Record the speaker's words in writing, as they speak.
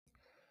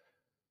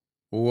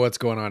What's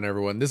going on,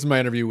 everyone? This is my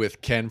interview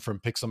with Ken from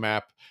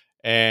PixelMap,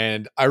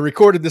 and I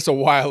recorded this a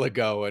while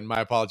ago, and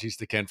my apologies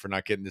to Ken for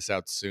not getting this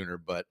out sooner,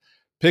 but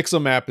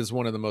PixelMap is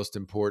one of the most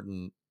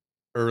important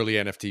early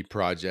NFT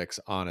projects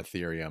on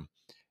Ethereum.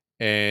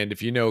 And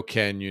if you know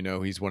Ken, you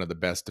know he's one of the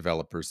best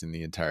developers in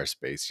the entire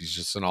space. He's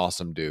just an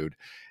awesome dude,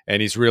 and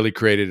he's really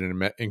created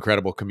an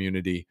incredible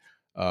community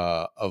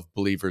of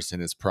believers in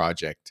his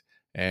project.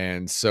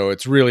 And so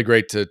it's really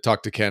great to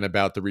talk to Ken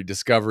about the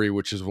rediscovery,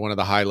 which is one of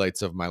the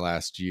highlights of my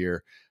last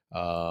year.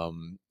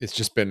 It's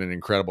just been an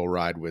incredible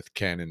ride with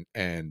Ken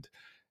and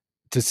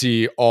to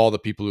see all the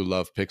people who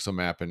love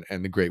PixelMap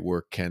and the great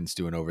work Ken's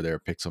doing over there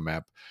at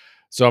PixelMap.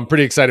 So I'm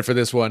pretty excited for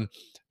this one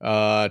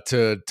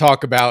to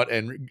talk about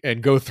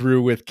and go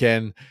through with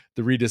Ken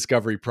the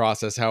rediscovery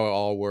process, how it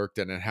all worked,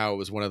 and how it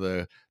was one of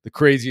the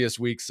craziest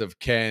weeks of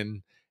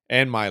Ken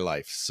and my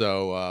life.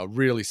 So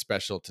really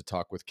special to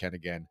talk with Ken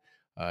again.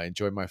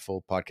 Enjoy my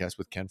full podcast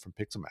with Ken from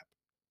PixelMap.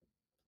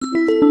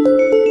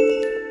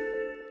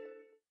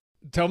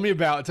 Tell me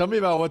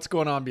about what's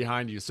going on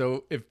behind you.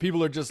 So if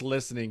people are just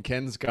listening,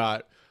 Ken's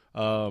got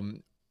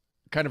kind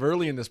of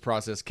early in this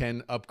process,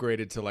 Ken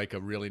upgraded to like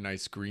a really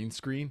nice green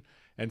screen.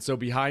 And so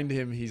behind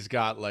him, he's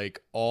got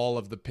like all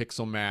of the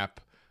PixelMap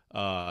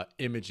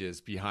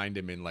images behind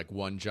him in like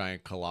one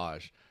giant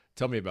collage.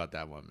 Tell me about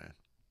that one, man.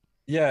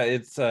 Yeah,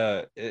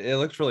 it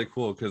looks really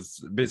cool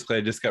because basically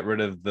I just got rid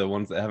of the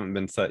ones that haven't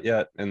been set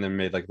yet and then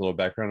made like a little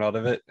background out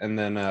of it. And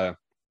then I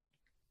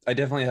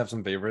definitely have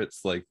some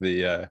favorites, like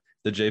the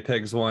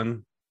JPEGs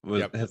one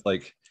has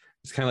like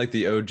it's kind of like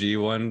the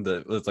OG one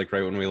that was like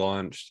right when we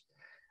launched.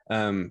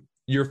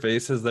 Your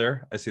face is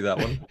there. I see that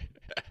one.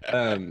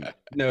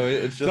 No,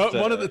 it's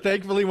just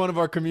Thankfully one of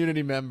our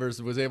community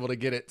members was able to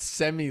get it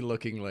semi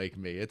looking like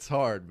me. It's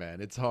hard, man.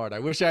 It's hard. I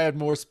wish I had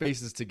more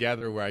spaces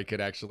together where I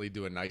could actually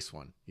do a nice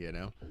one, you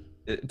know?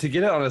 To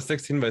get it on a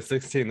 16 by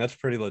 16, that's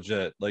pretty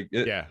legit.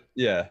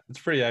 Yeah, it's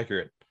pretty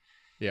accurate.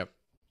 Yep.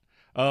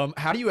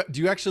 How do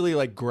you actually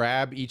like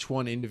grab each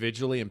one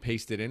individually and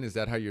paste it in? Is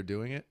that how you're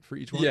doing it for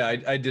each one? Yeah,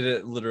 I did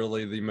it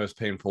literally the most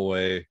painful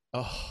way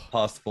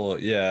possible.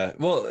 Yeah.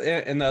 Well,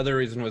 and the other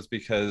reason was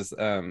because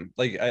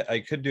like I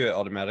could do it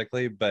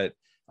automatically, but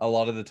a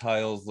lot of the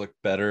tiles look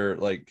better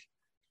like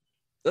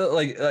I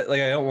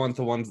don't want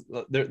the ones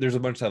there's a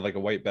bunch that have like a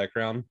white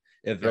background.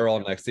 If they're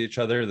all next to each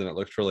other, then it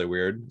looks really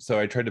weird. So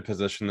I tried to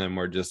position them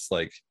where just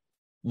like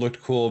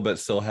looked cool, but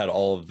still had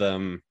all of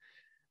them.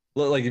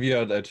 Like if you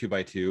had a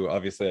 2x2,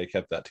 obviously I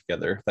kept that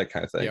together, that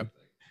kind of thing.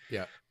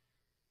 Yeah.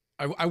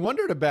 I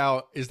wondered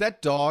about, is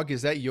that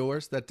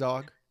yours, that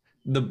dog?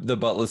 The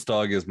buttless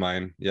dog is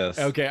mine. Yes.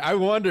 Okay.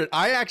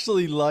 I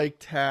actually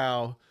liked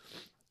how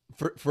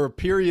for a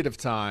period of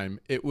time,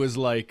 it was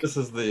like, this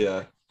is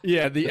the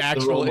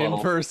actual in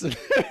person.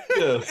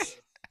 Yes.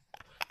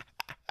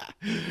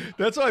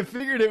 That's why I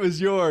figured it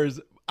was yours.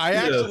 I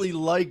actually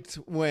liked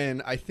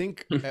when I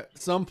think at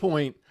some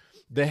point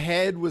the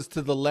head was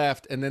to the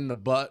left and then the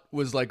butt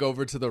was like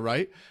over to the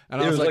right.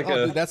 And I was like,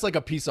 dude, that's like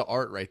a piece of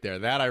art right there.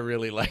 That I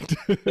really liked.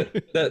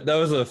 that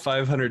was a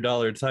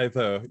 $500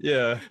 typo.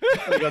 Yeah.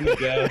 On the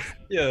gas.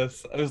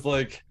 Yes. I was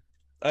like,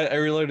 I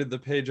reloaded the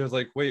page. I was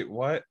like, wait,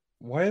 why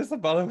is the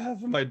bottom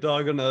half of my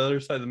dog on the other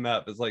side of the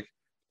map? It's like,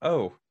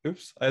 oh,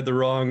 oops, I had the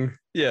wrong.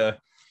 Yeah.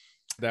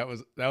 That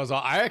was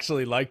all. I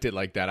actually liked it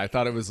like that. I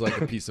thought it was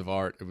like a piece of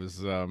art. It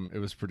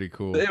was pretty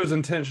cool. It was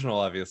intentional,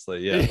 obviously.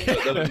 Yeah,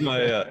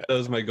 that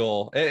was my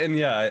goal. And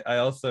yeah, I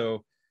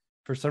also,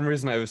 for some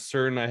reason, I was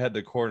certain I had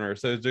the corner,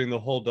 so I was doing the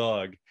whole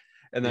dog,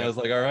 and then I was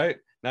like, all right,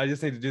 now I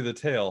just need to do the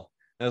tail.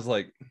 And I was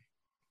like,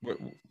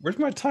 where's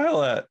my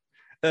tile at?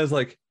 And I was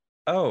like,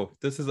 oh,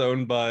 this is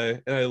owned by.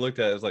 And I looked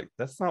at it. I was like,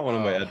 that's not one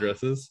of my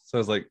addresses. So I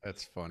was like,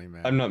 that's funny,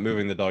 man. I'm not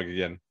moving the dog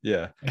again.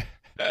 Yeah.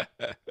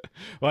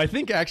 Well, I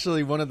think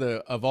actually one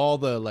of all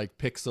the like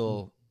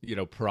pixel,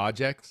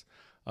 projects,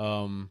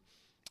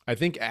 I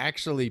think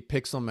actually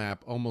PixelMap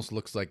almost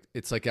looks like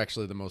it's like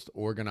actually the most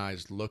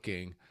organized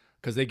looking,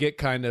 because they get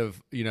kind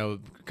of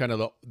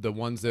the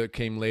ones that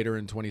came later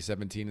in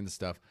 2017 and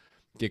stuff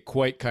get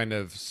quite kind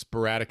of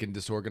sporadic and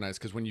disorganized,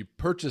 because when you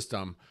purchased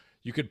them,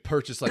 you could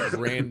purchase like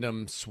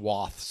random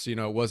swaths, it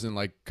wasn't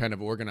like kind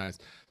of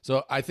organized.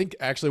 So I think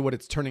actually what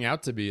it's turning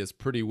out to be is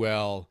pretty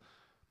well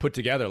put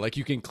together. Like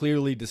you can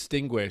clearly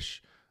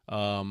distinguish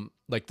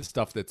like the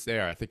stuff that's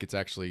there. I think it's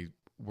actually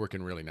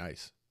working really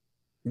nice.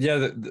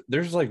 Yeah,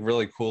 there's like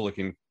really cool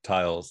looking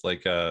tiles.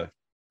 Like the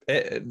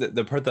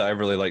part that I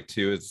really like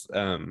too is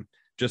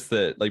just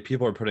that like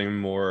people are putting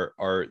more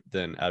art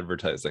than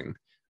advertising.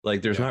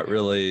 Like there's not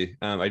really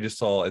I just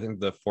saw, I think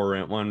the For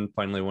Rent one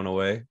finally went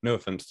away. No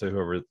offense to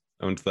whoever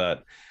owns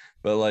that,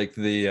 but like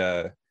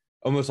the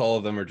almost all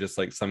of them are just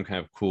like some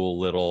kind of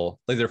cool little,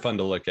 like they're fun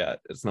to look at.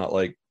 It's not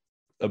like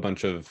a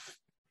bunch of,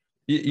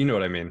 you know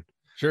what I mean?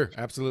 Sure,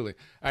 absolutely.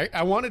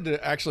 I wanted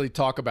to actually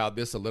talk about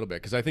this a little bit,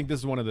 because I think this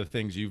is one of the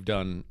things you've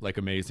done like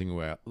amazingly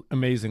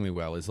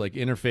well is like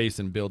interface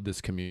and build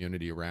this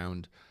community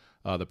around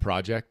the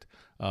project.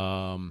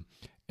 And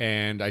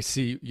I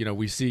see,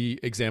 we see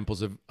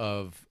examples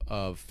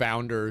of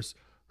founders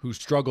who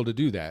struggle to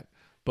do that.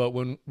 But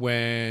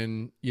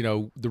when you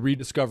know the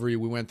rediscovery,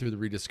 we went through the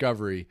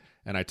rediscovery,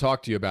 and I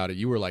talked to you about it.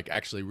 You were like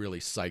actually really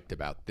psyched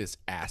about this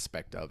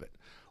aspect of it.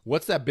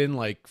 What's that been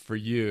like for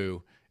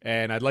you?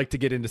 And I'd like to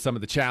get into some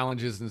of the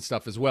challenges and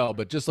stuff as well.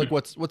 But just like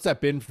what's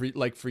that been for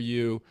like for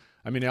you?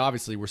 I mean,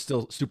 obviously we're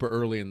still super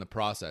early in the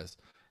process,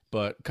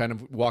 but kind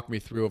of walk me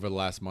through over the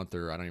last month,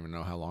 or I don't even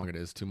know how long it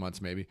is, 2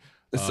 months maybe.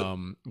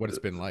 So, What it's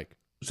been like.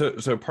 so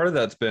part of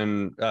that's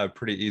been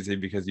pretty easy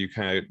because you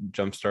kind of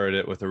jump started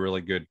it with a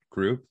really good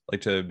group,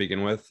 like to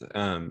begin with,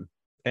 and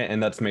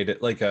that's made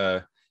it like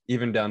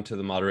even down to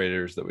the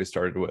moderators that we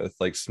started with,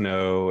 like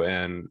Snow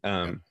and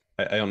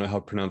Yep. I don't know how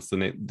to pronounce the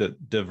name, the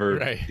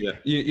divert, Right. yeah,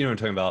 you know what I'm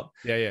talking about.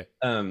 Yeah.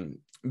 Yeah.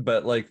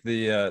 But like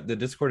the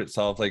Discord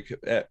itself, like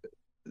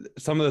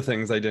some of the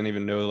things I didn't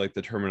even know like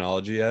the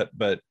terminology yet,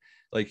 but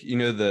like you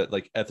know the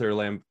like Ether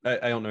Lamb,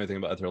 I don't know anything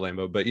about Ether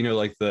Lambo, but you know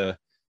like the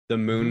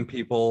Mm-hmm. moon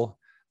people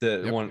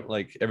that Yep. want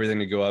like everything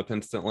to go up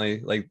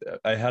instantly. Like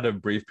I had a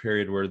brief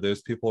period where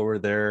those people were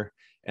there,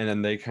 and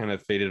then they kind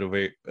of faded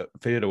away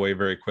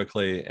very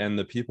quickly. And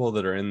the people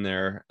that are in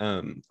there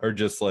are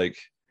just like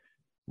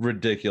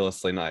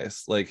ridiculously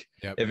nice. Like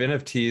Yep. if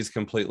NFTs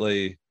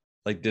completely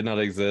like did not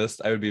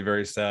exist, I would be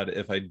very sad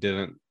if I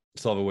didn't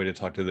still have a way to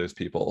talk to those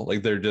people.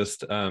 Like they're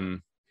just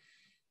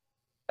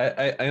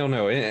I don't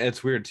know.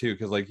 It's weird too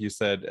because like you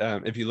said,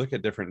 if you look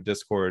at different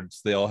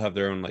discords, they all have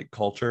their own like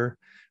culture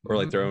or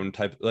like Mm-hmm. their own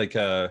type. Like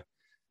I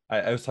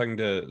was talking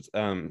to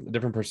a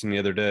different person the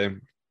other day.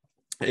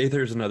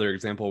 Aether is another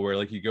example where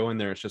like you go in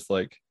there, it's just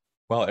like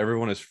wow,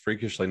 everyone is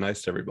freakishly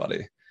nice to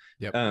everybody.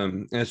 Yep.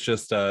 And it's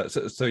just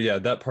so yeah,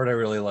 that part I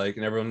really like,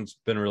 and everyone's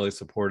been really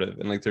supportive.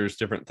 And like there's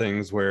different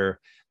things where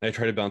I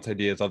try to bounce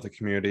ideas off the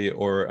community,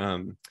 or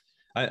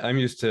I'm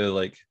used to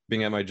like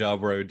being at my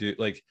job where I would do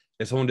like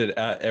if someone did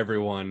at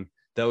everyone,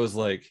 that was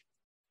like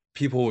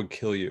people would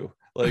kill you.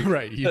 Like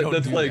Right. You don't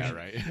that's do like that,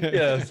 right?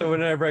 yeah. So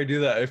whenever I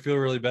do that, I feel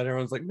really bad.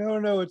 Everyone's like,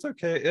 no, it's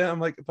okay. Yeah, I'm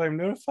like, if I'm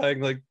notifying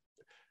like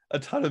a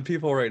ton of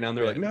people right now, and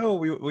they're Yeah. like, no,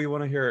 we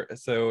want to hear it.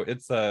 So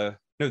it's no,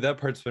 that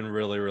part's been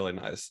really, really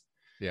nice.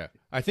 Yeah.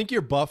 I think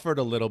you're buffered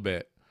a little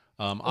bit.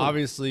 Oh,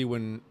 Obviously,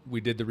 when we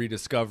did the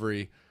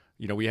rediscovery,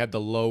 you know, we had the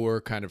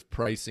lower kind of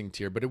pricing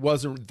tier, but it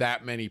wasn't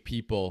that many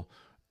people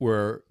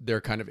where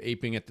they're kind of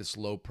aping at this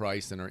low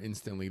price and are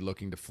instantly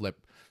looking to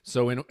flip.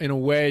 So in a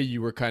way,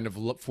 you were kind of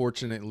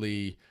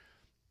fortunately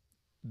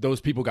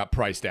those people got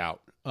priced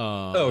out.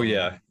 oh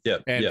yeah,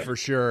 yep, And yep. for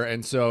sure.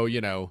 And so,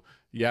 you know,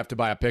 you have to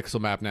buy a pixel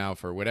map now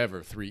for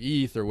whatever, 3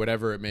 ETH or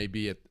whatever it may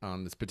be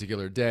on this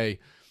particular day.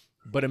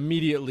 But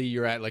immediately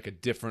you're at like a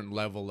different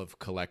level of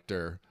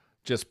collector,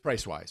 just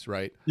price wise,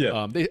 right?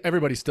 Yeah.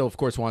 Everybody still, of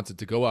course, wants it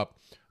to go up.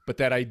 But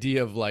that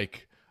idea of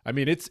like, I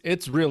mean,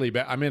 it's really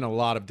bad. I'm in a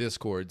lot of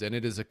discords, and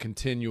it is a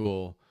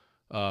continual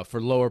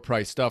for lower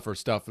price stuff or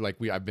stuff like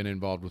I've been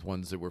involved with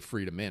ones that were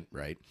free to mint,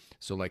 right?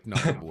 So like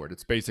Knuckle Board,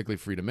 it's basically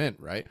free to mint,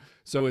 right?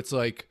 So it's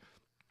like,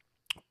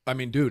 I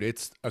mean, dude,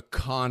 it's a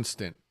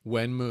constant.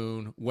 When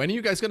Moon, when are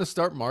you guys going to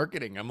start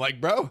marketing? I'm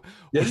like, bro, what are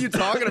Yes. you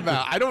talking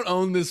about? I don't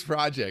own this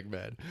project,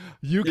 man.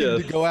 You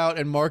can Yes. go out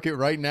and market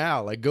right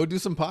now. Like, go do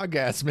some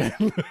podcasts, man.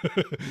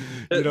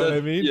 You know what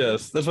I mean?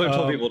 Yes. That's what I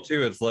told Um, people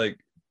too. It's like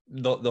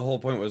the whole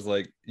point was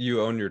like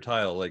you own your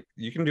tile. Like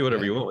you can do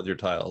whatever yeah, you want with your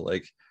tile.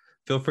 Like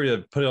feel free to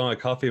put it on a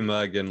coffee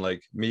mug and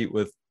like meet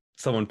with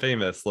someone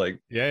famous. Like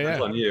that's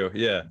yeah, on you.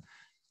 Yeah.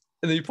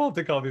 And then you pull up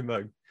the coffee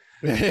mug.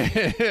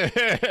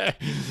 yeah.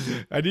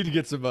 I need to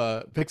get some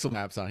pixel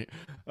maps on here.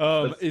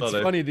 That's It's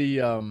funny.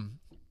 funny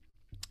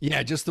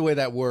yeah, just the way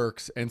that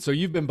works. And so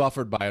you've been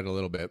buffered by it a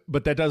little bit,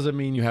 but that doesn't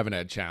mean you haven't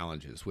had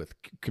challenges with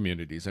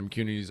communities. And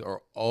communities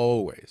are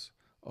always,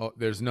 oh,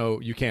 there's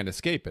no, you can't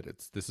escape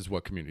it. This is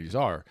what communities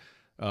are.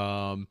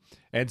 And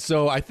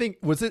so I think,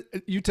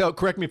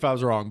 correct me if I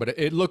was wrong, but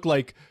it looked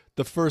like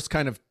the first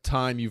kind of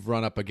time you've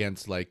run up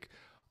against like,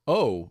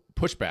 oh,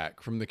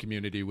 pushback from the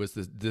community was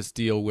this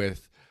deal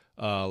with,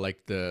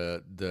 like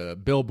the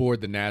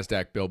billboard, the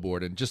NASDAQ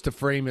billboard. And just to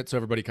frame it so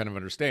everybody kind of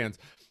understands,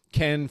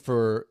 Ken,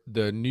 for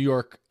the New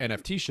York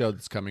NFT show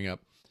that's coming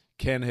up,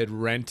 Ken had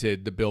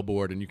rented the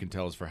billboard, and you can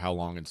tell us for how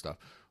long and stuff,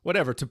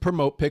 whatever, to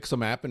promote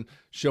PixelMap and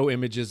show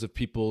images of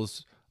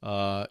people's,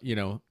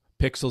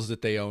 pixels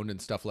that they owned and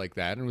stuff like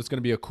that. And it was going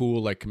to be a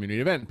cool like community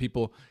event. And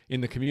people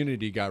in the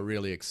community got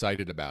really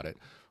excited about it.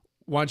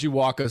 Why don't you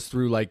walk us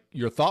through like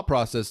your thought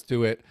process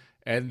to it,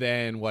 and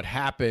then what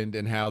happened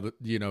and how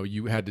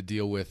you had to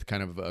deal with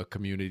kind of a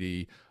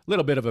community,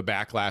 little bit of a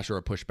backlash or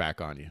a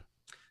pushback on you.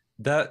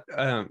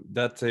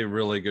 That's a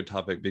really good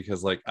topic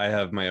because like I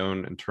have my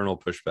own internal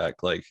pushback.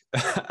 Like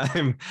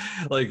I'm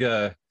like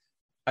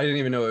I didn't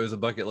even know it was a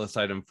bucket list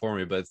item for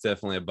me, but it's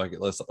definitely a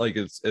bucket list. Like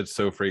it's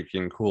so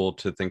freaking cool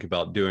to think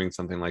about doing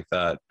something like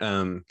that.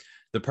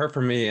 The part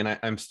for me, and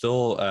I'm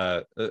still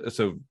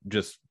so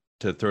just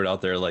to throw it out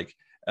there, like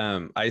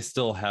I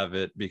still have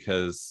it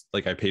because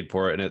like I paid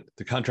for it, and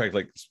the contract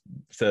like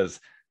says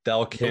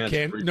thou can't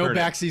No return it.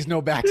 backsies,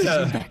 no backsies,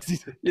 no Yeah.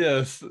 backsies.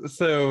 Yes.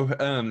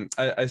 So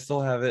I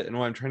still have it, and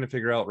what I'm trying to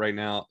figure out right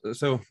now.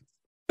 So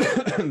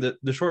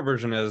the short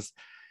version is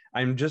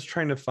I'm just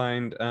trying to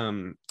find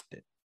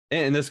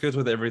and this goes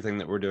with everything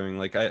that we're doing.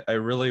 Like I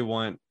really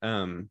want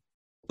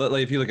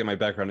like if you look at my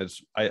background,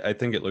 I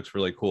think it looks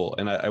really cool,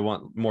 and I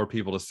want more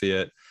people to see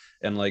it.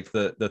 And like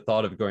the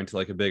thought of going to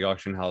like a big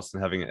auction house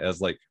and having it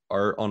as like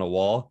art on a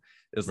wall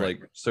is Right.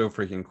 like so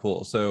freaking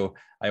cool. So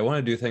I want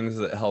to do things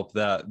that help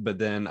that, but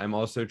then I'm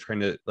also trying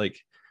to like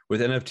with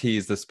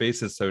NFTs, the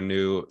space is so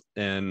new,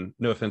 and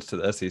no offense to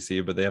the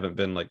SEC, but they haven't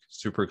been like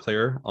super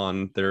clear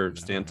on their No,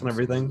 stance on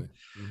everything.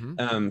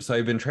 absolutely. Hmm. So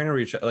I've been trying to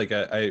reach like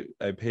I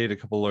paid a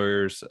couple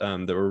lawyers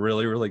that were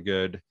really really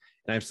good,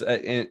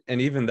 and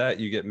and even that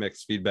you get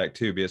mixed feedback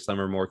too, because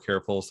some are more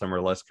careful, some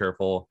are less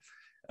careful.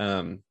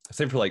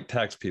 Same for like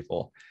tax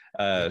people.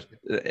 Yeah.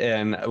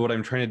 And what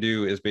I'm trying to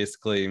do is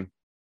basically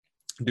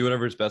do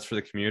whatever is best for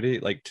the community,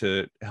 like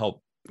to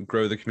help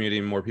grow the community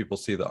and more people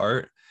see the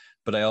art.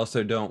 But I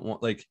also don't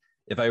want like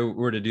if I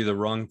were to do the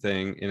wrong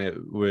thing and it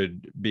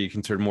would be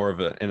considered more of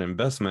an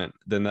investment,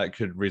 then that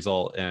could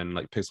result in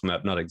like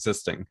PixelMap not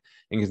existing.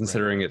 And Right.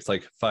 considering it's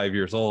like 5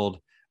 years old,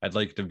 I'd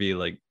like to be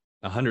like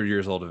 100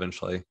 years old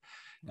eventually.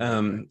 Right.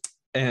 Um,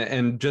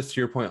 and just to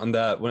your point on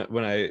that,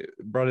 when I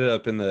brought it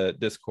up in the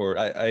Discord,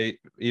 I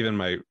even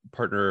my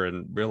partner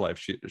in real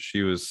life,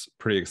 she was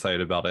pretty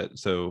excited about it,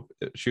 so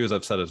she was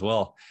upset as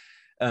well.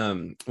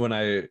 When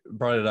I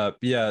brought it up,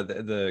 yeah,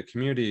 the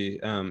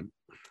community,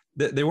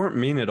 they weren't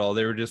mean at all.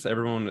 They were just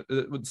everyone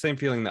with the same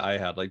feeling that I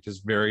had, like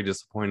just very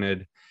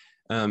disappointed.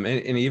 And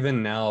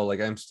even now,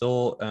 like I'm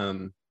still,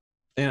 and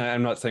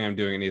I'm not saying I'm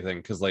doing anything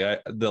because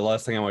like the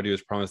last thing I want to do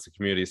is promise the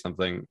community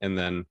something and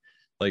then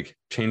like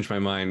change my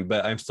mind.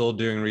 But I'm still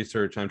doing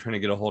research. I'm trying to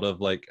get a hold of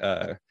like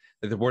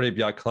the Board Ape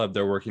Yacht Club.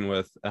 They're working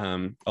with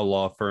a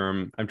law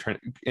firm. I'm trying,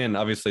 and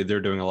obviously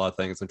they're doing a lot of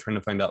things. I'm trying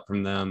to find out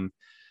from them,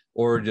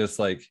 or just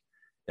like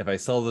if I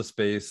sell the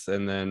space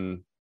and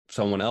then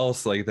someone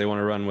else like they want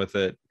to run with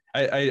it.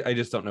 I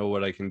just don't know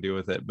what I can do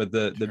with it. But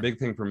the Sure. big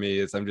thing for me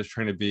is I'm just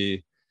trying to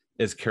be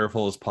as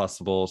careful as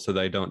possible so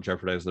that I don't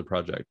jeopardize the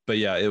project. But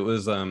yeah, it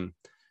was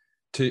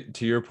to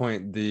your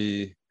point,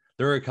 there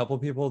were a couple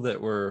people that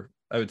were,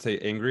 I would say,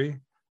 angry,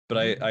 but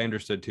Hmm. I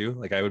understood too.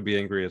 Like I would be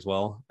angry as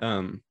well.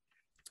 And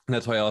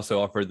that's why I also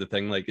offered the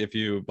thing like if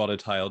you bought a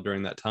tile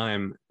during that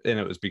time and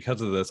it was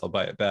because of this, I'll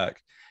buy it back.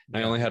 And I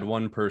Yeah. only had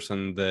one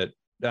person that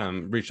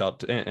reached out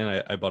to,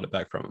 and I bought it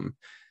back from him.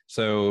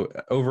 So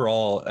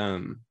overall,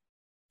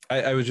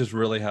 I was just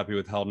really happy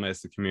with how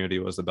nice the community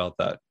was about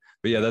that.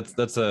 But yeah, Yeah.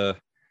 that's a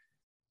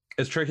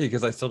it's tricky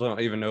because I still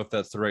don't even know if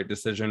that's the right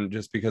decision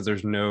just because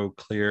there's no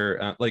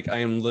clear like I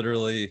am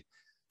literally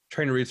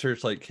trying to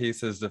research like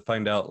cases to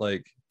find out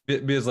like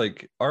because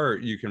like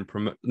art you can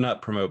promote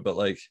not promote but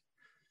like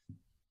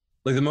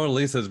the Mona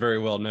Lisa is very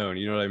well known,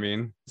 you know what I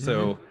mean? Hmm.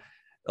 So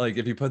like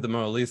if you put the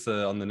Mona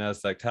Lisa on the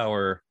Nasdaq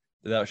tower,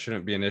 that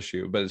shouldn't be an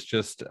issue, but it's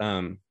just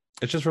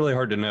really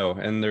hard to know,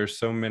 and there's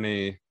so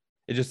many.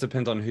 It just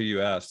depends on who you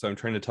ask. So I'm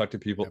trying to talk to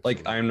people. Like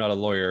Absolutely. I'm not a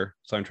lawyer,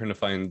 so I'm trying to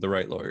find the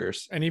right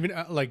lawyers. And even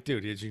like,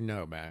 dude, as you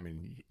know, man, I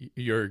mean,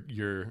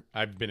 you're.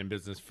 I've been in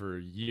business for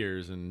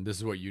years, and this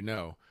is what you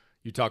know.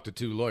 You talk to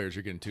two lawyers,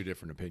 you're getting two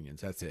different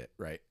opinions. That's it,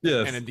 right? And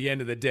Yes. at the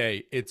end of the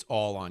day, it's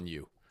all on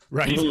you,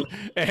 right?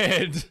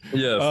 And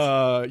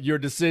Yes. your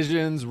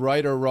decisions,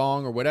 right or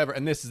wrong or whatever.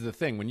 And this is the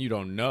thing: when you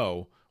don't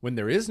know, when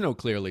there is no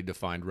clearly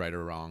defined right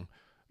or wrong,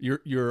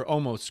 you're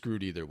almost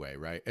screwed either way,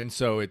 right? And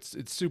so it's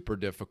super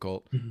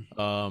difficult.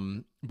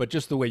 But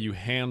just the way you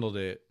handled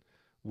it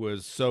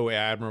was so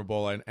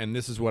admirable, and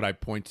this is what I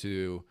point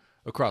to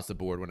across the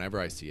board whenever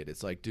I see it.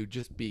 It's like, dude,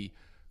 just be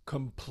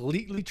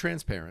completely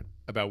transparent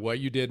about what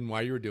you did and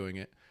why you were doing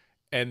it.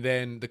 And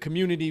then the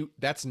community,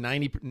 that's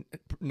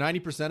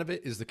 90% of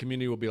it is the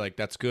community will be like,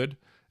 that's good.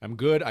 I'm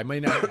good. I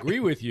may not agree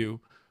with you,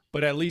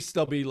 but at least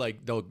they'll be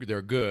like,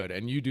 they're good.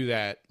 And you do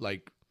that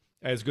like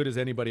as good as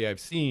anybody I've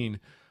seen,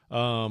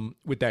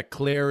 with that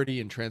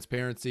clarity and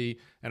transparency.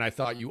 And I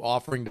thought you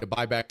offering to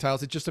buy back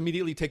tiles, it just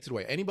immediately takes it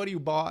away. Anybody who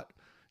bought,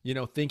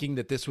 thinking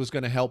that this was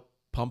going to help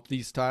pump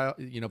these tile,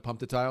 pump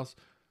the tiles,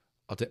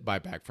 I'll buy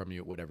back from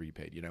you whatever you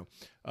paid,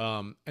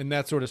 and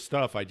that sort of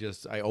stuff.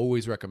 I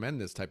always recommend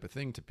this type of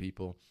thing to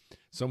people.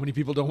 So many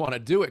people don't want to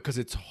do it because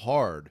it's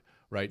hard,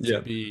 right? To Yeah.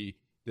 be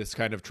this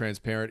kind of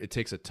transparent. It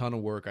takes a ton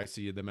of work. I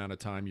see the amount of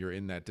time you're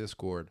in that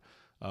Discord.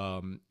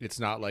 It's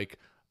not like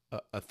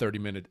a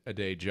 30-minute a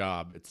day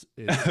job. It's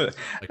I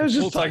like a was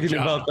full just time talking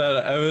job. about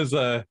that.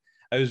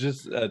 I was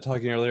just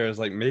talking earlier. I was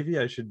like, maybe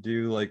I should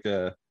do like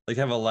a like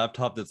have a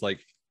laptop that's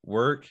like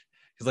work.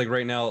 Because like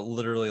right now,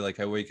 literally, like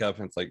I wake up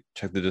and it's like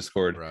check the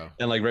Discord, Bro.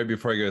 and like right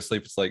before I go to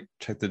sleep, it's like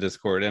check the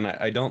Discord, and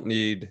I don't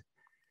need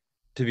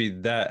to be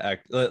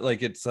that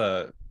like it's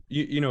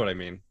you know what I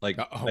mean. Like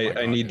Oh my I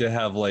god, need to yeah,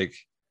 have like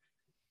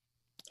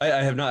I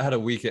have not had a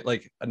weekend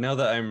like now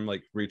that I'm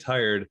like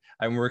retired,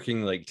 I'm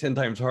working like 10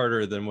 times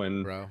harder than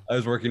when bro. I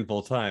was working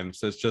full time.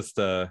 So it's just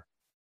I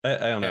don't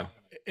Yeah, know.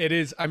 it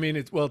is. I mean,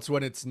 it's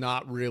when it's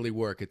not really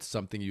work. It's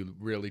something you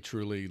really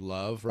truly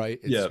love, right?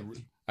 Yeah.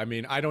 I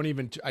mean, I don't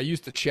even. I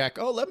used to check.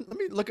 Oh, let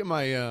me look at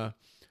my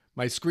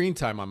my screen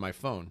time on my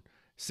phone.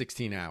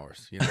 16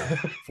 hours,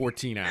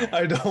 14 hours.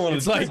 I don't want to.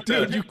 It's like,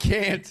 dude, you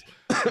can't.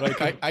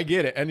 Like, I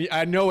get it. And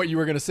I know what you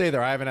were going to say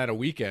there. I haven't had a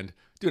weekend.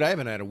 Dude, I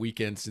haven't had a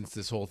weekend since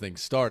this whole thing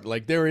started.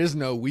 Like, there is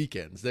no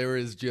weekends. There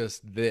is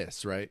just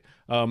this, right?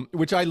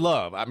 Which I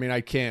love. I mean,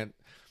 I can't,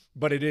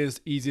 but it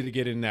is easy to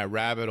get in that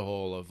rabbit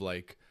hole of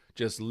like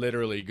just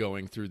literally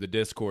going through the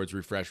discords,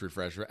 refresh.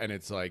 And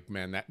it's like,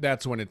 man,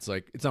 that's when it's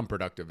like, it's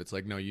unproductive. It's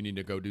like, no, you need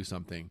to go do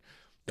something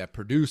that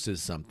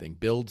produces something,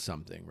 build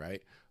something,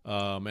 right?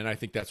 And I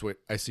think that's what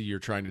I see you're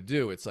trying to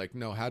do. It's like,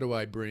 no, how do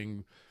I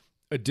bring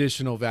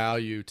additional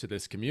value to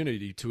this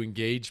community to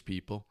engage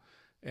people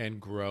and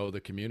grow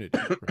the community,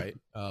 right?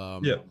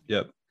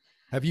 Yep.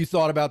 Have you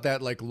thought about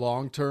that, like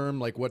long term,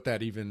 like what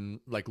that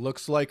even like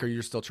looks like, or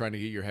you're still trying to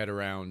get your head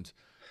around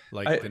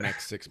like the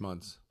next 6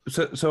 months?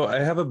 So I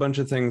have a bunch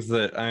of things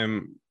that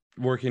I'm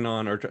working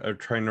on or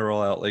trying to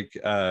roll out. Like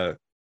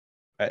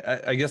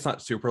I guess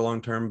not super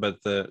long term,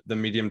 but the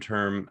medium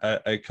term.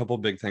 A couple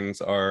big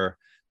things are.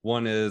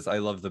 One is I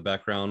love the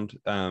background.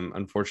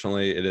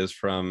 Unfortunately, it is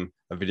from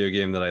a video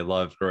game that I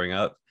loved growing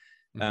up.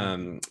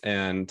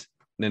 And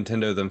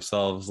Nintendo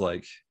themselves,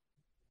 like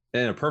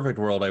in a perfect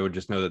world, I would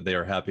just know that they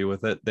are happy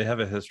with it. They have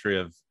a history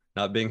of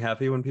not being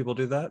happy when people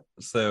do that.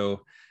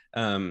 So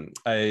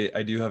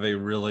I do have a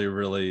really,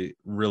 really,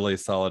 really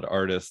solid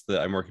artist that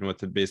I'm working with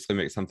to basically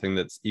make something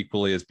that's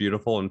equally as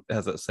beautiful and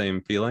has that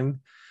same feeling.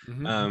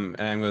 And I'm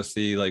going to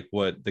see like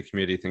what the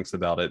community thinks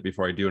about it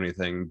before I do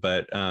anything.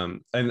 But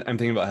I'm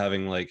thinking about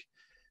having like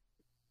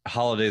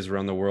holidays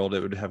around the world.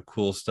 It would have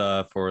cool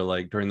stuff, or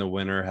like during the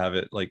winter, have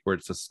it like where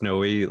it's a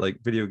snowy like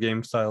video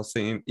game style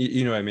scene.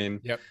 You know what I mean?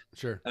 Yep,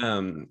 sure.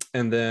 And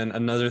then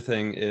another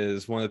thing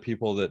is one of the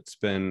people that's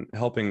been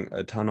helping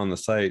a ton on the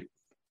site.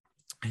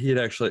 He had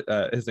actually,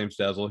 his name's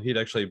Dazzle. He'd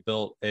actually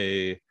built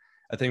a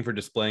thing for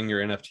displaying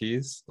your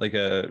NFTs, like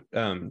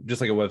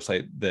just like a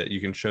website that you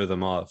can show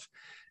them off.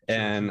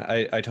 And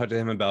I talked to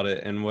him about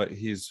it, and what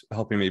he's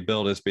helping me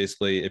build is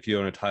basically if you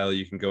own a tile,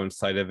 you can go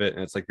inside of it,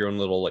 and it's like your own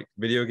little like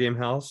video game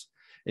house,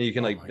 and you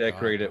can like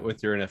decorate it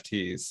with your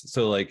NFTs.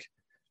 So like,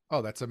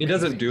 oh, that's amazing. It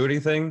doesn't do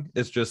anything.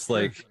 It's just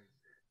like,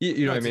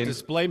 you know what I mean? It's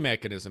a display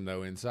mechanism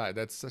though inside.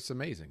 That's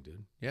amazing,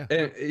 dude. Yeah.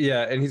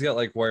 And he's got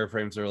like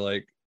wireframes that are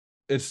like,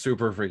 it's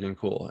super freaking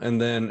cool.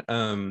 And then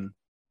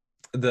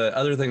the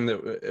other thing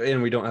that,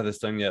 and we don't have this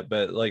done yet,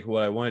 but like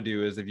what I want to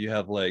do is if you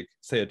have like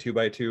say a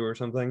 2x2 or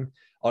something,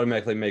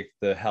 automatically make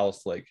the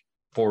house like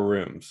 4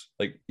 rooms,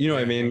 like, you know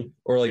what I mean?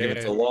 Or like if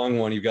it's a long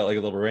one, you've got like a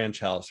little ranch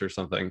house or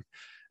something.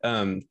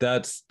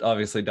 That's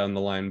obviously down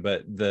the line,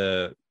 but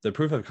the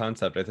proof of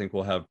concept I think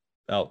we'll have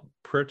out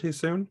pretty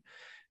soon.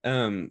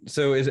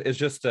 So it's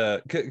just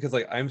because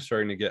like I'm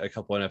starting to get a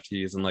couple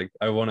NFTs, and like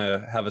I want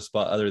to have a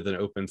spot other than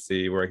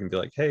OpenSea where I can be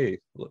like, hey,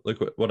 look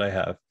what I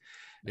have.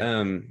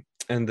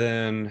 And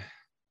then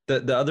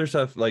the other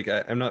stuff, like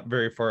I'm not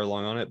very far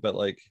along on it, but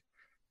like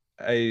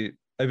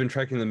I've been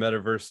tracking the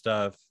metaverse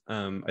stuff.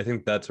 I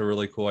think that's a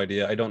really cool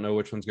idea. I don't know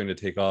which one's going to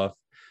take off.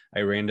 I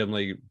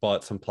randomly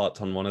bought some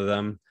plots on one of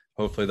them.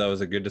 Hopefully that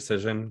was a good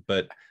decision,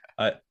 but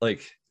I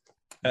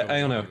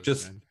don't know,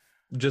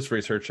 just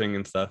researching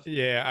and stuff.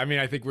 Yeah, I mean,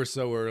 I think we're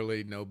so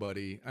early.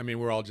 I mean,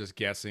 we're all just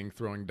guessing,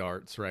 throwing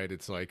darts, right?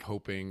 It's like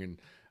hoping.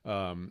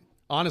 And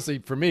honestly,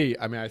 for me,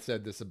 I mean, I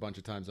said this a bunch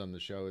of times on the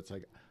show. It's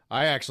like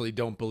I actually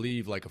don't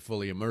believe like a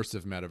fully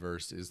immersive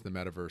metaverse is the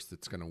metaverse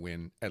that's going to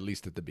win, at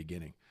least at the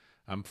beginning.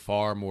 I'm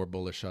far more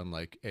bullish on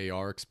like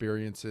AR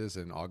experiences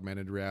and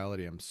augmented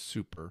reality. I'm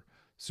super.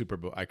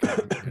 I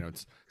can,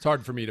 it's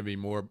hard for me to be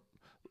more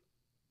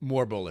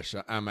bullish.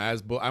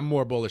 I'm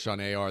more bullish on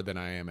AR than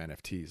I am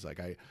NFTs. Like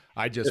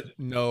I just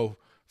know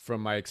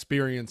from my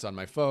experience on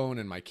my phone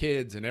and my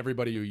kids and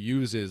everybody who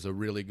uses a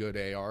really good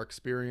AR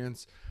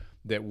experience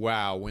that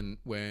wow,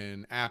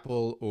 when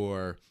Apple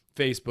or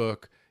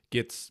Facebook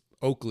gets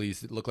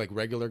Oakleys that look like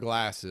regular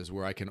glasses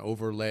where I can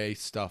overlay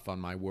stuff on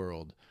my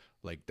world,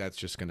 like that's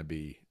just going to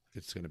be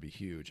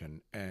huge.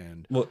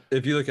 And well,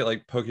 if you look at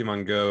like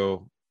Pokemon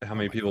Go, how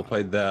many people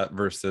played that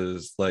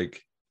versus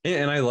like,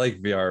 and I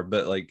like VR,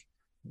 but like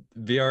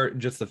VR,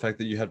 just the fact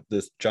that you have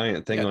this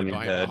giant thing on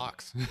your head.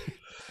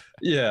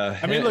 Yeah.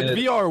 I mean, look,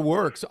 VR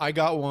works. I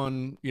got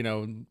one,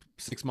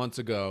 6 months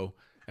ago,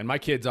 and my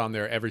kid's on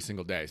there every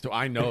single day. So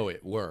I know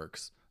it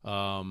works.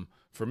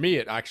 For me,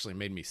 it actually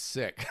made me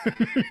sick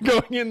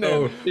going in there.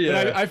 Oh,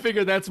 yeah. But I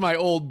figured that's my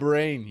old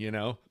brain,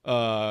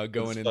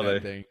 going in that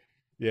thing.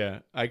 Yeah.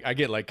 I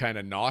get like kind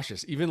of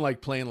nauseous. Even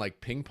like playing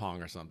like ping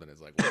pong or something.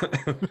 It's like,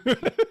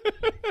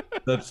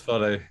 that's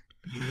funny.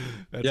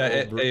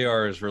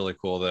 AR is really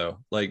cool though.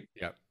 Like,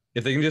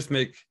 if they can just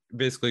make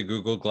basically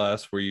Google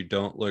Glass where you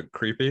don't look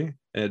creepy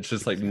and it's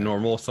just like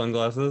normal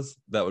sunglasses,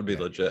 that would be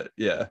legit.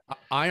 Yeah.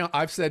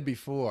 I've said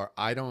before,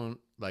 I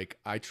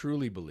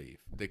truly believe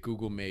that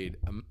Google made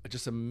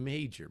just a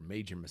major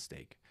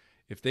mistake.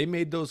 If they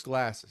made those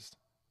glasses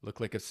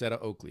look like a set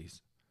of Oakleys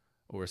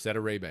or a set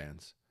of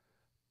Ray-Bans,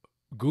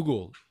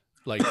 Google,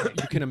 like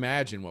you can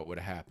imagine what would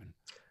happen.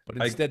 But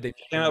instead they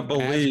can't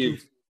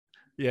believe.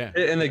 Yeah.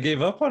 And they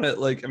gave up on it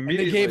like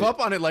immediately. And they gave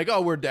up on it like,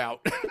 oh, we're out.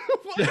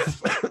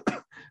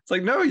 It's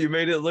like, no, you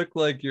made it look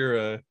like you're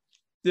a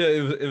yeah,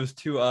 it was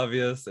too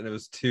obvious and it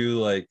was too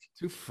like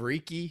Too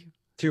freaky.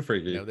 too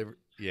freaky. They were,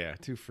 yeah,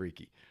 too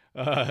freaky.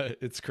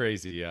 It's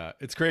crazy. Yeah,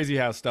 it's crazy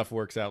how stuff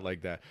works out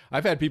like that.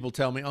 I've had people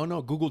tell me, "Oh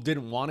no, Google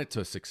didn't want it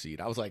to succeed."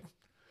 I was like,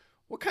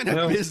 "What kind of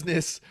No,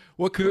 business?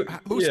 Who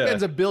yeah,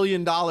 spends $1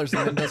 billion and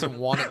then doesn't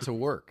want it to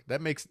work?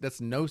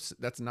 That's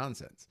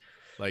nonsense."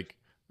 Like,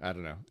 I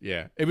don't know.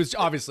 Yeah, it was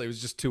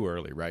just too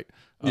early, right?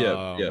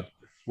 yeah.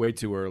 Way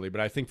too early.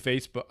 But I think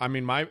Facebook. I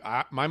mean, my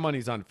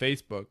money's on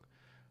Facebook.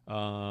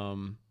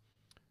 Um,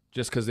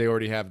 just because they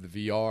already have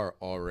the VR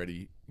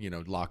already,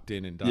 locked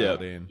in and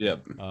dialed in.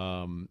 Yep.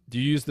 Do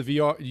you use the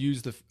VR?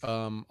 Use the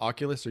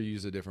Oculus, or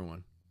use a different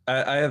one?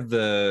 I have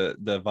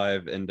the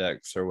Vive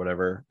Index or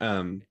whatever.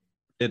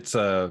 It's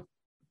or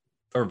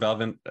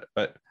Valve,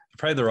 but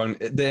probably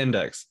the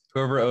Index.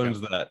 Whoever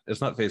owns that,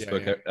 it's not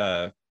Facebook. Yeah,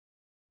 yeah.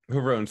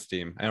 Whoever owns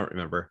Steam, I don't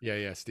remember.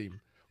 Yeah,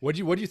 Steam. What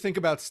do you think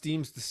about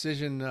Steam's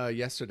decision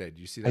yesterday? Did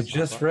you see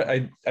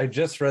that? I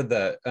just read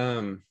that.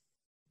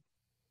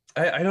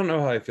 I don't know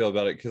how I feel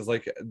about it because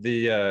like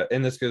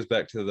and this goes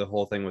back to the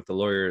whole thing with the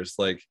lawyers.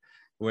 Like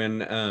when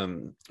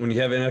you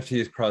have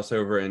NFTs cross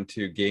over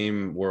into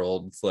game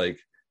worlds, like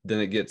then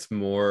it gets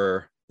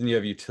more. Then you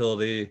have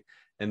utility,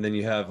 and then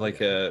you have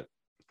like a.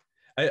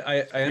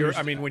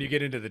 I mean, when you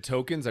get into the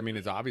tokens, I mean,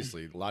 it's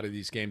obviously a lot of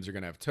these games are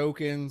going to have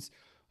tokens.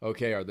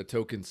 Okay, are the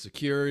tokens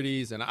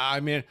securities? And I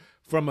mean,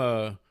 from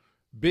a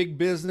big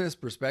business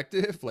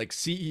perspective, like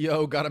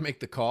CEO got to make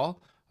the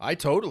call. I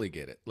totally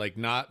get it. Like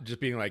not just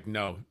being like,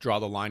 no, draw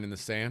the line in the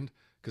sand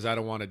because I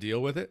don't want to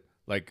deal with it.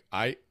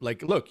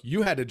 Look,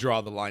 you had to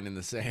draw the line in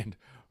the sand,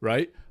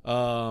 right?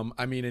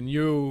 I mean, and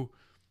you,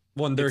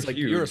 they're it's like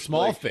huge. You're a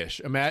small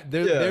fish.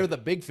 They're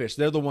the big fish.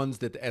 They're the ones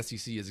that the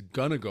SEC is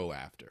gonna go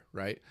after,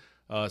 right?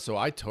 So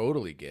I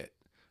totally get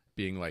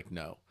being like,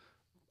 no.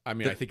 I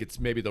mean, I think it's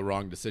maybe the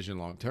wrong decision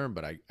long term,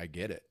 but I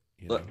get it.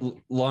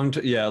 Long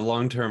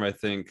term, I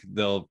think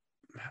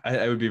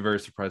I would be very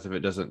surprised if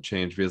it doesn't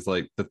change because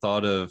like the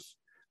thought of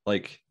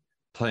like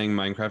playing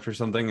Minecraft or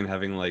something and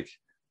having like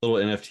little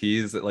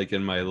NFTs like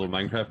in my little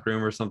Minecraft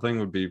room or something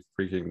would be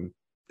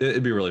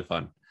it'd be really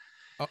fun.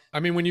 I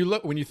mean, when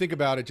you think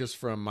about it just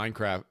from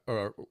Minecraft,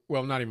 or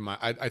well, not even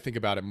I think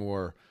about it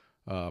more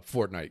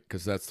Fortnite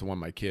because that's the one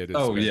my kid is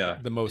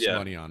the most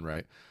money on,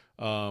 right?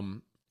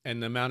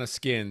 And the amount of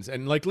skins,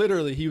 and like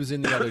literally, he was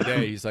in the other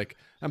day. He's like,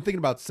 I'm thinking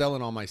about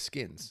selling all my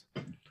skins,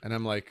 and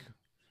I'm like,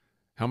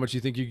 how much do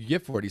you think you could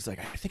get for it? He's like,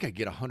 I think I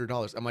get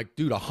 $100. I'm like,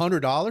 dude,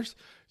 $100?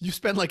 You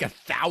spend like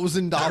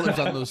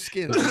 $1,000 on those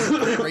skins.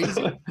 That's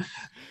crazy.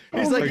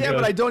 He's like, yeah,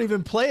 but I don't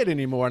even play it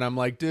anymore. And I'm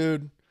like,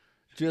 dude,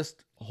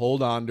 just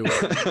hold on to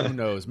it. Who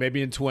knows?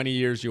 Maybe in 20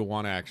 years you'll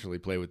want to actually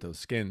play with those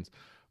skins.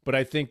 But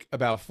I think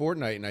about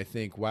Fortnite and I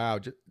think, wow,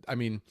 I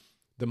mean,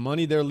 the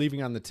money they're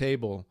leaving on the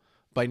table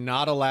by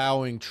not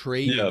allowing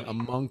trading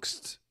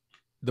amongst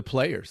the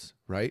players,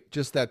 right?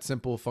 Just that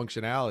simple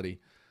functionality.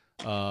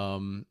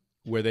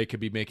 Where they could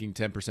be making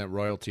 10%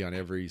 royalty on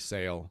every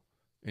sale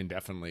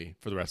indefinitely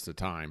for the rest of the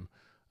time.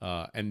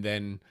 And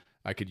then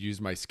I could use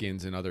my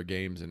skins in other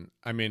games. And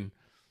I mean,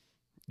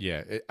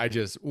 yeah,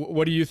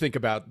 what do you think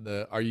about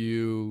are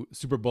you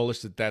super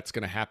bullish that that's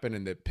going to happen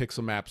and that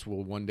pixel maps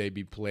will one day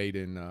be played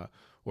in,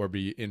 or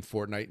be in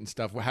Fortnite and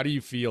stuff? How do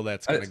you feel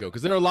that's going to go?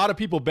 Because there are a lot of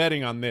people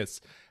betting on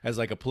this as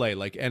like a play,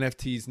 like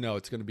NFTs. No,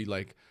 it's going to be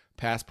like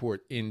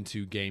passport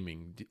into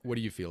gaming. What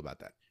do you feel about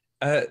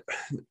that?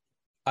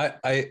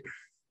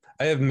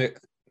 I have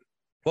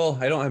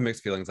I don't have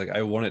mixed feelings. Like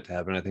I want it to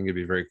happen. I think it'd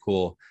be very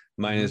cool.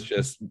 Mine is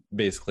just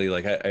basically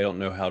like I don't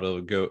know how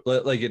to go.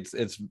 Like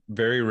it's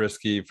very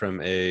risky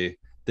then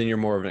you're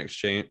more of an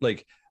exchange.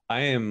 Like I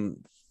am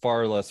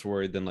far less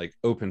worried than like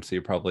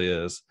OpenSea probably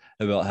is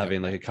about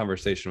having like a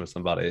conversation with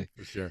somebody.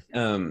 For sure.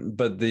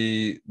 But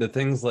the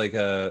things like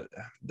I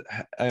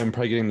am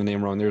probably getting the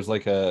name wrong. There's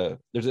an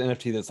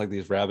NFT that's like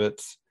these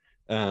rabbits.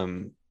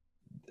 Well,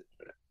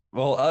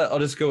 I'll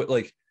just go with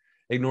like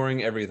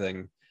ignoring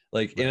everything.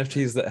 Like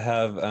NFTs that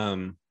have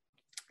I'm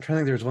trying to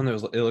think there's one that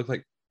it looked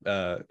like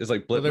it's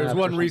like Blip. Well, there was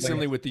one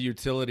recently with the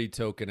utility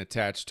token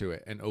attached to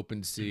it, and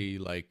OpenSea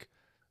like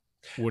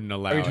wouldn't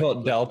allow. Are you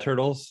talking about DAO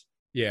turtles?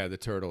 Yeah, the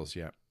turtles.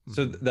 Yeah.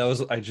 So that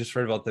was I just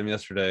read about them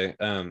yesterday.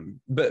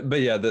 But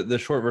yeah, the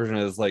short version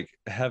is like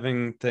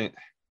having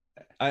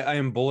I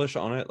am bullish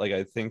on it. Like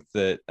I think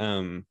that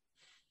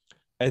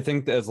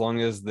as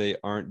long as they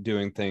aren't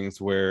doing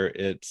things where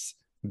it's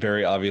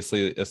very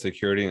obviously a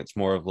security, and it's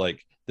more of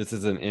like this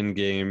is an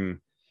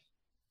in-game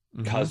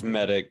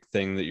cosmetic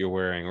thing that you're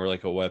wearing or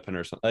like a weapon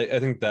or something. I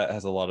think that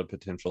has a lot of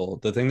potential.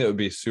 The thing that would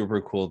be super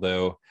cool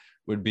though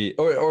would be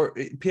or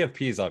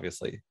PFPs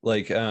obviously,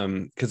 like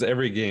because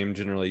every game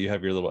generally you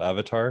have your little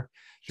avatar.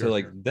 Sure, so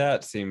like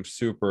that seems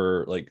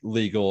super like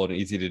legal and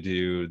easy to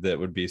do. That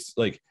would be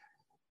like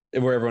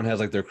where everyone has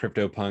like their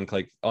CryptoPunk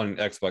like on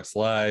Xbox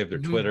Live, their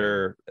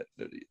Twitter,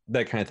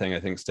 that kind of thing. I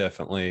think is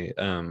definitely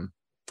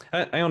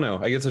I don't know.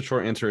 I guess the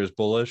short answer is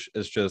bullish.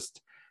 It's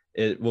just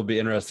it will be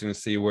interesting to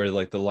see where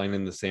like the line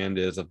in the sand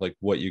is of like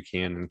what you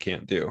can and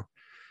can't do.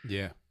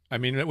 Yeah. I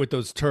mean, with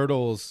those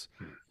turtles,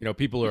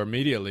 people are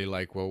immediately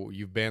like, "Well,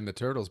 you've banned the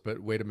turtles," but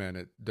wait a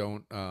minute,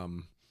 don't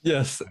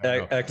Yes, I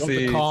don't know,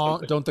 actually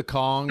something. don't the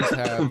Kongs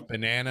have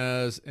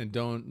bananas, and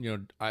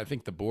don't I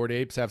think the Bored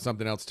Apes have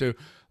something else too.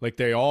 Like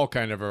they all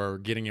kind of are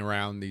getting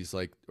around these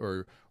like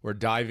or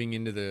diving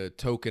into the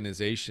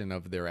tokenization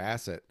of their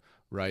asset,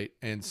 right?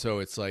 And so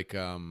it's like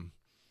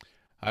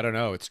I don't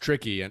know. It's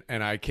tricky,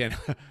 and I can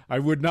I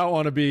would not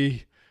want to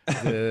be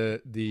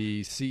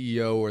the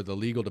CEO or the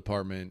legal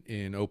department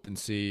in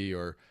OpenSea,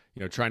 or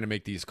trying to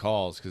make these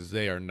calls, because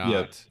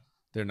Yep.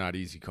 they're not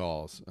easy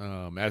calls.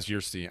 As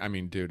you're seeing, I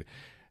mean, dude,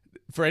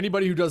 for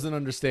anybody who doesn't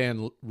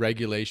understand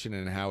regulation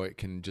and how it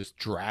can just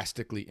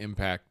drastically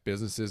impact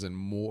businesses and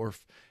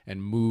morph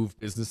and move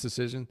business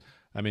decisions,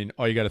 I mean,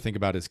 all you got to think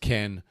about is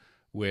Ken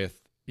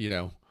with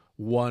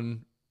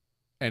one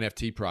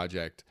NFT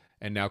project,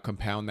 and now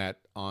compound that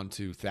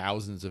onto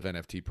thousands of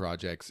NFT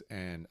projects.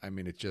 And I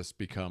mean, it just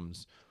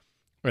becomes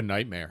a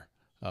nightmare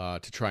to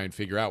try and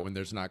figure out when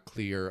there's not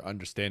clear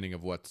understanding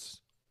of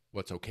what's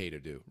okay to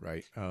do,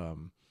 right?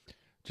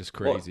 Just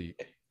Well, crazy.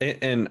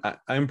 and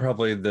I'm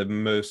probably the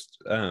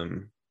most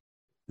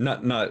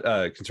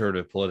not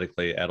conservative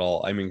politically at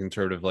all. I mean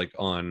conservative like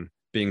on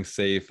being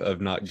safe of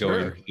not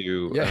going Sure.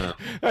 to Yeah.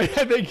 I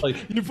think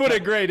like you put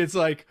it great. It's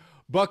like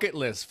bucket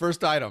list.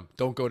 First item,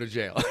 don't go to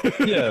jail.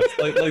 yes,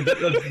 like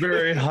that's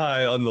very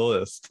high on the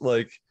list.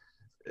 Like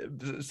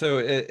so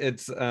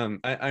it's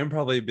I'm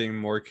probably being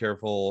more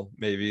careful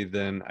maybe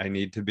than I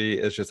need to be.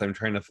 It's just I'm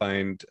trying to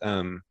find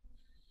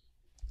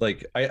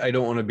like I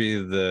don't want to be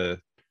the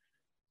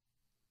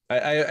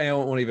I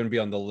don't want to even be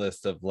on the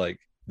list of like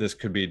this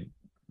could be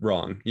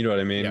wrong. You know what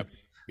I mean? Yep.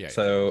 Yeah. Yeah.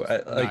 So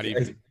Just not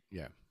even.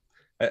 Yeah.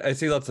 I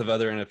see lots of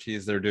other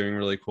NFTs that are doing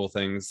really cool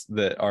things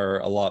that are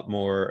a lot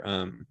more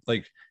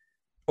like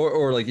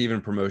or like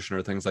even promotion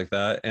or things like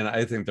that. And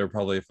I think they're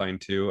probably fine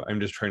too. I'm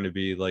just trying to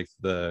be like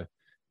the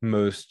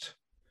most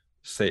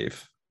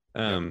safe.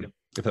 Yep.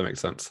 If that makes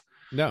sense.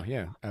 No.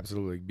 Yeah.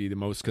 Absolutely. Be the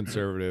most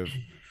conservative,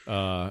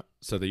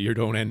 so that you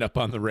don't end up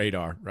on the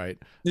radar, right?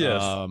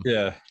 Yes.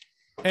 Yeah.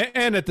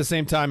 And at the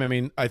same time, I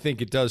mean, I think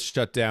it does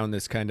shut down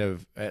this kind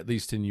of, at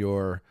least in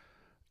your,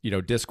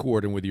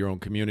 Discord and with your own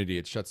community,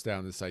 it shuts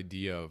down this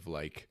idea of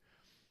like,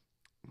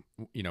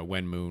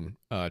 when moon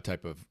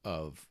type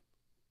of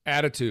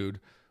attitude,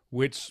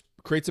 which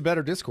creates a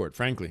better Discord,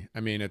 frankly.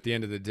 I mean, at the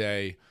end of the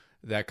day,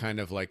 that kind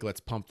of like,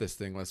 let's pump this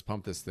thing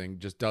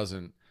just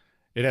doesn't,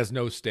 it has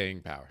no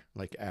staying power,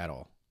 like at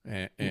all.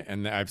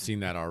 And I've seen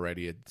that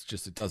already. It's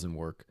just, it doesn't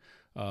work.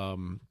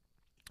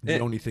 The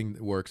And, only thing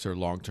that works are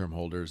long-term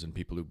holders and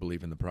people who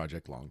believe in the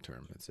project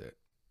long-term. That's it.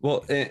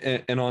 well,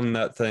 and on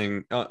that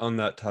thing, on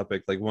that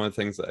topic, like one of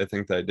the things that I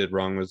think that I did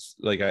wrong was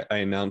like I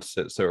announced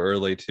it so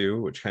early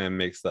too, which kind of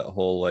makes that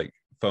whole like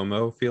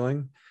FOMO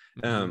feeling,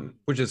 Mm-hmm.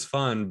 which is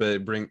fun,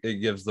 but it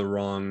gives the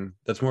wrong.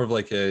 That's more of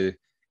like a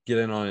get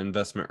in on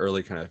investment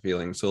early kind of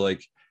feeling. So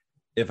like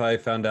if I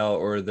found out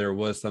or there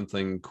was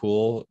something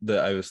cool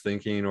that I was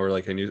thinking or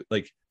like I knew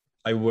like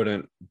I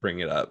wouldn't bring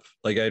it up.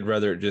 Like I'd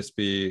rather it just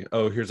be,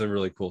 oh, here's a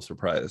really cool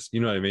surprise. You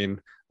know what I mean?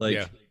 Yeah.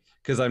 Like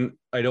because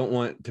I don't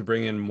want to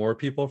bring in more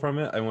people from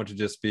it. I want to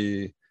just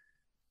be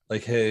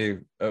like, hey,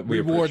 we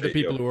Reward the appreciate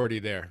people you. who are already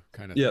there,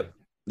 kind of thing. Yep.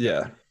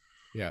 Yep.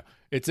 Yeah.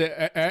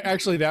 Yeah.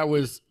 Actually, that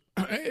was,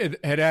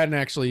 it hadn't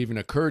actually even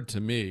occurred to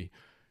me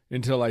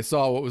until I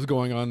saw what was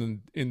going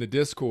on in the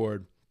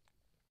Discord,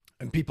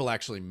 and people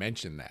actually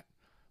mentioned that.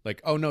 Like,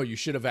 oh no, you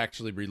should have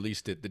actually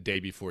released it the day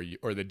before you,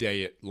 or the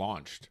day it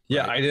launched,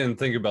 Yeah. right? I didn't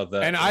think about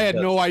that. And I had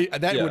no idea,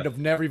 that Yeah. would have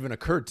never even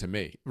occurred to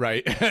me,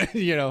 right?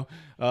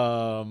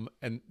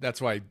 And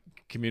that's why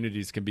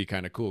communities can be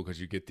kind of cool, because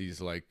you get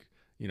these like,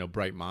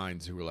 bright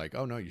minds who were like,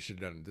 oh no, you should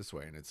have done it this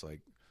way. And it's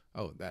like,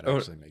 oh, that Oh,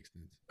 actually makes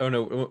sense. oh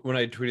no. When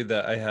I tweeted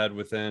that,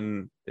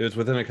 it was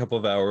within a couple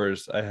of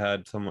hours. I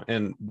had someone,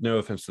 and no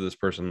offense to this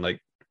person,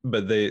 like,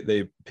 but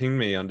they pinged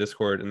me on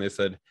Discord and they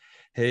said,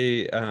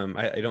 hey,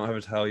 I don't have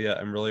a towel yet.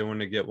 I'm really wanting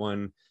to get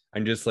one.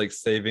 I'm just like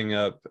saving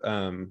up,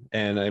 and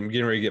I'm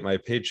getting ready to get my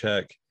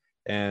paycheck,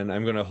 and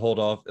I'm gonna hold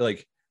off.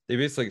 Like they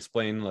basically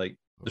explained like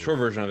the short Oof.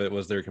 version of it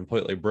was they're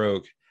completely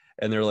broke,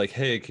 and they're like,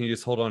 hey, can you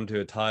just hold on to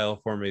a tile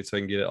for me so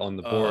I can get it on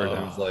the board? And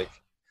I was Oh, like,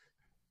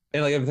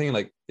 and like I'm thinking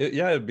like,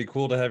 yeah, it'd be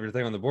cool to have your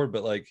thing on the board,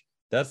 but like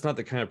that's not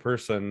the kind of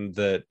person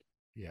that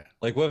yeah.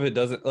 like what if it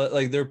doesn't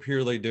like they're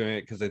purely doing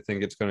it because they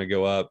think it's going to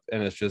go up,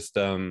 and it's just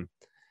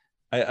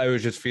I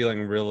was just feeling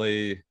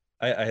really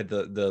I had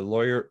the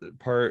lawyer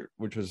part,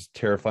 which was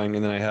terrifying,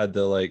 and then I had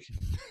the like,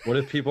 what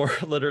if people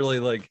are literally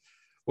like,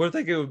 what if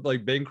they go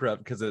like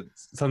bankrupt because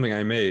it's something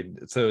I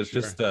made? So it's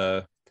Sure. just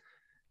I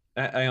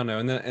don't know.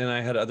 And then and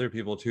I had other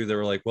people too that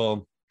were like,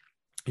 well,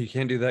 you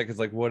can't do that because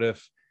like what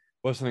if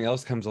something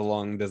else comes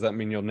along? Does that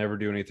mean you'll never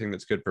do anything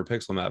that's good for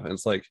PixelMap? And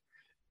it's like,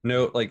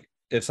 no, Yep. like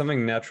if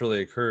something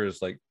naturally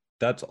occurs, like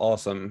that's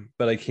awesome,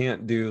 but I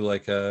can't do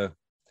like a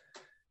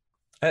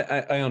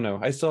I don't know.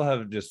 I still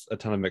have just a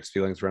ton of mixed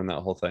feelings around that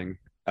whole thing.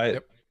 I,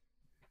 Yep.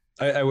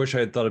 I wish I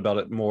had thought about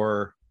it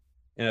more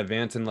in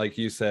advance. And like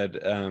you said,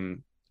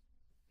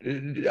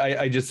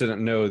 I just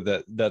didn't know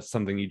that that's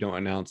something you don't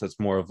announce. It's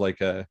more of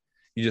like a,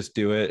 you just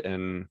do it.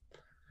 And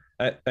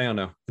I don't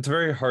know. It's a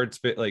very hard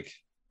space. Like,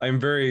 I'm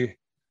very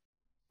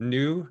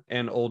new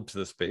and old to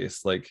the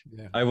space. Like,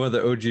 Yeah, I one of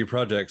the OG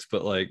projects,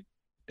 but like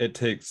it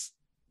takes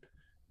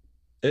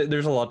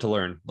there's a lot to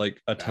learn,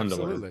 like a ton to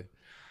learn. absolutely.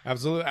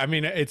 Absolutely. I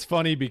mean, it's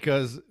funny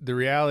because the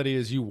reality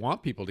is you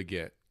want people to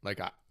get like,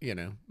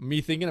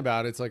 me thinking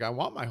about it, it's like I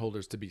want my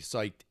holders to be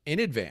psyched in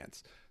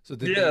advance so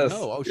that they Yes.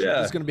 know, oh shit, this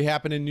Yeah. is going to be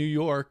happening in New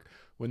York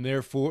when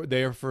they're for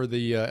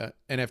the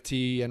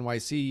NFT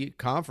NYC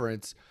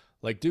conference.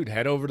 Like, dude,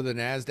 head over to the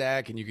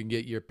Nasdaq and you can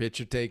get your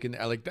picture taken.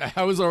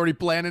 I was already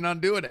planning on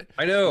doing it.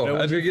 I know. I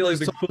When was you gonna get like first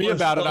the told me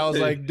coolest about it, I was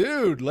selfie. like,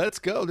 dude, let's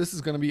go. This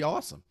is going to be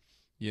awesome.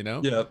 You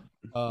know? Yeah.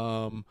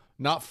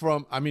 Not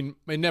from, I mean,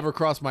 it never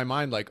crossed my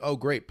mind like, oh,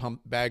 great,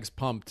 bags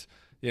pumped,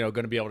 going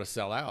to be able to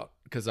sell out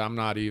because I'm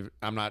not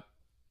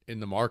in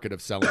the market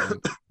of selling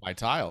my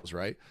tiles,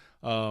 right?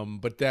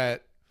 But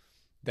that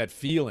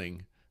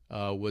feeling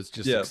was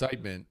just Yeah.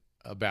 excitement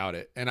about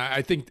it, and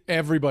I think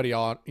everybody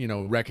ought,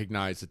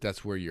 recognize that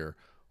that's where your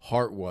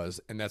heart was,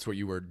 and that's what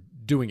you were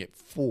doing it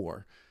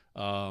for.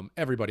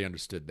 Everybody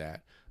understood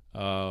that.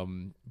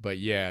 But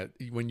yeah,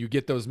 when you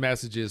get those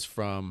messages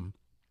from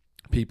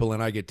people,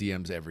 and I get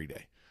DMs every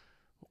day.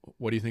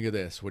 What do you think of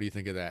this? What do you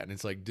think of that? And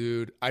it's like,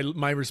 dude,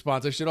 my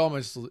response, I should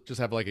almost just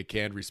have like a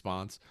canned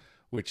response,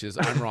 which is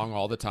I'm wrong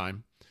all the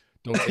time.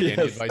 Don't take any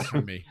Yes. advice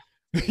from me.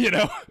 you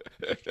know?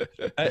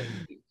 I,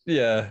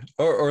 yeah.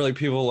 Or like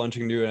people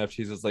launching new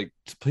NFTs. It's like,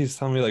 please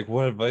tell me like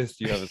what advice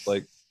do you have? It's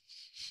like,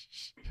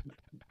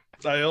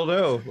 I don't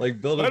know.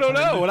 Like build a I don't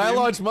know. time When I machine.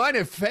 launched mine,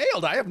 it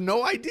failed. I have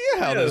no idea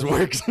how this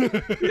Yes.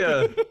 works.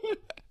 Yeah.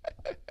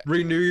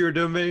 Renew your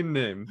domain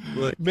name.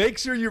 Like, Make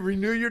sure you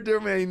renew your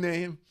domain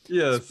name.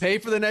 yes. Pay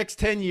for the next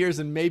 10 years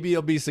and maybe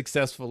you'll be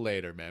successful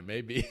later, man.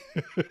 Maybe.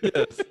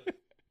 Yes.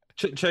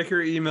 Check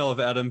your email if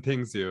Adam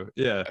pings you.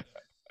 Yeah.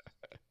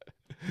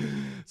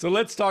 So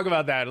let's talk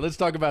about that. Let's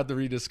talk about the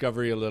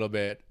rediscovery a little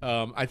bit.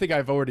 I think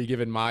I've already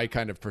given my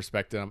kind of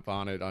perspective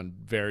on it on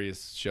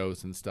various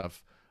shows and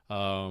stuff.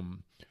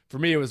 For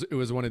me, it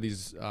was one of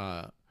these,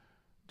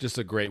 just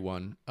a great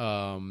one,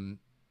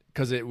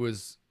 because it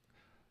was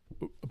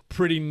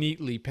pretty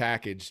neatly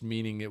packaged,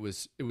 meaning it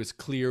was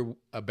clear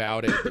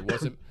about it. It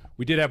wasn't.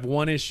 We did have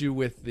one issue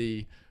with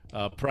the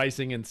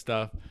pricing and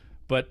stuff,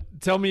 but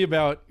tell me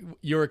about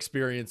your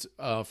experience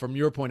from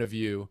your point of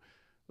view,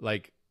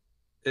 like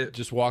It,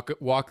 just walk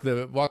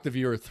the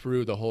viewer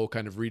through the whole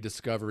kind of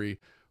rediscovery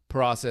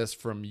process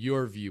from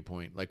your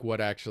viewpoint, like what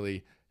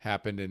actually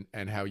happened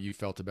and how you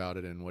felt about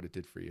it and what it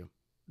did for you.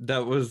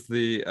 that was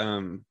the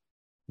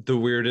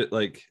weird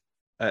like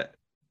I,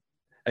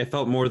 I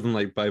felt more than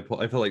like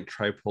bipolar. I felt like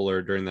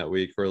tripolar during that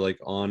week, or like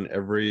on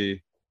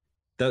every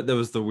that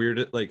was the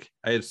weird. Like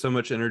I had so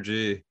much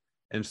energy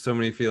and so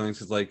many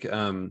feelings. It's like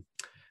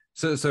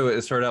so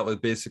it started out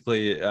with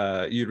basically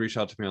you'd reach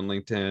out to me on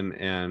LinkedIn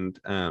and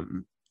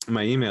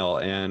my email,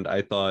 and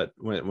I thought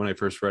when I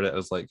first read it, I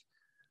was like,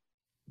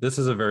 this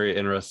is a very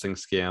interesting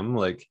scam.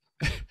 Like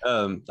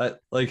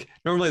like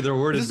normally their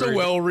word This is is a very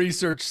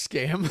well-researched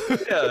scam.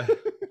 yeah.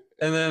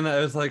 And then I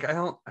was like,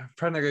 I'm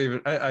probably not gonna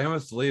even. I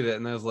almost deleted it,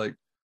 and I was like,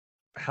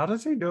 how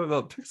does he know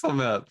about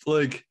PixelMap?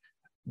 Like,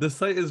 the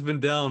site has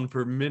been down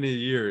for many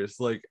years.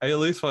 Like, I at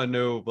least want to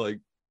know like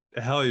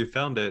how he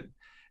found it.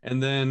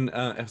 And then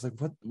I was like,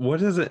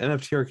 what is an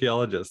NFT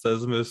archaeologist? That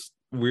was the most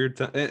weird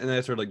thing. And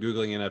I started like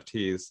Googling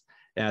NFTs.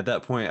 And at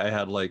that point, I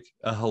had like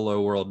a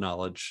hello world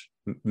knowledge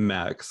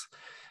max.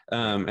 Right.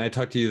 And I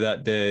talked to you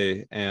that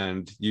day,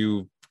 and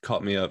you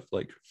caught me up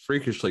like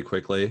freakishly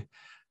quickly.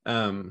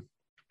 Um,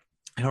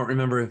 I don't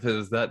remember if it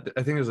was that.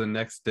 I think it was the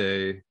next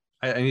day.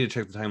 I need to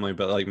check the timeline,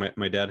 but like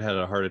my dad had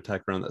a heart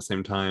attack around that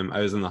same time. I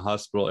was in the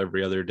hospital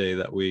every other day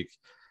that week.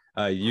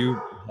 You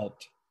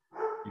helped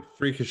a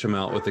freakish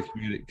amount with the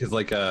community because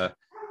like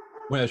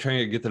when I was trying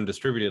to get them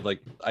distributed,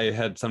 like I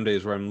had some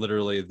days where I'm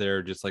literally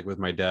there just like with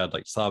my dad,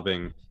 like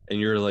sobbing, and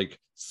you're like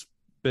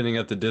spinning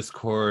up the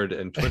Discord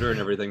and Twitter and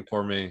everything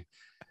for me.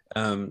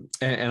 And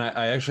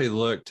I actually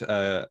looked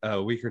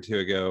a week or two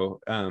ago.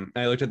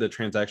 I looked at the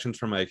transactions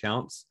from my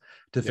accounts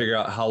to Yep. figure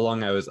out how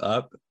long I was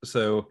up.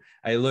 So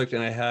I looked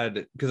and I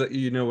had, because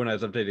when I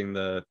was updating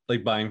the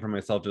like buying for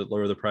myself to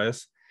lower the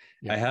price,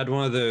 I Yep. had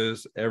one of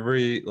those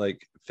every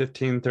like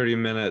 15-30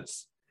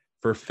 minutes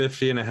for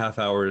 50 and a half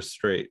hours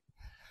straight.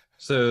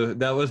 So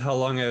that was how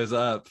long I was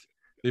up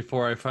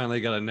before I finally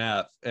got a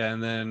nap.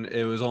 And then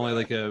it was only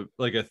like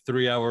a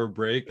 3 hour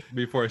break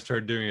before I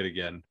started doing it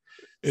again.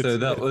 It's So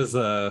that was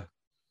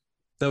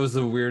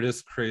the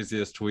weirdest,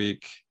 craziest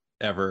week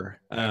ever.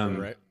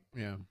 ever, right?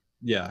 Yeah.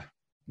 Yeah,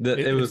 that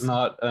it was It's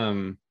not.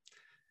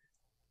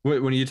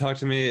 When you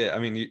talked to me, I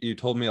mean, you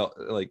told me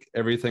like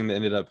everything that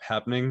ended up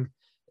happening,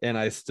 and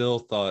I still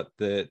thought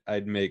that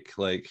I'd make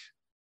like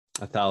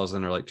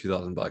 1,000 or like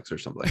 $2,000 or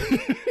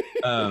something.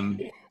 Um,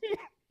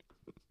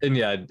 and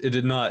yeah, it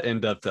did not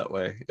end up that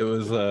way. It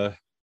was a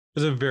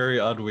very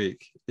odd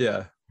week.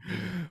 Yeah.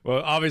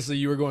 Well, obviously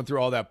you were going through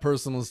all that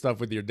personal stuff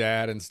with your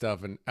dad and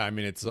stuff, and I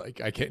mean, it's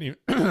like I can't even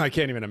I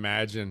can't even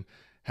imagine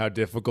how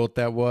difficult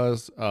that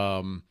was.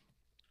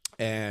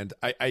 And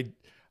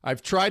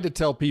I've tried to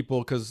tell people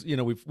because you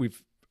know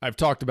we've I've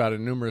talked about it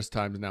numerous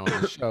times now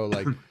on the show,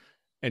 like,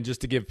 and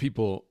just to give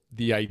people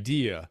the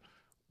idea,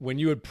 when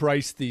you had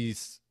priced the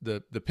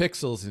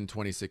pixels in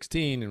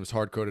 2016 and it was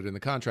hard coded in the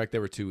contract, they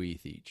were 2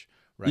 ETH each,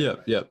 right?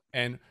 Yep, yep,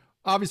 And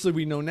obviously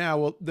we know now,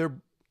 well,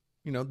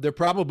 they're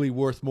probably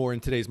worth more in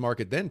today's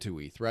market than 2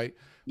 ETH, right?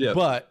 yep,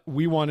 But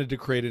we wanted to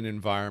create an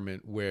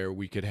environment where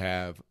we could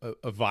have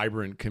a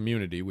vibrant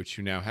community, which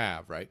you now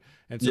have, right?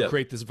 And so yep,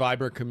 create this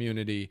vibrant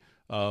community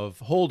of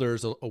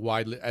holders,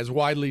 as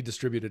widely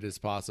distributed as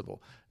possible.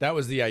 That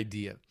was the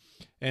idea.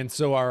 And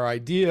so our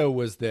idea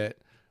was that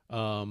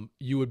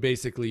you would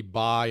basically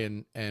buy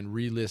and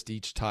relist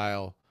each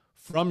tile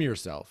from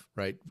yourself,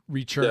 right?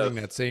 Returning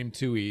yes, that same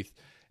 2 ETH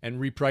and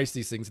reprice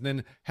these things and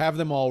then have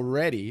them all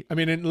ready. I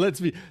mean, and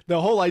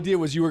the whole idea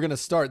was you were going to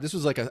start. This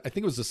was like, I think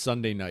it was a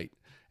Sunday night,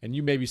 and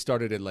you maybe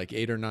started at like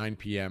 8 or 9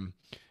 p.m.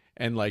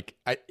 And like,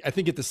 I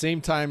think at the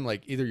same time,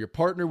 like either your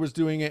partner was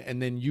doing it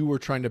and then you were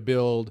trying to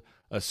build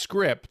a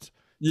script to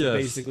yes,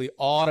 basically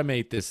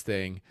automate this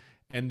thing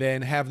and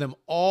then have them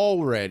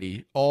all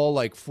ready, all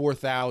like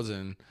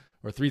 4,000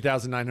 or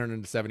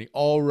 3,970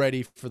 all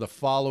ready for the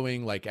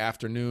following like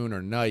afternoon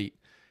or night.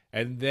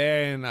 And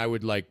then I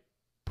would like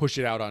push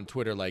it out on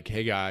Twitter like,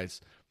 hey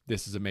guys,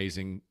 this is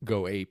amazing,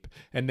 go ape.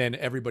 And then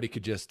everybody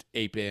could just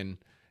ape in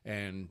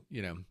and,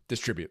 you know,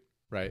 distribute,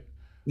 right?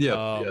 yep,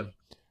 yep, Um,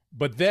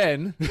 but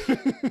then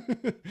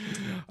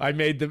I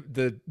made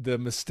the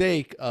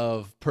mistake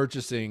of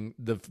purchasing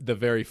the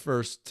very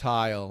first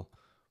tile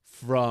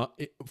from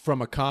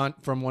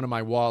one of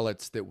my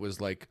wallets that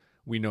was like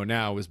we know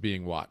now was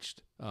being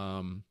watched.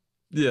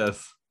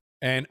 yes,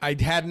 And I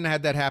hadn't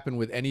had that happen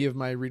with any of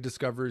my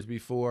rediscoveries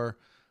before.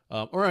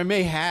 Or I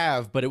may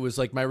have, but it was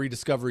like my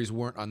rediscoveries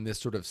weren't on this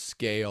sort of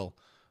scale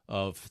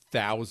of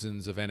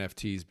thousands of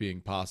NFTs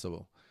being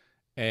possible.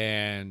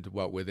 And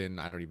what, within,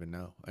 I don't even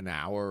know, an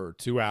hour or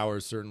 2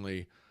 hours,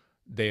 certainly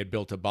they had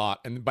built a bot.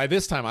 And by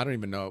this time, I don't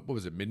even know, what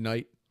was it,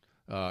 midnight?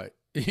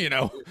 You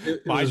know,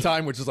 it my was.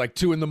 time, which is like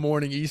 2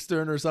 a.m.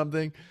 Eastern or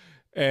something.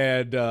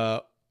 And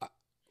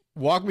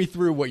walk me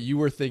through what you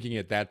were thinking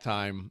at that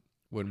time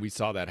when we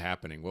saw that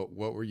happening. What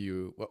were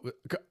you?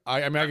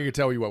 I mean, I can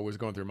tell you what was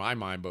going through my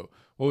mind, but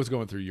what was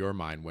going through your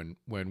mind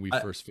when we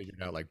I, first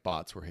figured out like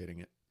bots were hitting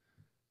it?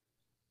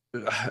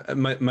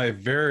 my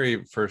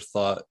very first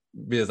thought,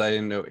 because I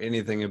didn't know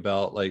anything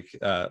about like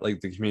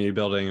the community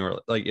building or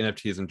like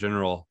NFTs in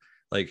general,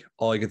 like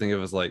all I could think of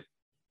was like,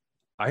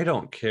 I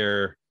don't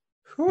care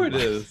who it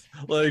is,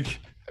 like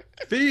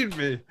feed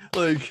me,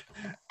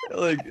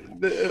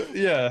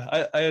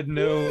 yeah, I had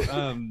no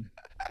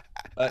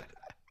I,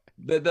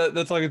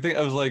 that's all I could think.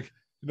 I was like,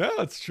 No,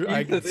 it's true.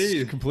 eat the It's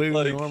thief,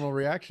 completely like normal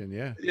reaction.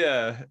 Yeah.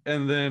 yeah.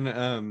 And then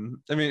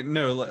I mean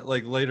no,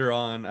 like later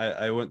on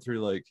I went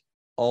through like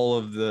all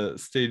of the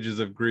stages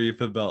of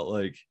grief about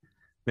like,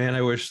 man,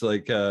 I wish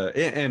like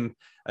and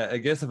I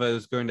guess if I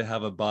was going to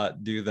have a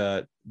bot do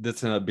that,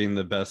 this ended up being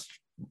the best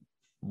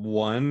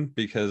one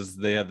because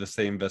they have the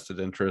same vested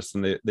interest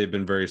and they've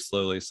been very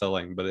slowly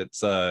selling. But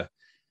it's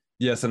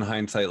yes, in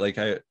hindsight, like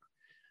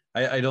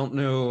I don't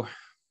know,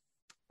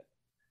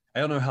 I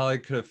don't know how I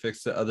could have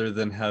fixed it other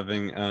than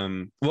having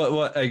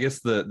what I guess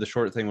the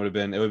short thing would have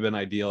been, it would have been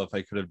ideal if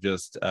I could have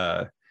just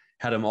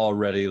had them all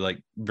ready like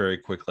very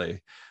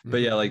quickly.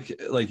 But yeah,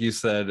 Mm-hmm. like you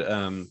said,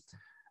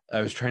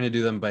 I was trying to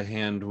do them by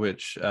hand,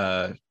 which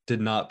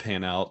did not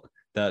pan out.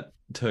 That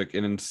took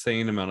an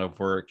insane amount of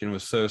work and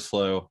was so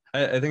slow.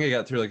 I think I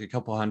got through like a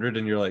couple hundred,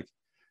 and you're like,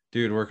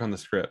 dude, work on the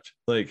script.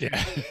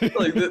 Yeah.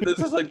 This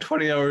is like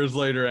 20 hours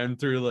later. I'm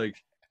through like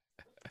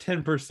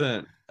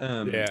 10%.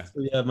 Yeah. So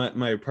yeah,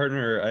 my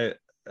partner,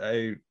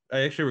 I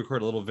actually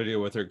recorded a little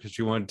video with her because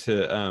she wanted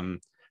to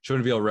be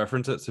able to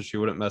reference it so she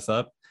wouldn't mess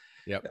up.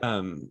 Yep.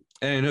 And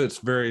I know it's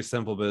very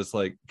simple, but it's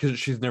like because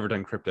she's never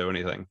done crypto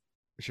anything.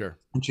 Sure.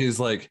 And she's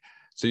like,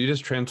 so you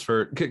just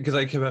transfer, because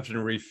I kept having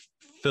to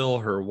refill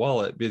her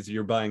wallet because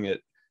you're buying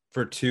it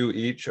for two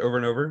each over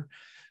and over.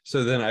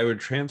 So then I would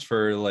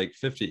transfer like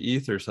 50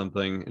 ETH or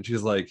something. And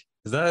she's like,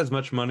 is that as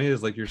much money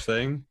as like you're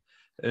saying?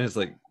 And it's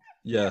like,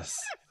 yes.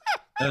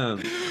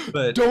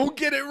 But Don't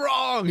get it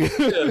wrong.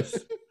 yes,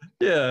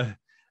 yeah.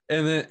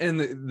 And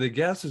then the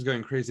gas was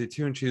going crazy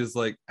too. And she was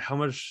like, how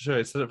much should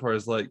I set it for? I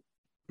was like,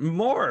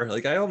 more.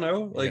 Like, I don't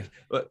know. Yeah.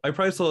 Like, I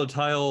probably sold a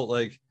tile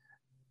like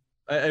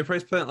I probably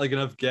spent like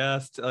enough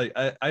gas to, like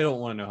I don't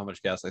want to know how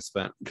much gas I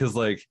spent because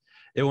like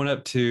it went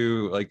up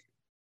to like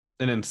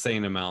an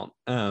insane amount.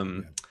 Yeah.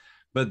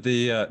 But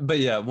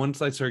yeah,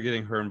 once I started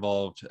getting her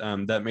involved,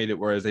 that made it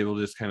where I was able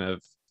to just kind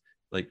of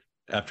like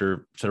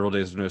after several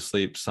days of no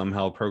sleep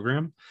somehow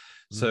program.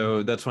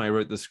 So Mm. that's when I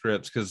wrote the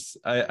scripts because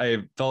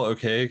I felt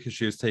okay because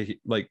she was taking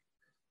like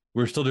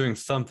we are still doing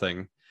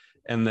something.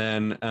 And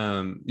then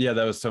yeah,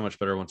 that was so much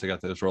better once I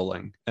got those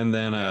rolling. And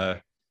then Yeah.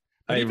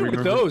 But I even with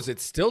remember those, it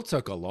still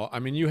took a lot. I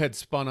mean, you had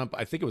spun up,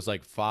 I think it was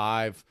like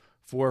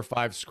 4 or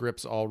 5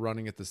 scripts all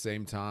running at the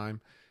same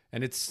time.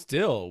 And it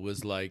still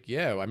was like,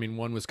 yeah, I mean,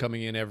 one was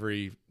coming in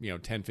every,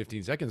 10,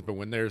 15 seconds. But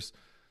when there's,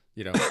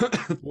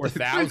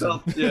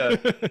 4,000. Yeah.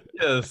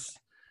 Yes.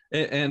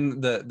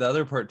 And the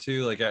other part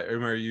too, like I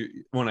remember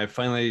you when I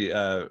finally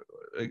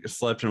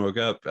slept and woke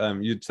up,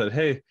 you'd said,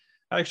 "Hey,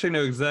 I actually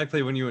know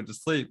exactly when you went to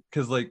sleep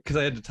because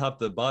I had to top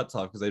the bots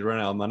off because they'd run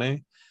out of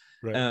money."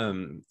 Right.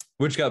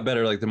 Which got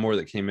better. Like the more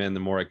that came in, the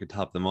more I could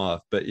top them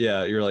off. But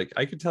yeah, you're like,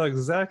 I could tell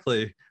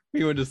exactly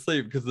when you went to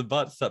sleep because the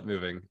bots stopped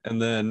moving.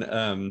 And then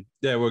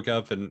yeah, I woke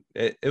up and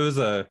it was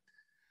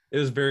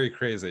very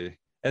crazy.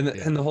 And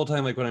Yeah. and the whole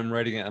time, like when I'm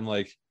writing it, I'm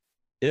like,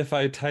 if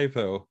I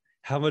typo,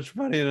 how much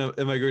money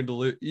am I going to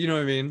lose? You know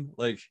what I mean?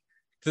 Like,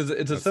 it's a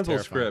That's simple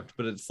terrifying. script,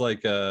 but it's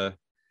like I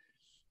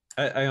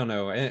don't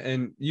know.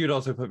 And you'd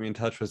also put me in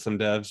touch with some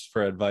devs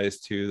for advice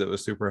too that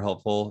was super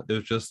helpful. It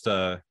was just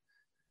it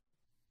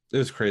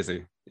was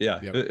crazy. Yeah,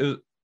 Yep. it was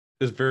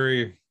it's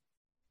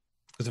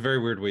a very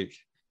weird week.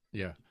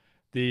 Yeah.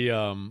 The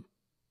and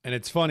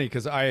it's funny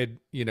because I had,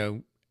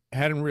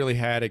 hadn't really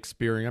had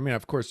experience. I mean,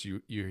 of course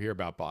you hear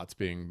about bots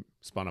being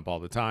spun up all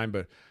the time,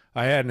 but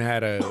I hadn't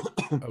had a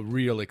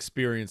real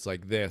experience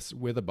like this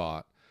with a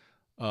bot.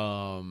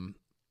 Um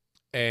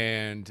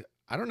and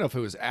I don't know if it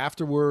was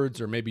afterwards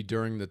or maybe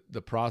during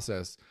the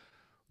process,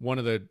 one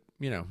of the,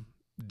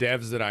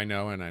 devs that I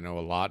know, and I know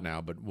a lot now,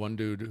 but one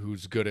dude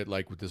who's good at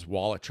like with this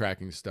wallet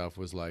tracking stuff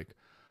was like,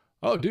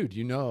 "Oh, dude,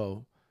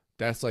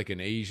 that's like an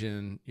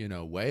Asian,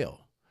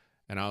 whale."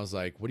 And I was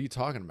like, "What are you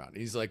talking about?" And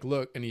he's like,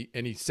 "Look," and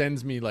he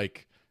sends me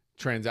like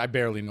I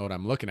barely know what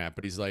I'm looking at,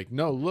 but he's like,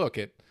 "No, look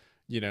at,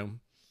 you know,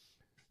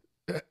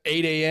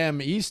 8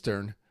 a.m.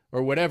 Eastern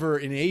or whatever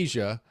in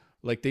Asia,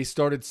 like they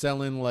started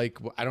selling like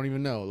I don't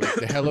even know, like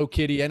the Hello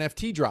Kitty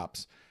NFT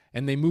drops."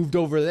 And they moved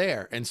over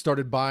there and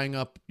started buying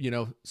up,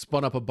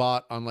 spun up a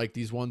bot on like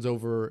these ones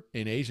over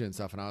in Asia and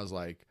stuff. And I was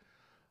like,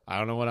 I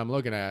don't know what I'm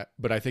looking at,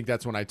 but I think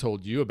that's when I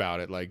told you about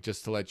it, like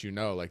just to let you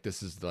know, like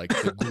this is like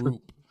the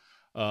group.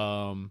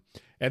 Um,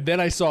 and then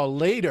I saw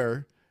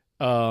later,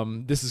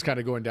 this is kind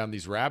of going down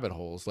these rabbit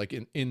holes. Like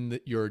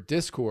your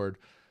Discord,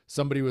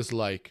 somebody was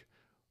like,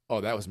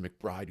 "Oh, that was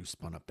McBride who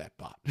spun up that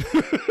bot."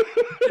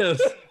 Yes,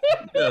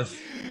 yes.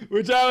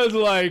 Which I was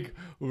like,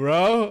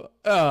 bro,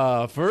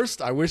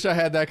 first, I wish I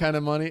had that kind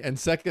of money. And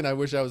second, I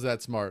wish I was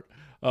that smart.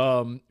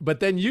 But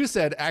then you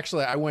said,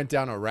 actually, I went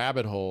down a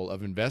rabbit hole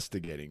of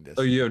investigating this.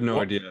 Oh, you have no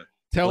Well, idea.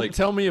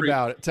 tell me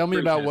about it. Tell me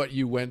about freak what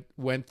you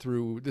went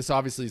through. This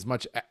obviously is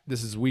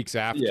this is weeks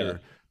Yeah.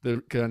 after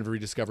the kind of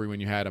rediscovery when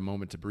you had a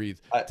moment to breathe.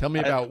 I, Tell me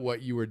I, about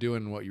what you were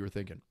doing and what you were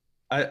thinking.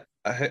 I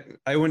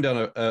went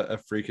down a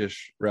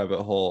freakish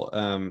rabbit hole.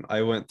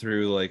 I went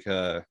through like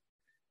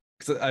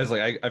 'cause I was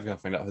like, I've got to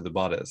find out who the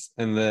bot is,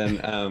 and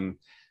then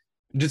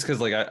just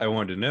because like I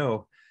wanted to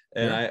know,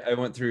 and Yeah. I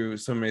went through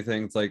so many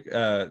things. Like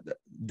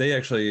they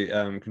actually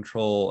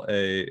control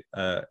I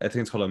think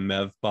it's called a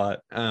Mev bot.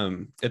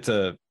 It's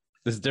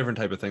this different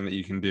type of thing that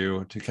you can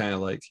do to kind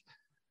of like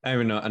I don't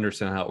even know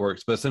understand how it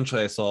works, but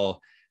essentially I saw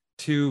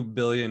 $2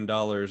 billion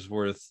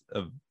worth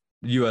of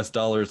US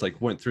dollars like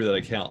went through that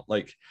account.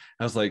 Like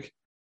I was like,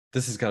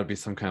 this has got to be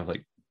some kind of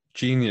like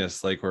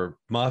genius, like or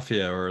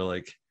mafia or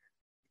like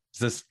is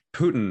this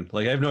Putin?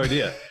 Like I have no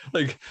idea.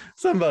 Like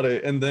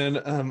somebody. And then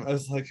I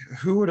was like,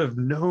 who would have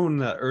known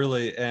that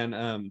early? And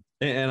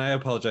I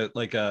apologize.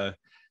 Like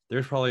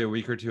there's probably a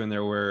week or two in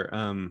there where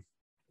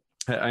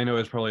I know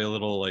it's probably a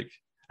little like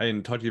I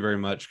didn't talk to you very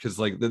much because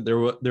like there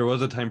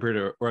was a time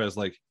period where I was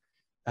like,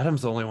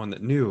 Adam's the only one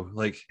that knew.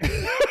 Like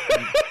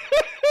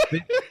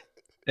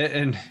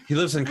and he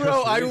lives in Bro,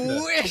 Costa I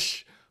Rica.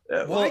 wish.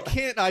 Well, Why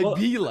can't I well,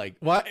 be like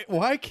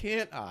why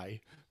can't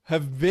I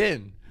have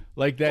been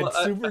like that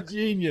well, super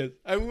genius?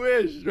 I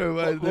wish.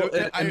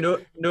 and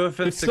no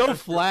offense It's to so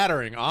Costa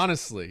flattering,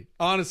 honestly.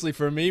 Honestly,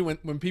 for me,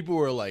 when people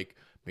were like,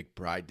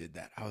 McBride did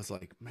that, I was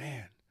like,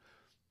 man,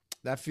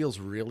 that feels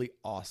really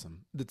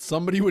awesome. That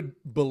somebody would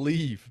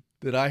believe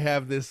that I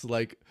have this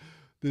like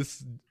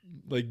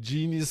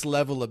genius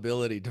level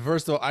ability to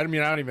first of all, I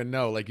mean, I don't even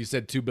know. Like you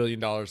said, $2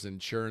 billion in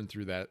churn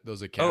through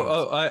those accounts.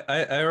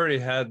 I already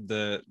had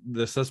the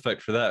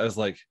suspect for that. I was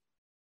like,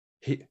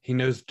 he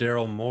knows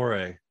Daryl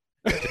Morey.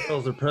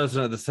 Daryl's the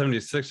president of the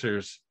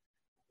 76ers.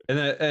 And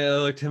I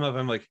looked him up.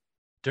 I'm like,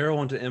 Daryl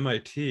went to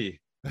MIT.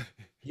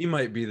 He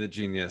might be the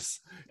genius.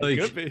 It Like,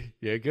 could be.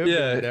 Yeah, it could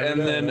yeah. be. And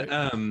then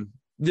Right?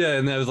 yeah,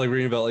 and I was like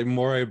reading about like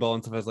Morey ball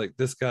and stuff. I was like,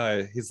 this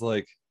guy, he's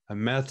like a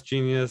math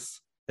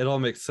genius. It all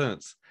makes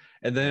sense.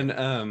 And Yeah.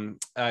 then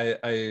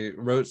I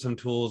wrote some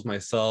tools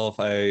myself.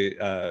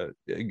 I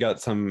got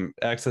some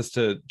access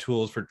to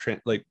tools for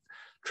like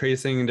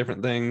tracing and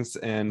different things.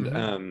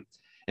 Mm-hmm.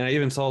 And I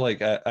even saw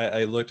like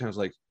I looked and I was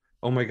like,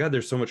 oh my God,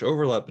 there's so much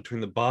overlap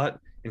between the bot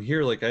and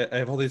here. Like I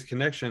have all these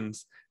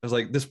connections. I was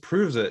like, this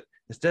proves it.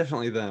 It's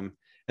definitely them.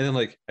 And then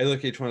like I look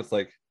at each one, it's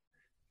like,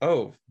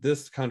 oh,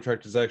 this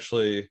contract is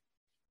actually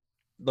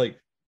like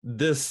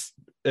this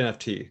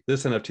NFT,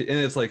 and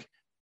it's like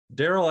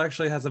Daryl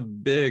actually has a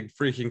big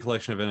freaking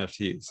collection of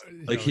NFTs.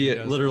 Like No, he he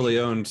does for literally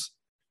sure. owns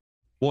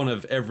one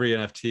of every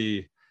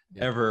NFT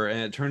Yeah. ever.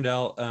 And it turned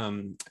out,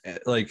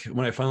 like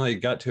when I finally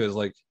got to it, is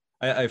like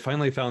I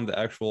finally found the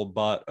actual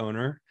bot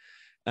owner.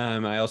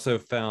 I also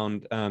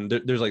found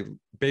there's like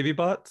baby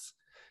bots.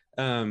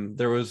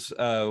 There was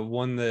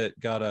one that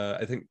got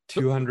I think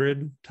So,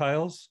 200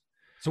 tiles.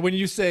 so when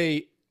you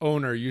say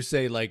owner, you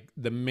say like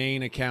the main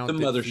The account that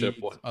mothership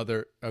feeds one,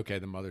 other. Okay,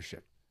 the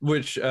mothership.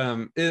 which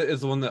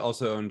is the one that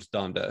also owns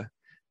Donda.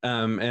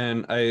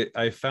 And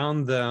I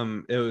found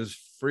them. It was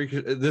freak.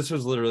 This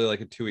was literally like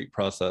a 2 week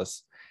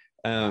process.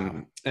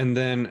 Wow. And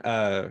then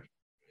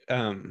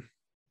um,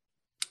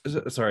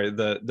 sorry,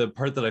 the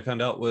part that I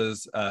found out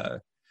was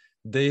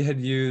they had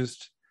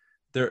used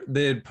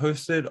they had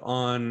posted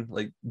on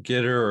like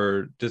Gitter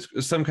or just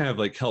some kind of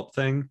like help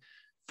thing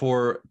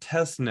for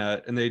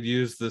testnet, and they'd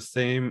used the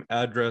same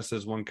address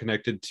as one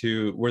connected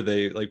to where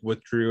they like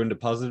withdrew and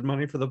deposited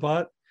money for the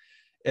bot,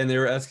 and they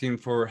were asking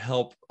for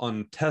help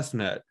on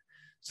testnet,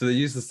 so they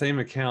used the same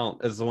account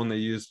as the one they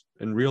used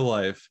in real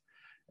life.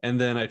 And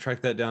then I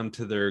tracked that down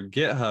to their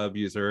GitHub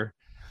user,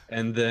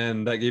 and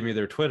then that gave me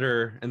their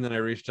Twitter, and then I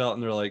reached out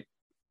and they're like,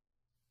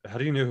 how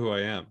do you know who I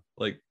am?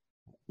 Like,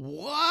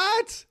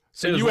 What?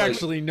 So it was you like,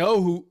 actually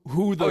know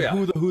who oh the yeah,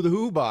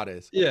 who bot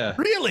is? yeah,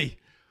 Really?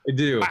 I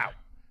do. Wow.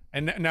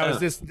 And now is uh,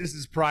 this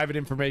is private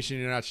information?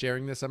 You're not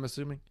sharing this, I'm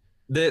assuming.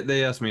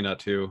 they asked me not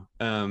to.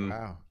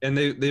 Wow. And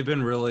they've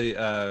been really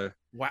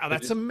Wow,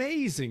 that's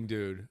amazing,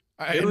 dude.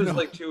 I it didn't was know.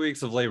 like 2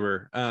 weeks of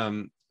labor.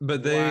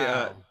 But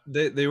Wow.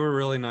 they were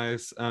really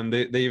nice.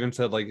 They even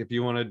said like if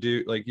you want to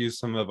do like use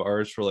some of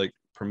ours for like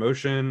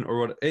promotion or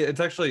what, it's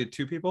actually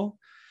 2 people.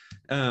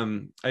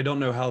 I don't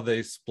know how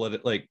they split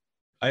it. Like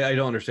I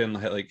don't understand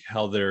like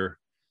how they're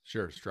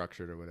Sure,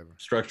 structured or whatever.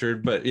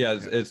 structured, but yeah,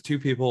 Yeah. it's 2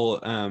 people.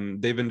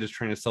 They've been just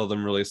trying to sell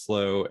them really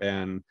slow,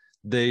 and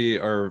they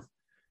are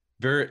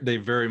they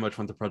very much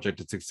want the project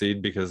to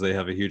succeed because they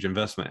have a huge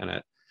investment in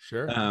it.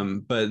 Sure.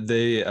 But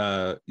they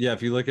yeah,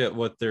 if you look at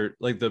what they're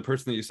like, the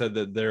person that you said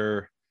that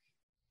they're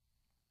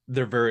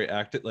very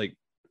active, like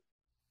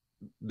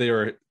they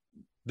are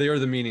they are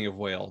the meaning of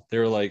whale.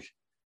 They're like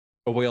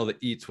a whale that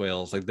eats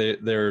whales. Like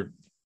they're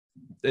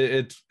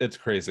it's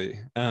crazy.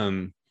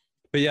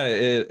 But yeah,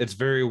 it's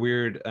very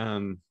weird.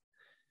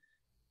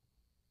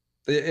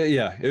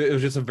 Yeah, it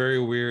was just a very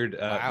weird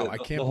Wow, I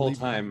the can't whole believe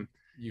time.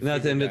 you And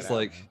at the figured end, that it's out,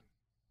 like man.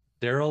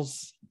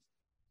 Daryl's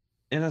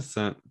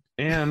innocent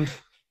and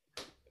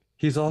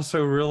he's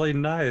also really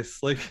nice.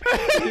 Like,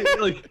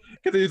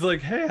 because he's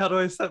like, hey, how do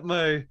I set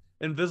my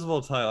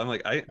invisible tile? I'm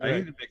like, I need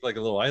Right. to make like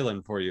a little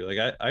island for you.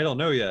 Like, I don't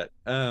know yet.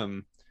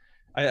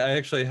 I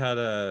actually had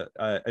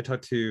I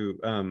talked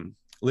to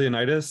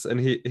Leonidas, and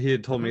he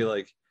had told Hmm. me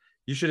like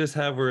you should just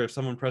have where if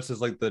someone presses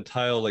like the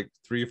tile like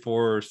 3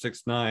 4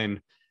 6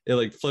 9, it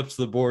like flips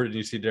the board and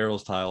you see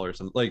Daryl's tile or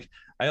something. Like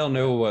I don't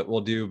know Right. what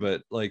we'll do,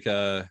 but like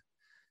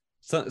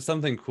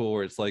something cool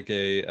where it's like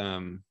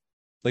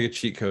a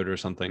cheat code or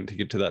something to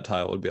get to that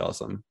tile would be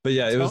awesome. But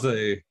yeah, it was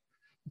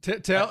Tell a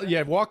tell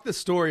yeah, walk the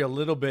story a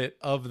little bit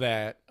of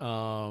that.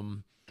 For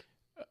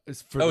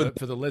oh,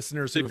 the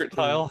listeners secret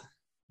tile.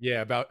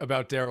 yeah,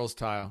 about Daryl's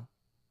tile.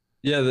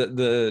 Yeah,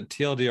 the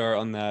TLDR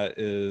on that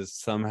is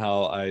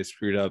somehow I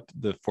screwed up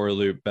the for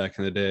loop back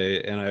in the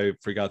day, and I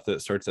forgot that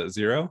it starts at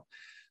 0.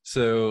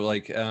 So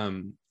like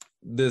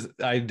this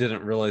I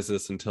didn't realize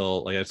this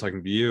until like I was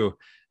talking to you,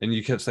 and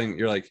you kept saying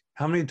you're like,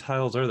 how many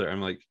tiles are there?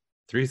 I'm like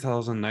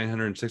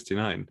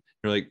 3,969.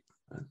 You're like,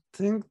 I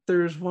think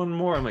there's one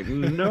more. I'm like,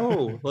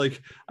 no, like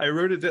I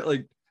wrote it down,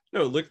 like,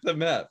 no, look at the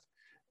map.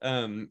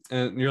 And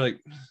you're like,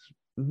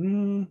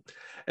 mm.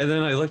 And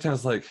then I looked and I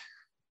was like,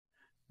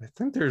 I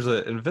think there's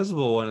an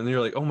invisible one. And you're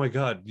like, oh my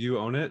God, you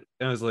own it?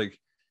 And I was like,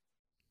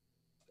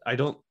 I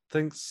don't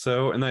think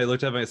so. And then I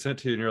looked at my sent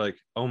to you and you're like,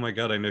 oh my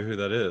God, I know who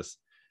that is.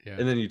 Yeah.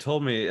 And then you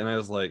told me, and I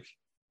was like,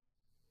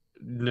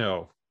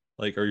 no,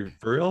 like, are you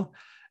for real?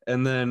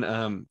 And then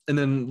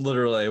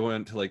literally I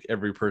went to like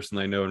every person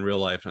I know in real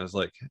life, and I was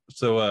like,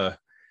 so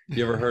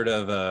you ever heard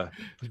of a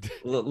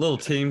little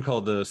team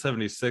called the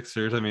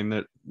 76ers? I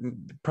mean,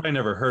 probably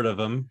never heard of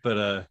them,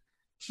 but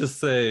just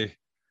say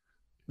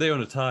they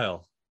own a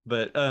tile.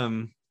 But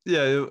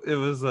yeah, it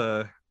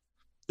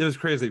was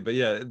crazy. But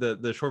yeah,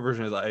 the short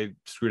version is I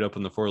screwed up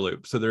on the for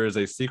loop. So there is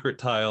a secret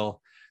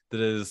tile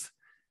that is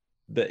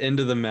the end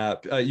of the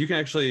map. You can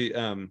actually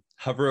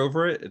hover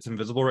over it. It's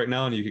invisible right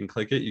now, and you can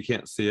click it. You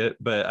can't see it,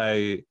 but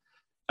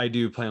I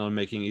do plan on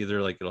making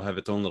either like it'll have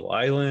its own little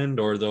island,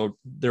 or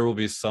there will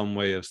be some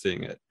way of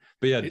seeing it.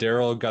 But yeah, It,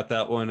 Daryl got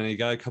that one, and he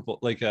got a couple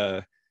like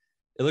it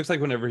looks like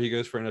whenever he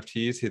goes for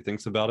NFTs, he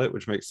thinks about it,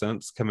 which makes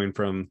sense coming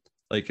from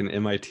like an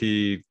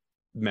MIT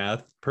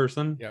math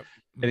person. yep.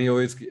 And he Mhm.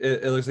 always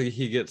it looks like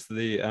he gets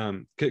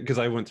the because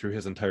I went through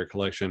his entire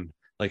collection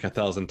like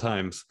 1,000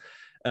 times.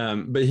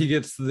 But he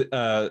gets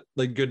the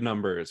like good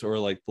numbers, or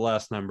like the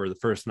last number, the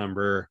first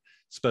number,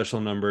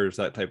 special numbers,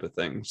 that type of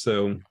thing.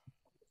 So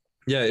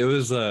yeah, it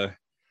was that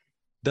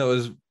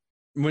was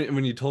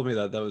when you told me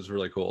that, that was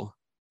really cool.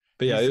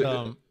 But yeah, He's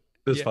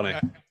it was funny.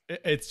 yeah,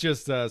 it's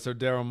just so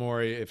Daryl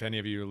Morey, if any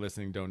of you are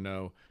listening don't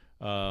know,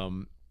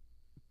 um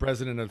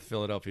president of the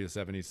Philadelphia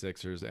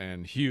 76ers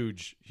and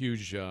huge,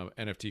 huge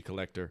NFT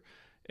collector,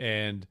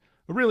 and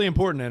a really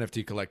important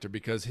NFT collector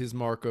because his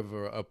mark of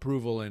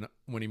approval and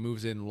when he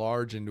moves in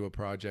large into a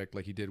project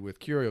like he did with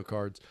Curio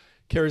cards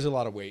carries a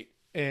lot of weight.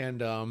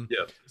 And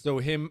Yeah. so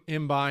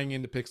him buying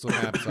into Pixel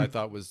Maps, I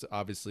thought was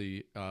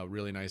obviously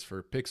really nice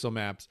for Pixel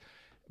Maps,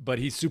 but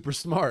he's super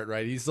smart,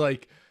 right? He's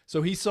like,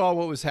 so he saw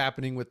what was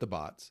happening with the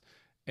bots.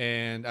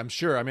 And I'm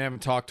sure, I mean, I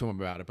haven't talked to him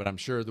about it, but I'm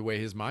sure the way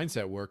his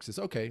mindset works is,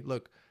 okay,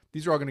 look,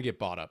 these are all going to get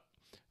bought up.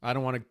 I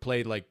don't want to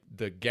play like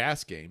the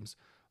gas games.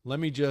 Let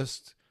me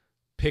just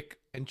pick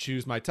and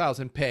choose my tiles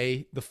and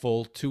pay the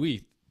full 2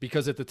 ETH.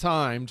 Because at the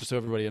time, just so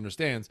everybody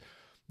understands,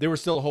 there were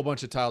still a whole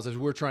bunch of tiles as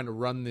we're trying to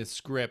run this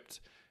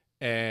script,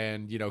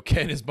 and you know,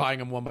 Ken is buying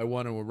them one by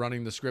one and we're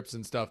running the scripts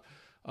and stuff.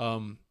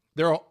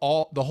 They're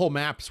all, the whole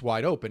map's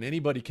wide open.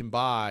 Anybody can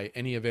buy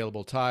any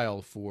available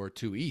tile for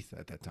 2 ETH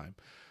at that time,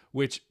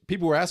 which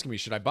people were asking me,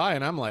 should I buy?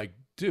 And I'm like,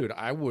 dude,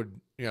 I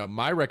would, you know,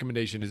 my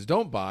recommendation is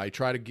don't buy,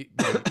 try to get,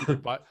 you know,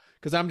 buy,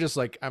 because I'm just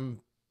like, I'm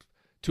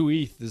 2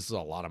 ETH, this is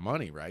a lot of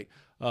money, right?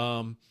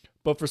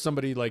 But for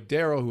somebody like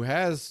Daryl who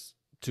has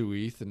 2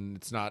 ETH and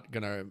it's not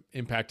going to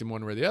impact him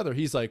one way or the other,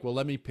 he's like, well,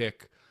 let me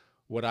pick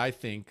what I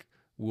think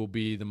will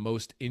be the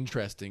most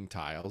interesting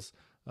tiles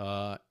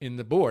in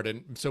the board.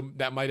 And so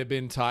that might have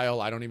been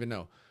tile, I don't even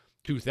know,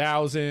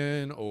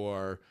 2000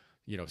 or,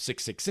 you know,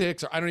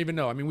 666, or I don't even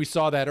know. I mean, we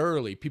saw that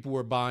early. People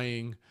were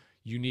buying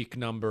unique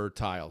number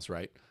tiles,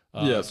 right?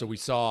 Yeah. So we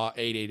saw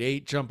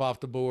 888 jump off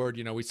the board.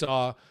 You know, we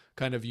saw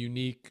kind of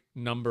unique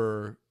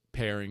number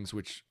pairings,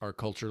 which are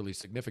culturally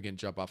significant,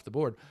 jump off the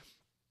board.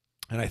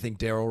 And I think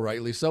Daryl,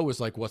 rightly so, was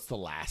like, what's the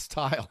last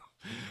tile?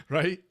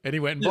 Right? And he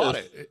went and bought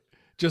it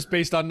just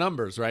based on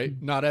numbers,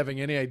 right? Not having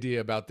any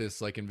idea about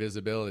this like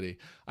invisibility.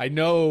 I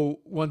know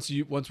once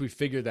we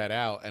figured that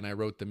out and I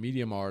wrote the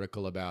Medium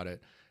article about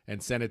it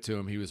and sent it to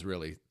him, he was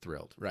really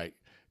thrilled, right?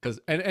 Because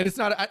and it's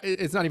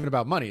not even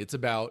about money. It's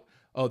about,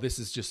 oh, this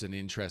is just an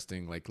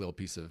interesting like little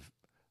piece of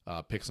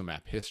pixel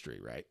map history,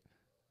 right?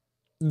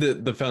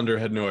 The founder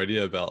had no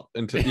idea about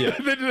until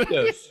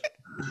yes.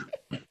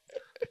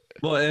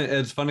 Well, and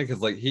it's funny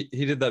because like he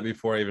did that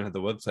before I even had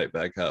the website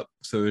back up,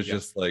 so it was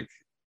just like,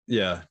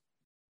 yeah.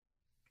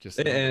 Just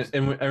and I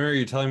remember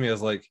you telling me, I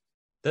was like,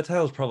 that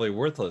tile is probably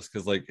worthless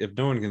because like if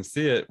no one can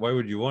see it, why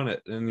would you want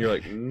it? And you're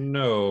like,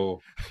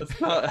 no, that's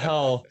not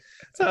how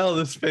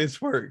this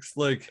space works.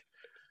 Like,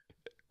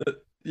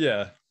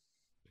 yeah.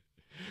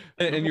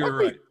 And you're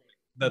right.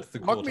 That's the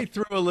cool. Walk me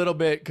through a little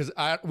bit because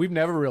we've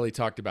never really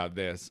talked about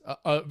this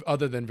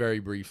other than very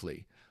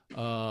briefly.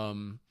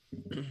 And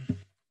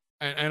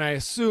I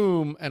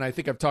assume, and I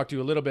think I've talked to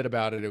you a little bit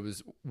about it. It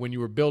was when you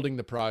were building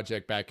the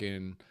project back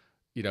in,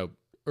 you know,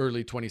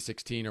 early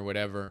 2016 or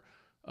whatever.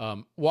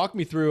 Walk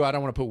me through. I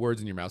don't want to put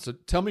words in your mouth. So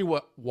tell me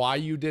why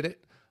you did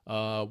it.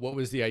 What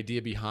was the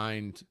idea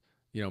behind,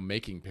 you know,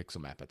 making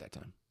PixelMap at that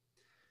time?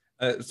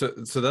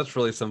 So that's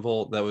really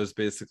simple. That was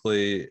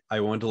basically, I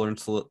wanted to learn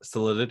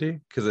Solidity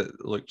because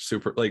it looked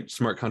super, like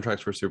smart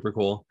contracts were super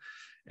cool.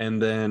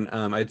 And then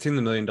I'd seen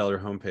the $1 Million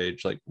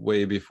homepage like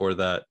way before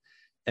that.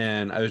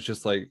 And I was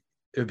just like,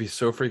 it would be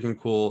so freaking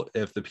cool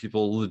if the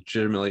people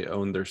legitimately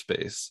own their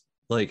space.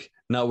 Like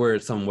not where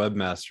it's some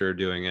webmaster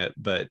doing it,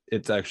 but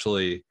it's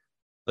actually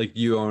like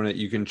you own it,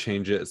 you can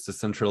change it, it's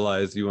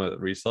decentralized. You want to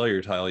resell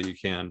your tile, you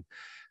can.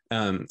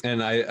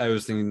 And I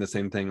was thinking the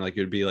same thing, like it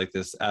would be like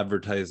this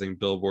advertising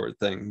billboard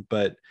thing,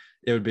 but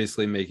it would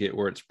basically make it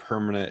where it's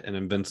permanent and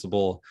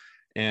invincible.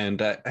 And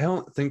I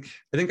think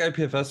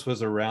IPFS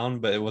was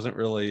around, but it wasn't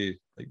really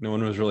like no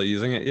one was really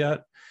using it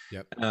yet.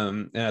 Yep.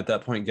 And at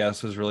that point,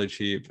 gas was really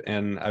cheap,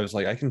 and I was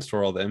like, I can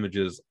store all the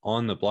images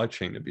on the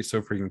blockchain. It'd be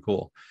so freaking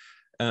cool.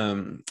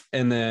 And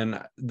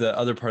then the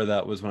other part of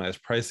that was when I was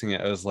pricing it,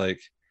 I was like,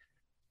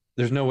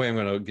 there's no way I'm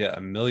going to get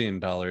 $1 million,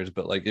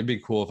 but like, it'd be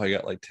cool if I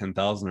got like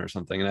 10,000 or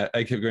something. And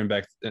I kept going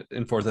back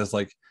and forth as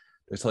like,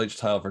 do I sell each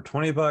tile for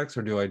 $20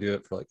 or do I do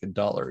it for like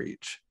 $1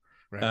 each?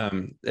 Right.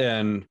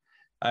 And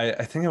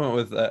I think I went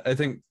with, I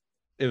think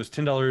it was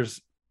 $10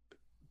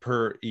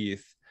 per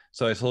ETH.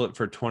 So I sold it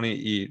for 20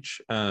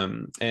 each.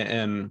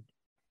 And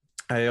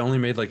I only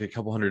made like a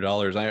couple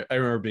 $100. I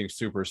remember being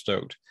super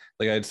stoked.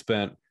 Like I'd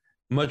spent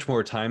much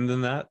more time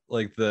than that.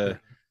 Like the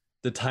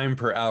time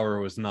per hour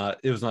was not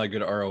a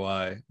good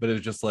ROI, but it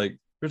was just like,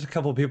 there's a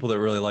couple of people that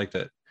really liked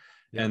it.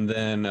 Yeah. And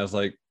then I was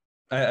like,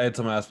 I had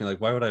someone ask me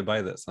like, why would I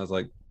buy this? And I was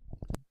like,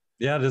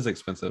 yeah, it is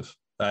expensive.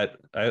 I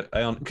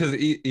don't, because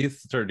ETH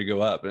started to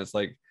go up and it's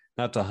like,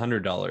 not to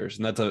 $100.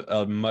 And that's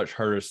a much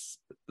harder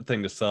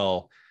thing to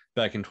sell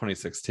back in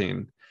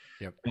 2016.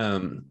 Yep.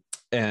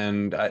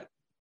 And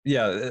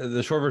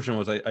the short version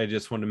was I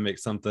just wanted to make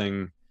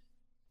something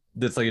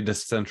that's like a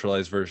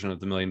decentralized version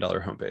of the $1 Million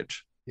homepage.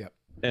 Yep.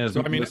 And it's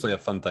mostly a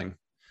fun thing.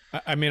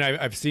 I mean,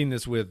 I've seen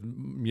this with,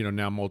 you know,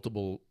 now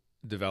multiple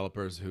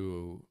developers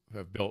who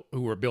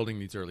are building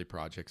these early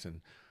projects,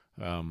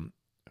 and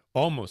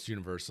almost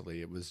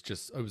universally, it was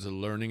a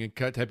learning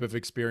type of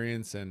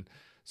experience. And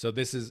so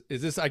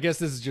I guess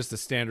this is just a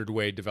standard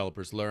way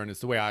developers learn.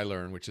 It's the way I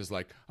learn, which is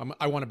like,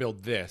 I want to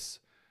build this.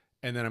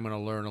 and then I'm going to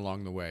learn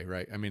along the way,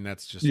 right? I mean,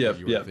 that's just what Yep,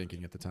 you were yep.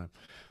 thinking at the time.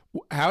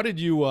 How did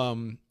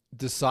you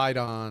decide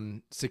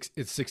on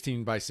it's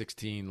 16 by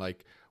 16?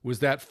 Like, was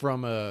that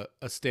from a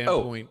Oh,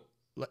 standpoint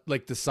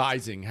like the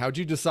sizing? How'd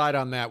you decide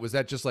on that? Was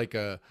that just like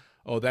a,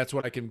 oh, that's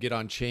what I can get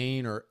on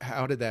chain, or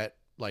how did that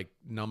like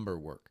number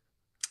work?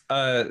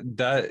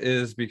 that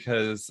is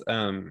because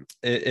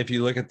if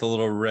you look at the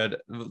little red,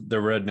 the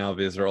red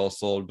nowadays are all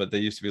sold, but they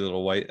used to be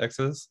little white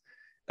X's.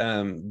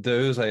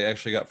 Those I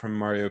actually got from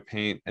Mario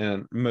Paint,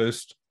 and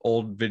most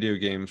old video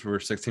games were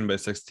 16 by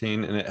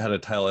 16, and it had a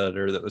tile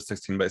editor that was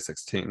 16 by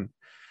 16.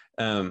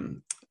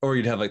 Um, or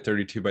you'd have like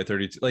 32 by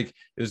 32. Like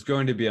it was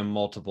going to be a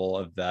multiple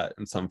of that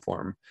in some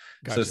form.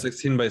 So Gotcha.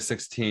 16 by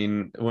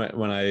 16,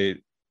 when I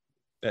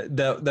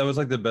that was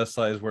like the best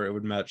size where it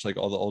would match like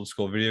all the old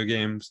school video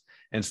games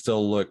and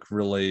still look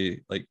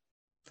really like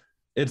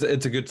it's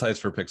a good size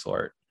for pixel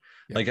art.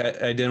 Yep.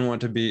 Like I didn't want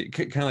to be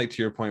kind of like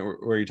to your point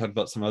where you talked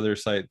about some other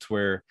sites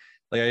where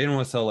like I didn't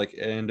want to sell like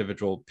an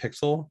individual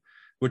pixel,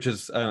 which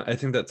is I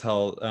think that's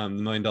how the $1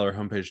 million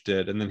homepage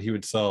did, and then he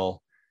would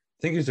sell.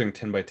 I think he was doing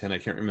 10 by 10. I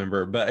can't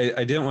remember, but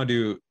I didn't want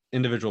to do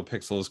individual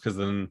pixels because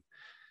then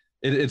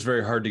it's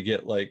very hard to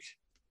get like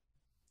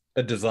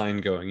a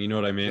design going. You know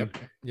what I mean? Yep.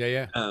 Yeah.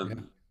 Yeah. Yeah.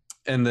 Um,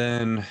 and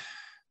then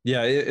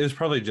yeah, it was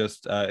probably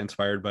just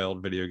inspired by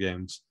old video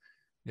games.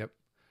 Yep.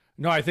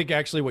 No, I think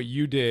actually what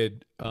you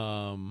did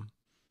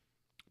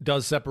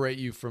does separate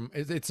you from.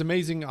 It's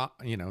amazing.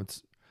 You know,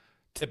 it's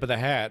tip of the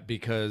hat,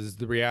 because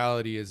the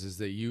reality is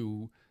that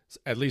you,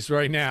 at least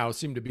right now,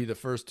 seem to be the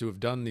first to have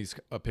done these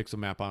a pixel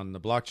map on the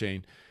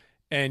blockchain,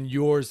 and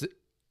yours,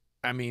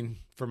 I mean,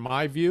 from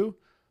my view,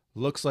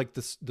 looks like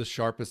the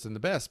sharpest and the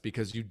best,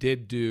 because you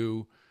did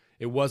do.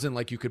 It wasn't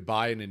like you could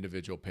buy an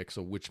individual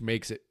pixel, which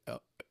makes it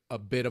a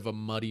bit of a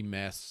muddy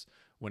mess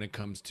when it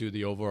comes to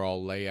the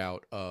overall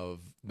layout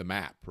of the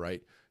map,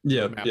 right?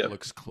 Your Yeah, map yeah.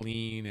 looks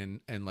clean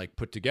and like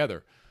put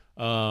together,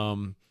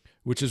 um,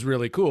 which is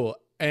really cool.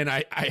 And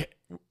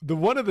the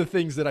one of the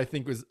things that I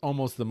think was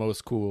almost the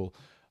most cool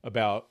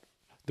about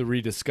the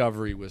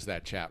rediscovery was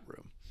that chat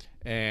room.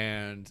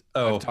 And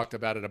I've Oh, talked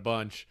about it a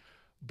bunch,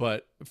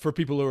 but for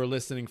people who are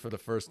listening for the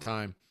first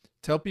time,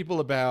 tell people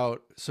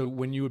about, so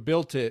when you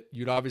built it,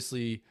 you'd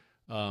obviously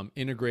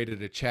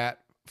integrated a chat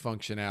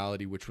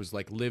functionality, which was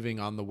like living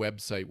on the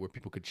website where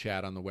people could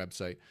chat on the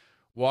website.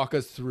 Walk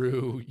us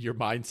through your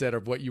mindset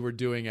of what you were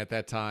doing at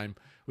that time.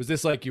 Was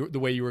this like the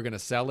way you were going to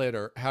sell it,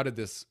 or how did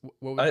this,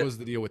 what I, was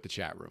the deal with the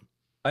chat room?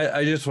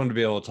 I just wanted to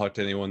be able to talk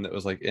to anyone that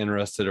was like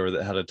interested or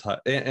that had a time.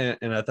 And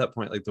at that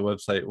point, like the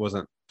website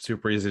wasn't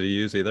super easy to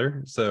use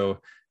either. So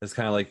it's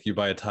kind of like you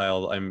buy a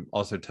tile. I'm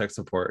also tech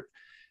support.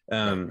 Right.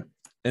 Um,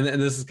 and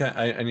this is kind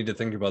of, I need to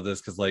think about this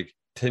because like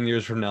 10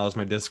 years from now, is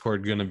my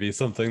Discord going to be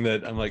something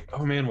that I'm like,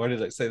 oh man, why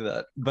did I say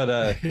that?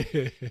 But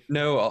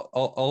no,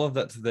 all of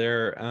that's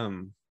there.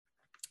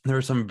 There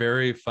were some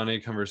very funny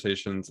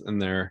conversations in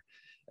there.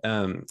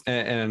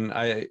 And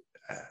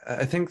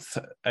I think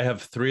I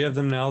have three of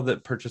them now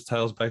that purchased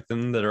tiles back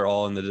then that are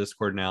all in the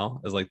Discord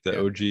now as like the Yeah.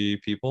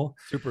 OG people.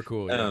 Super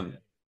cool. Yeah. Um,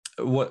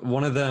 what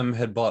one of them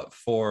had bought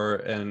four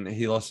and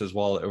he lost his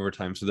wallet over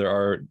time. So there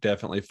are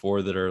definitely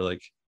four that are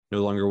like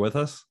no longer with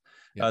us.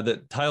 Yep.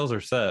 That tiles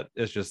are set.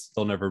 It's just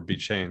they'll never be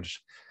changed.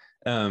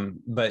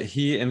 But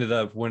he ended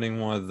up winning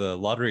one of the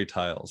lottery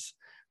tiles,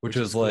 which Which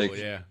was is cool. like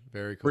Yeah.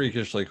 Very cool.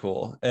 freakishly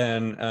cool.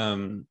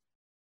 And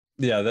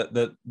yeah,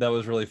 that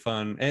was really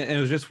fun. And it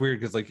was just weird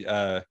because like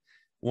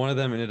one of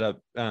them ended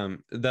up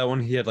that one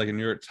he had like a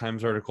New York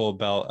Times article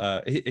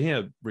about he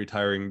ended up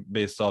retiring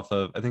based off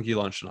of I think he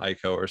launched an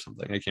ICO or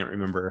something. I can't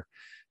remember.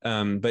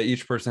 But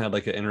each person had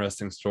like an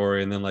interesting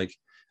story. And then like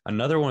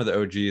another one of the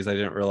OGs, I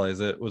didn't realize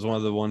it, was one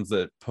of the ones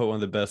that put one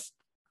of the best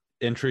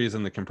entries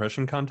in the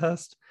compression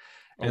contest.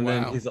 Oh, And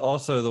then wow. he's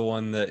also the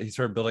one that he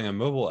started building a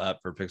mobile app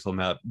for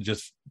PixelMap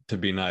just to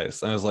be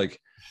nice. And I was like,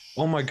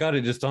 oh my God,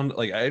 it just don't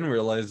like I didn't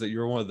realize that you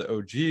were one of the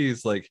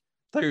OGs. Like I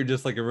thought you were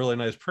just like a really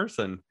nice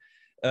person.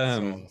 That's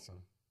Um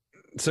awesome.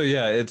 so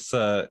yeah, it's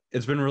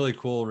been really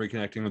cool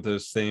reconnecting with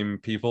those same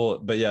people.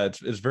 But yeah,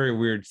 it's very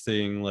weird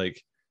seeing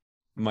like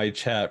my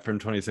chat from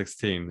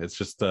 2016. It's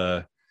just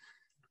and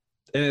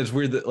it's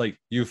weird that like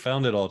you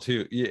found it all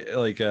too. Yeah,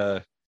 like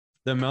the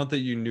amount that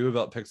you knew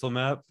about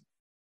PixelMap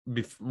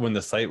when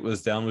the site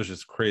was down was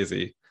just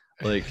crazy.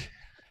 Like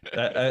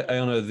I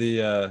don't know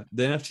the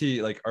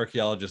NFT like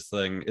archaeologist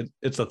thing.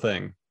 It's a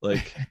thing.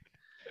 Like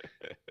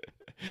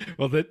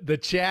Well, the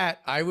chat,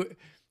 I would,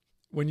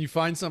 when you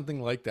find something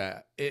like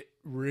that, it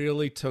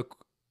really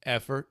took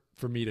effort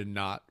for me to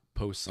not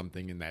post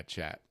something in that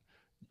chat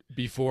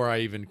before I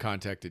even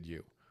contacted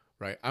you,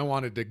 right? I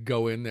wanted to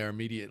go in there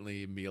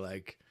immediately and be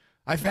like,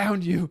 I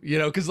found you, you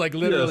know, because like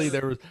literally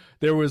yes,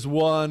 there was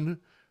one,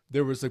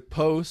 there was a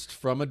post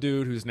from a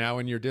dude who's now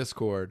in your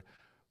Discord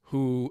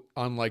who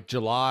on like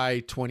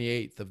July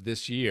 28th of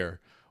this year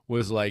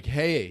was like,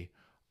 hey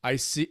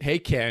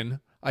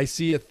Ken, I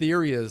see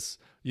Etherea's,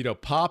 you know,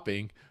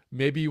 popping.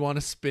 Maybe you want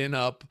to spin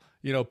up,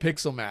 you know,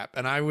 Pixel Map.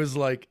 And I was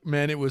like,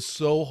 man, it was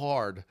so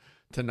hard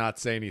to not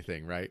say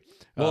anything, right?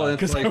 Well, it's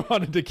Because I like,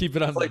 wanted to keep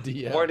it on the like, why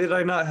DL, did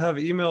I not have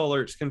email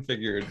alerts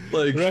configured?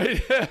 Like,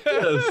 right?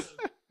 yes,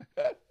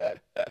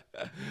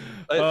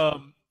 I,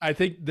 I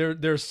think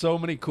there's so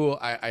many cool.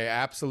 I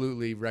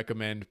absolutely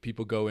recommend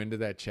people go into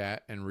that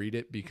chat and read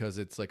it because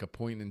it's like a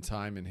point in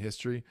time in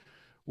history,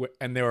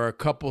 and there are a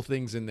couple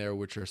things in there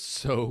which are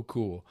so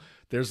cool.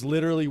 There's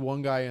literally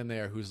one guy in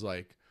there who's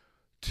like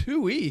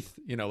 2 ETH,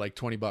 like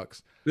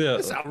 $20. yeah,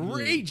 That's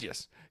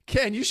outrageous.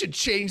 Ken, you should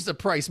change the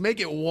price. Make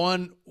it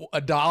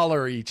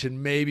 $1 each,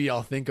 and maybe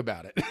I'll think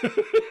about it.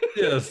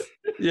 yes,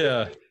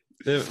 yeah.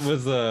 It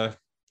was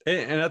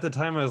and at the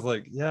time I was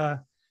like, yeah,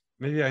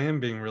 maybe I am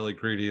being really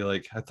greedy.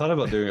 Like I thought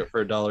about doing it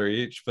for $1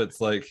 each, but it's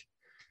like,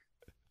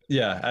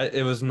 yeah,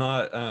 it was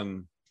not. I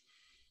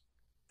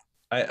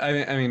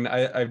mean,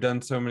 I've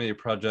done so many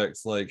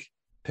projects. Like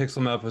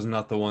PixelMap was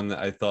not the one that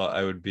I thought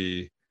I would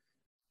be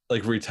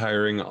like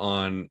retiring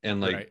on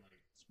and like Right.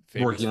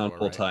 Famous working on for,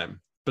 full right?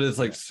 time. But it's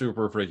like Yeah.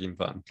 super freaking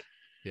fun.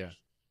 Yeah.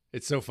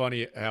 It's so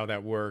funny how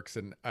that works.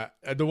 And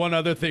the one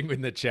other thing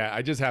in the chat,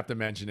 I just have to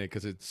mention it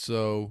because it's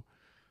so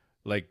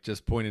like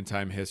just point in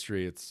time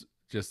history. It's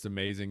just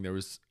amazing. There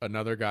was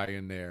another guy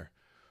in there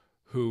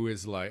who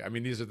is like, I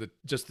mean, these are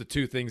just the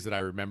two things that I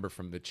remember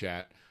from the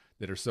chat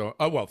that are so,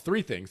 oh, well,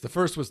 three things. The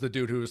first was the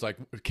dude who was like,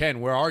 Ken,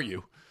 where are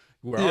you?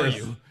 Where are Yes.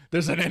 you?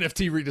 There's an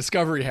NFT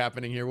rediscovery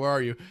happening here. Where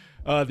are you?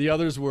 The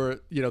others were,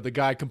 the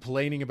guy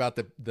complaining about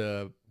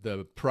the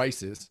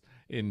prices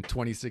in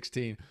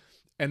 2016.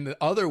 And the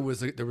other was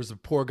there was a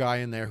poor guy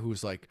in there who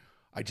was like,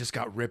 I just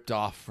got ripped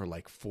off for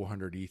like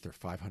 400 ETH or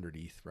 500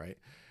 ETH, right?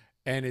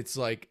 And it's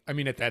like, I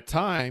mean, at that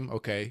time,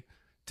 okay,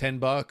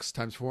 $10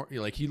 times four,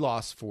 like he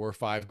lost 4 or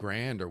 5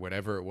 grand or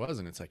whatever it was.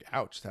 And it's like,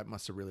 ouch, that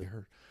must have really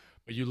hurt.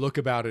 But you look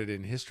about it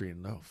in history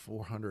and no,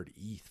 400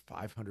 ETH,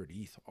 500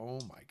 ETH. Oh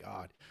my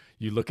God.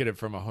 You look at it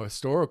from a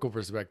historical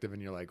perspective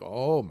and you're like,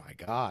 oh my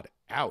God,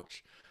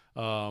 ouch.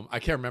 I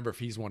can't remember if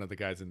he's one of the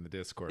guys in the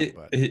Discord,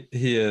 but He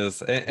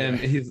is, yeah. and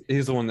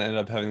he's the one that ended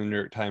up having the New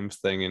York Times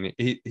thing, and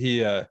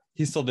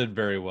he still did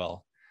very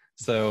well,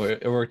 so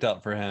it worked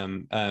out for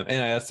him. And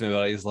I asked him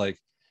about it. He's like,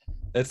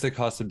 "It's the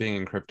cost of being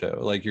in crypto.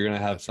 Like you're gonna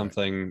have That's right.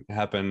 something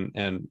happen."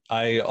 And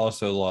I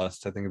also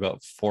lost, I think,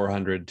 about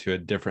 400 to a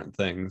different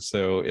thing.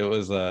 So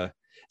it's one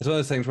of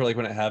those things where like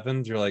when it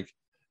happens, you're like,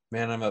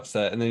 "Man, I'm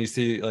upset," and then you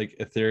see like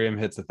Ethereum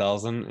hits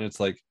 1,000, and it's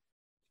like,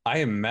 I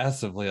am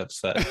massively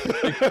upset.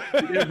 Like,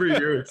 every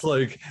year, it's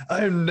like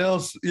I am now.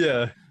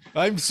 Yeah,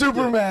 I'm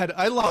super mad.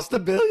 I lost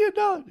 $1 billion.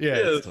 Yeah,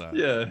 yes, it's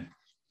yeah,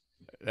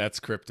 that's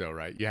crypto,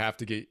 right? You have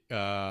to get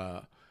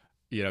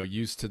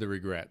used to the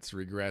regrets.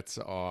 Regrets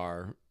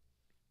are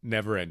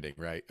never ending,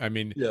 right? I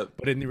mean, yeah,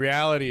 but in the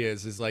reality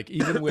is like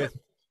even with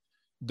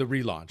the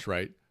relaunch,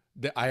 right?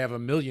 I have a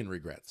million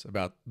regrets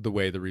about the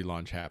way the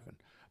relaunch happened.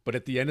 But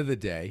at the end of the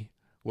day,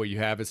 what you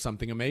have is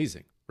something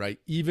amazing, right?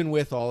 Even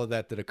with all of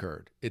that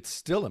occurred, it's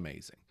still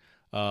amazing.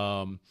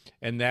 And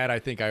that I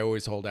think I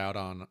always hold out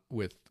on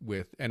with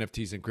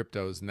NFTs and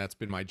cryptos, and that's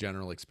been my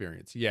general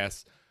experience.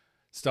 Yes,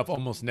 stuff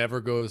almost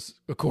never goes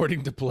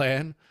according to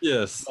plan,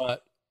 yes,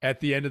 but at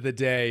the end of the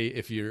day,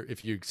 if you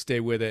stay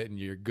with it and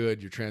you're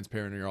good, you're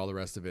transparent, and you're all the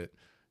rest of it,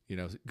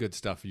 good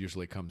stuff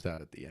usually comes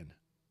out at the end.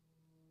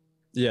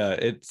 yeah.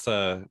 It's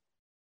I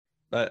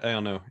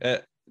don't know.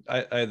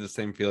 I had the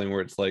same feeling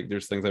where it's like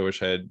there's things I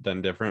wish I had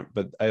done different,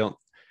 but I don't.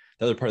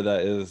 The other part of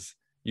that is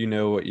you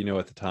know what you know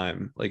at the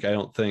time. Like I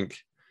don't think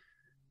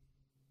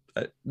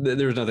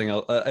there was nothing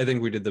else. I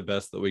think we did the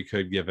best that we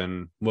could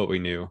given what we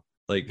knew.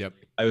 Like Yep.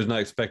 I was not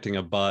expecting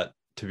a bot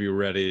to be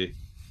ready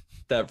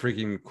that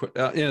freaking quick.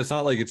 It's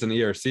not like it's an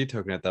ERC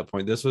token at that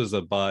point. This was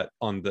a bot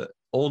on the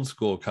old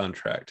school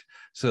contract.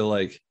 So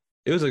like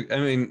it was I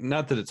mean,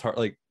 not that it's hard.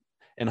 Like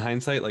in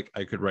hindsight, like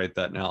I could write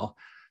that now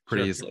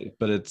pretty Sure. easily,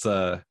 but it's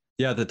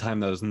yeah, at the time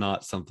that was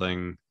not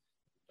something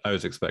I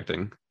was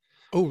expecting.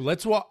 Oh,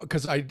 let's walk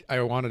because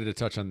I wanted to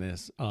touch on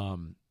this.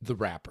 The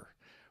wrapper,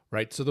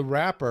 right? So the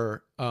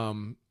wrapper,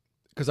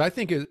 because I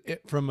think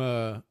from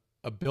a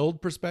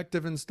build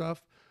perspective and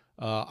stuff,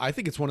 I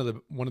think it's one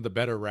of the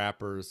better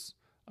wrappers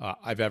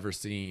I've ever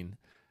seen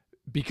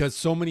because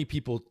so many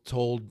people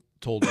told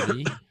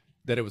me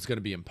that it was going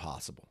to be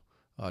impossible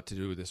to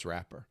do this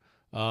wrapper.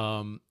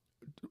 Tell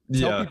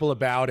Yeah. people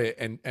about it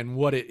and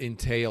what it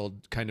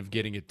entailed, kind of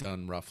getting it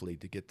done roughly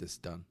to get this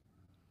done.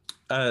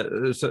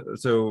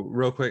 So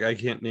real quick, I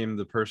can't name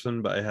the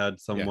person, but I had Yeah.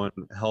 someone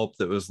help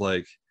that was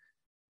like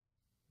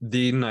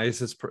the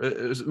nicest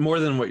it was more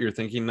than what you're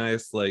thinking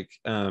nice. Like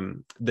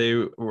they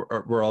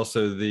were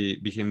also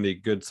became the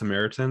good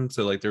Samaritan.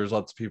 So like there was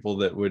lots of people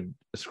that would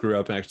screw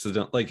up and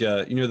accident, like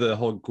the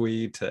whole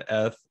GUI to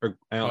eth, or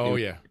I don't Oh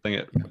even yeah.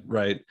 think it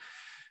right.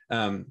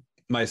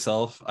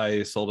 Myself,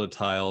 I sold a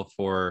tile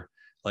for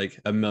like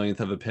a millionth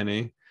of a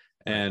penny,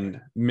 Right.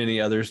 and many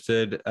others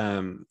did.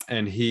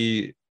 And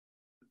he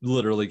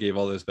literally gave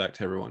all those back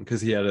to everyone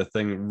because he had a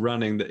thing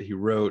running that he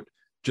wrote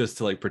just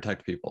to like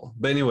protect people.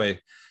 But anyway,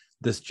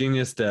 this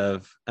genius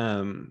dev,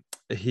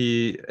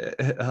 he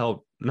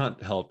helped,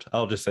 not helped,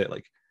 I'll just say it,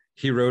 like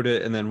he wrote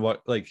it, and then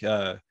what, like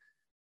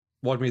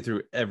walked me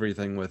through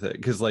everything with it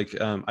because like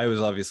I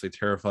was obviously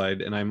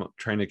terrified, and I'm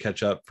trying to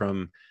catch up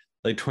from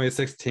like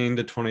 2016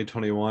 to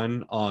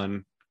 2021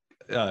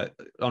 uh,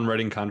 on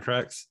writing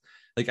contracts.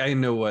 Like I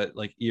know what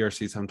like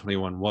ERC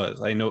 721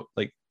 was. I know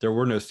like there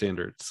were no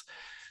standards.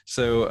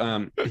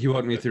 So he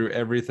walked me through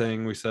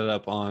everything. We set it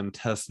up on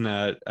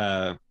testnet,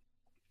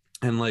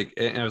 and like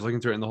and I was looking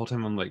through it, and the whole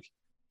time I'm like,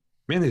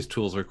 man, these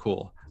tools are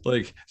cool.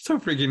 Like so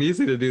freaking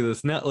easy to do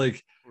this. Not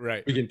like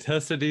Right. we can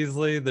test it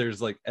easily.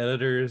 There's like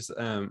editors.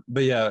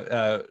 But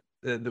yeah,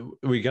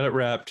 we got it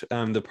wrapped.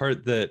 The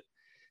part that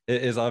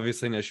is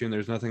obviously an issue, and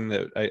there's nothing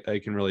that I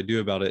can really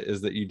do about it,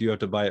 is that you do have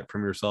to buy it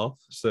from yourself.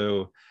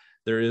 So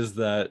there is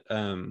that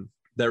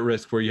that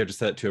risk where you have to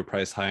set it to a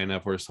price high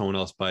enough where someone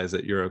else buys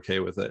it, you're okay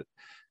with it.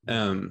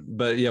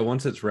 But yeah,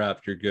 once it's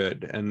wrapped, you're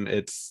good. And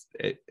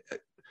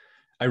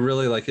I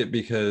really like it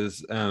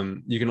because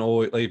you can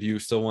always, like, if you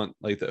still want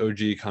like the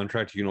OG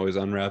contract, you can always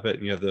unwrap it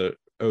and you have the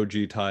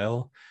OG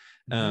tile.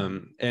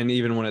 And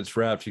even when it's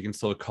wrapped, you can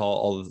still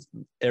call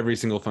every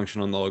single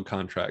function on the old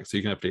contract. So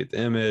you can update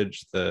the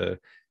image,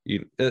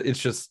 it's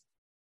just,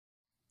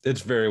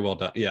 it's very well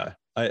done. Yeah.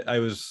 I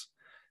was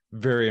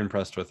very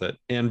impressed with it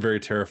and very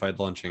terrified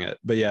launching it.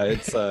 But yeah,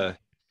 it's like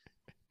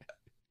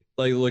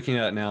looking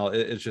at it now,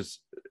 it's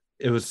just,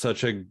 it was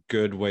such a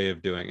good way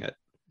of doing it.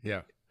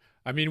 Yeah.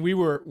 I mean, we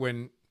were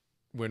when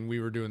we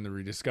were doing the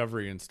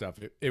rediscovery and stuff,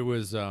 it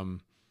was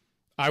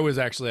I was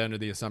actually under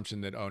the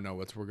assumption that, oh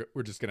no,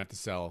 we're just gonna have to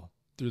sell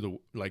through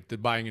the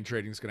buying and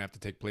trading is gonna have to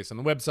take place on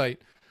the website.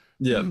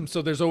 Yeah.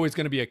 So there's always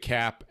gonna be a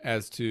cap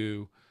as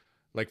to,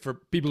 like, for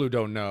people who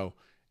don't know,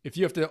 if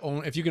you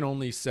can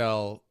only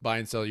buy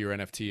and sell your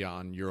NFT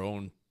on your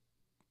own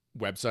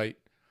website,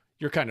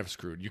 you're kind of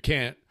screwed. You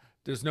can't.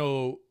 There's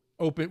no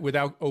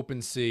without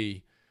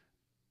OpenSea.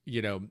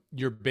 You're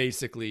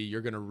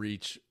going to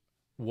reach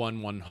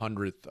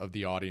 1/100th of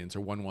the audience, or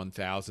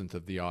 1/1000th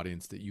of the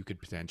audience that you could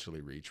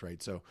potentially reach,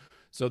 right?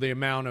 So the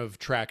amount of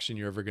traction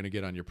you're ever going to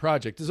get on your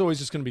project is always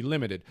just going to be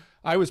limited.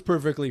 I was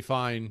perfectly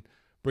fine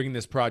bringing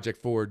this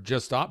project forward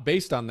just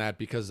based on that,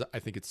 because I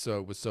think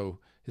was so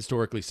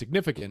historically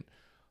significant.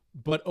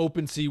 But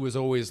OpenSea was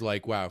always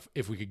like, wow,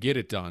 if we could get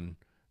it done,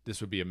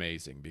 this would be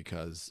amazing,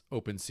 because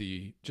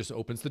OpenSea just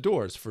opens the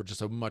doors for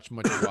just a much,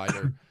 much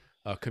wider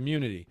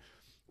community.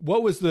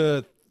 What was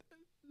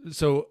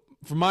so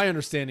from my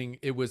understanding,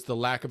 it was the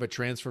lack of a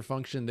transfer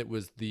function that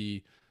was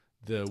the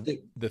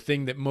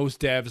thing that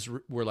most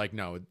devs were like,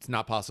 no, it's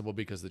not possible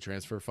because the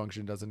transfer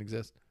function doesn't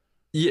exist.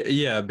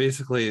 Yeah.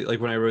 Basically,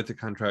 like when I wrote the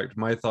contract,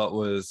 my thought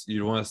was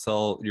you'd want to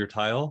sell your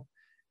tile,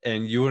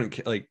 and you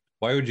wouldn't like.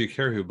 Why would you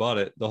care who bought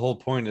it? The whole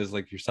point is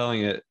like you're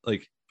selling it.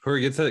 Like whoever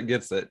gets it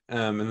gets it.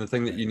 And the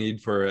thing that you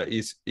need for a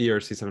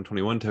ERC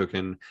 721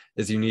 token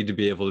is you need to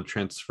be able to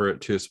transfer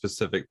it to a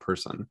specific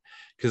person,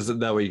 because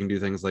that way you can do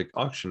things like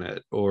auction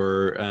it,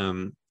 or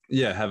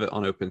have it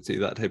on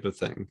OpenSea, that type of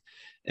thing.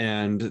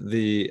 And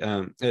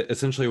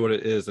essentially what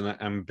it is, and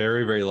I'm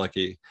very, very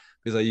lucky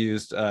because I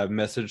used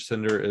Message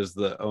Sender as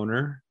the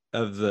owner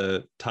of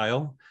the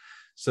tile.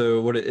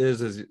 So what it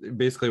is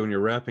basically when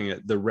you're wrapping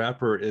it, the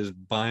wrapper is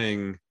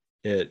buying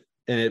it,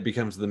 and it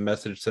becomes the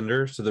message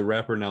sender. So the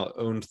wrapper now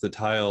owns the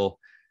tile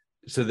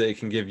so that it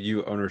can give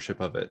you ownership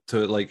of it.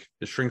 So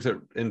it shrinks it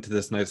into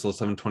this nice little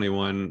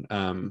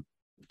 721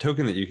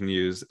 token that you can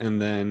use.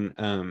 And then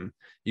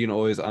you can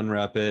always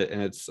unwrap it.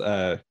 And it's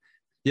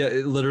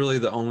literally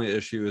the only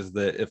issue is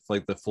that if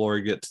like the floor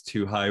gets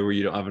too high where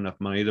you don't have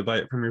enough money to buy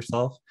it from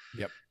yourself.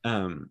 Yep.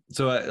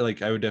 So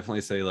I would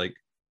definitely say like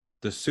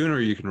the sooner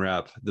you can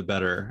wrap, the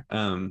better.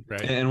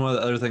 Right. And one of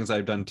the other things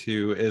I've done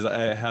too is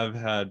I have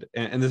had,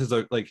 and this is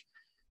like,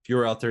 if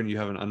you're out there and you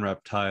have an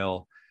unwrapped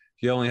tile,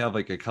 if you only have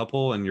like a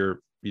couple and you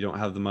don't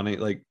have the money,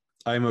 like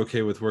I'm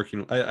okay with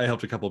working. I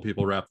helped a couple of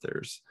people wrap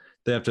theirs.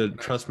 They have to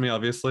trust me,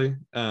 obviously,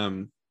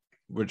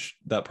 which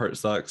that part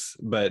sucks,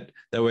 but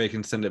that way I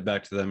can send it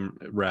back to them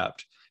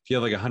wrapped. If you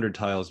have like 100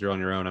 tiles, you're on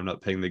your own. I'm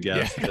not paying the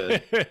gas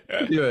to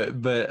do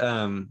it.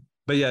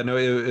 But yeah, no,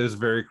 it was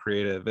very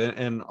creative.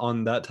 And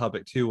on that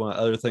topic too, one of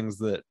the other things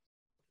that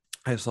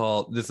I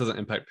saw, this doesn't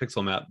impact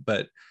PixelMap,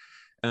 but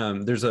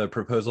there's a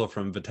proposal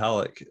from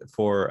Vitalik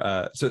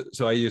for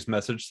so I used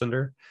Message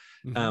Sender.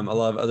 A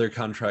lot of other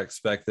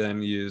contracts back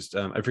then used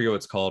I forget what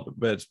it's called,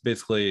 but it's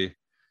basically,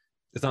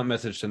 it's not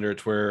Message Sender.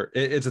 It's where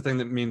it's a thing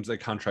that means a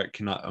contract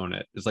cannot own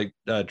it. It's like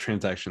a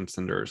transaction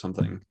sender or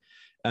something.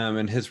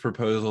 And his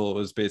proposal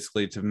was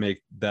basically to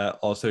make that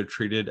also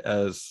treated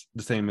as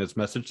the same as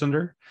Message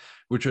Sender,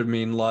 which would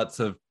mean lots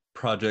of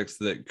projects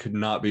that could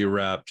not be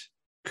wrapped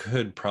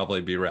could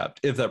probably be wrapped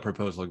if that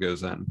proposal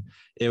goes in.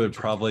 It would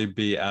probably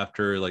be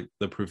after like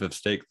the proof of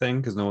stake thing,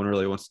 because no one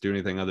really wants to do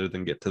anything other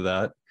than get to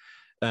that.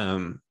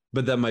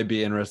 But that might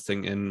be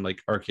interesting in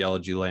like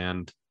archaeology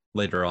land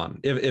later on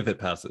if it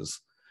passes.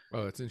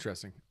 Oh, that's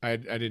interesting. I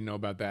didn't know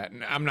about that.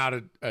 And I'm not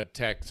a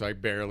tech, so I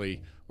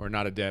barely, or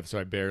not a dev, so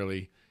I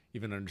barely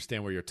even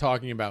understand what you're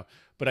talking about.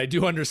 But I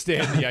do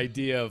understand the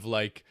idea of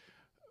like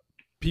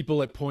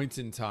people at points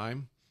in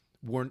time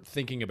weren't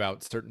thinking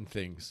about certain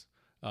things.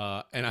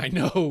 And I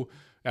know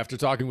after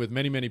talking with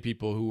many, many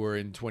people who were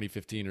in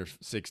 2015 or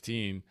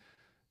 16,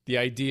 the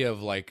idea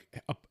of like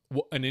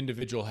an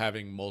individual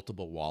having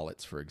multiple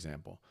wallets, for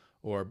example,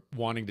 or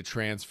wanting to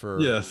transfer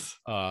Yes.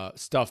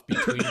 stuff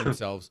between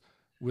themselves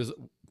was,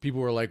 people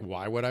were like,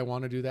 why would I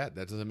want to do that?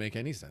 That doesn't make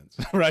any sense.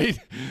 Right.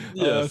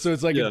 Yes. So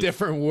it's like a Yes.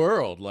 different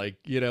world. Like,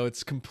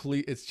 it's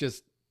complete. It's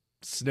just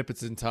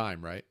snippets in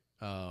time. Right.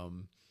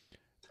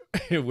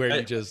 Where you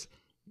I, just,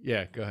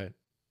 yeah, go ahead.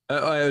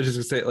 I was just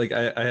gonna say, like,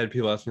 I had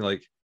people ask me,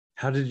 like,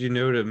 how did you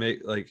know to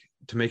make an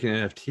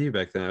NFT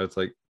back then? I was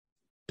like,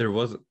 there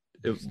wasn't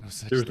it, There's no there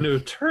such was thing. no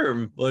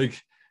term.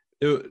 Like,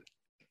 it,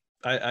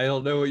 I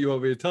don't know what you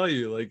want me to tell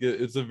you. Like,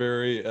 it's a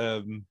very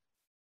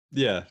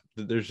yeah.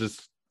 There's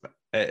just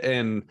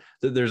and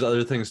there's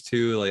other things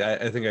too. Like,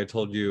 I think I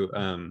told you,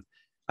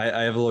 I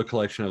have a little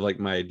collection of like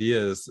my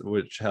ideas,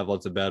 which have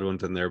lots of bad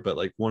ones in there. But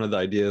like one of the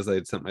ideas I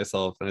had sent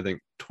myself, and I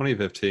think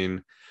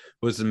 2015,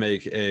 was to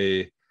make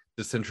a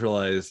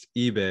decentralized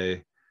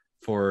eBay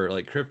for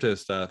like crypto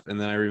stuff. And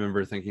then I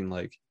remember thinking,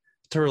 like,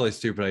 it's a really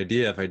stupid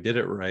idea. If I did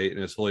it right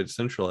and it's fully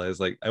decentralized,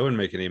 like, I wouldn't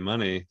make any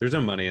money. There's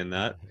no money in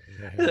that.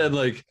 And then,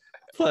 like,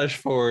 flash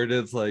forward,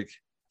 it's like,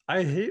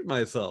 I hate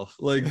myself.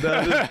 Like,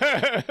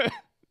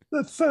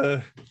 that's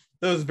that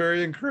was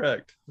very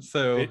incorrect.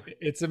 So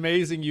It's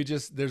amazing.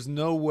 There's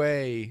no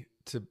way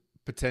to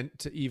pretend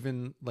to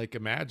even like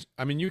imagine.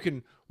 I mean,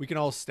 we can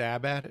all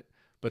stab at it,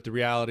 but the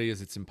reality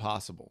is it's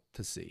impossible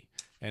to see.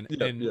 yep,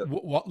 yep.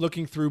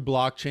 Looking through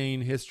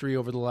blockchain history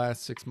over the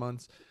last 6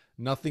 months,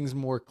 nothing's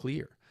more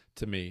clear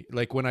to me.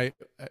 Like when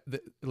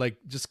like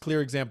just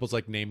clear examples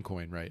like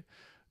Namecoin, right?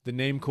 The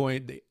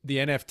Namecoin, the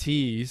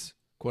NFTs,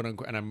 quote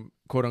unquote, and I'm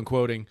quote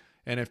unquoting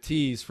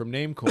NFTs from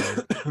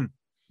Namecoin,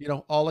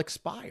 all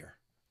expire,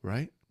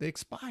 right? They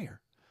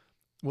expire.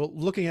 Well,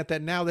 looking at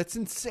that now, that's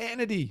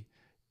insanity.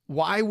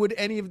 Why would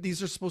any of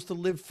these are supposed to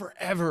live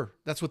forever?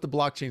 That's what the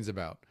blockchain's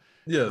about,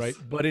 right? Yes.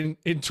 But in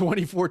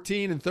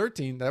 2014 and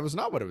 13, that was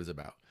not what it was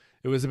about.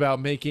 It was about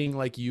making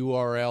like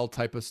URL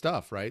type of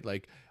stuff, right?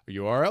 Like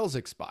URLs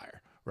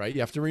expire, right?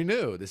 You have to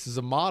renew. This is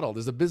a model.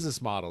 This is a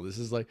business model. This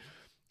is like,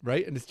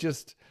 right? And it's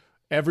just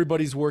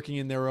everybody's working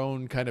in their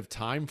own kind of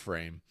time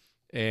frame,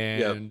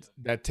 Yep. and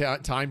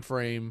that time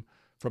frame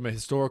from a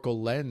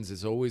historical lens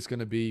is always going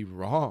to be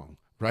wrong,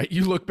 right?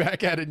 You look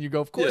back at it and you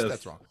go, of course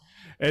that's Yes. wrong.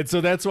 And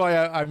so that's why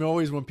I'm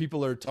always, when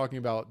people are talking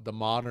about the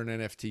modern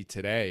NFT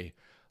today,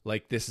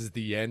 like this is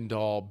the end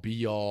all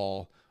be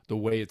all, the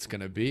way it's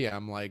going to be,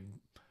 I'm like,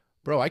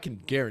 bro, I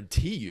can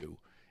guarantee you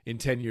in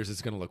 10 years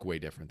it's going to look way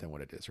different than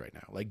what it is right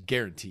now. Like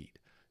guaranteed,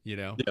 you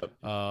know? Yep.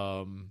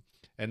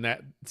 And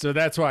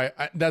that's why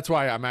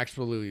I'm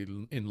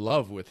actually in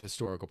love with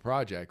historical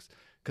projects,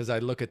 because I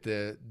look at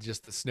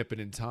just the snippet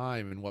in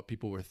time and what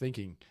people were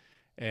thinking,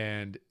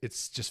 and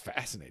it's just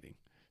fascinating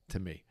to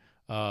me.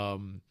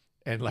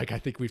 And like I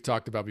think we've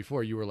talked about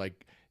before, you were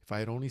like, if I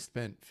had only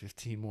spent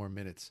 15 more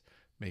minutes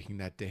making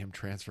that damn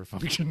transfer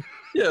function.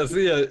 Yes.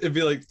 Yeah. It'd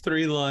be like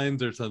 3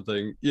 lines or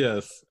something.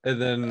 Yes.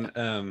 And then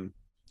and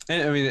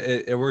I mean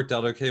it worked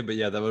out okay, but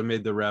yeah, that would have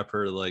made the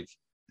wrapper like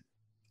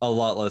a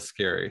lot less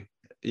scary.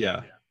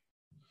 Yeah.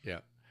 Yeah.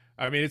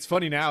 I mean, it's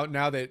funny now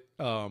that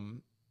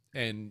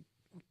and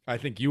I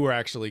think you were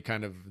actually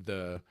kind of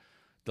the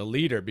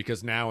leader,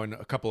 because now in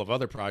a couple of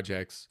other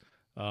projects,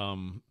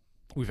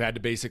 we've had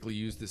to basically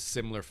use this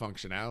similar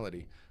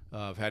functionality.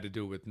 I've had to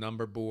do it with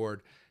number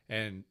board,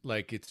 and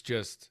like it's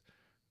just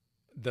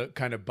the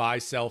kind of buy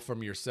sell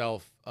from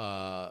yourself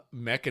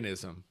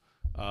mechanism.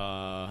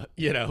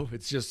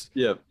 It's just,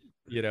 Yep.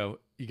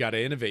 you got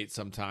to innovate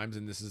sometimes,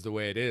 and this is the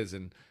way it is.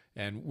 And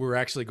we're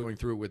actually going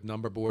through it with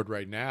number board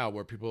right now,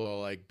 where people are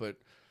like, but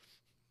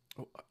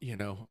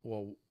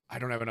well, I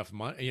don't have enough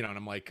money, and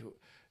I'm like,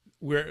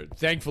 we're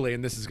thankfully,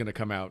 and this is going to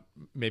come out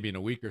maybe in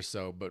a week or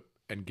so, but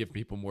and give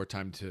people more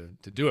time to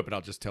do it. But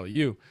I'll just tell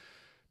you,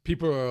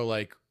 people are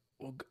like,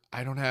 well,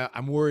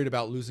 I'm worried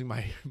about losing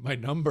my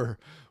number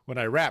when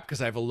I wrap,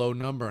 because I have a low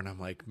number. And I'm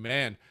like,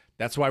 man,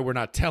 that's why we're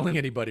not telling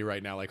anybody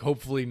right now. Like,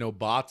 hopefully no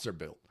bots are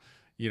built,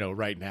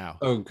 right now.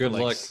 Oh, good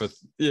Like, luck with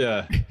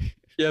yeah.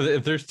 Yeah,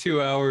 if there's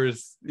 2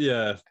 hours,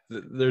 yeah,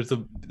 there's a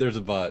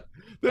bot.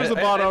 there's a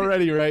bot I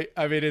already, right?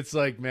 I mean, it's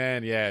like,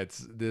 man, yeah,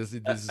 it's this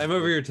is I'm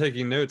over here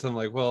taking notes. I'm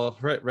like, well,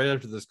 right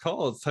after this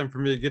call, it's time for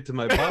me to get to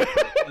my bot.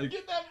 Like,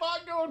 get that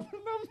bot going for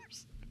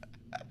numbers.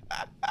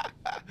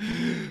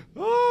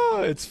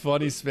 Oh, it's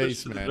funny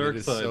space, man. It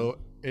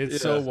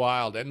is so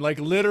wild. And like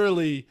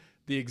literally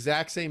the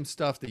exact same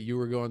stuff that you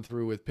were going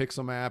through with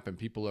PixelMap, and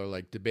people are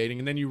like debating.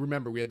 And then you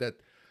remember we had that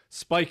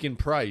spike in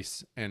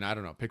price, and I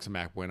don't know,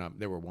 PixelMap went up.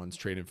 There were ones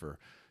trading for,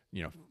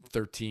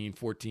 13,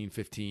 14,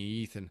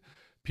 15 ETH, and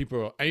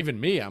people, even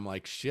me, I'm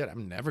like, shit,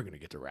 I'm never going to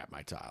get to wrap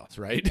my tiles,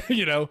 right?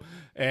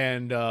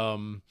 And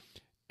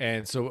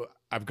so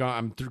I'm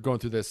going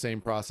through the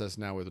same process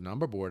now with a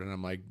number board, and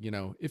I'm like,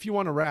 if you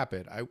want to wrap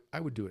it, I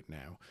would do it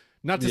now.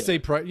 Not to say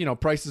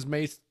prices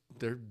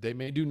they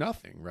may do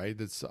nothing, right?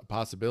 That's a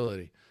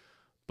possibility.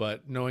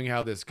 But knowing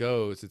how this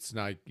goes, it's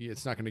not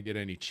going to get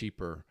any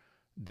cheaper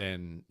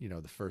than,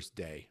 the first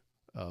day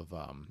of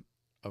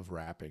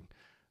wrapping.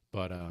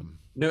 But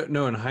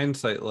No, in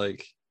hindsight,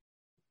 like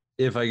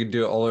if I could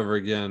do it all over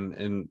again,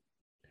 and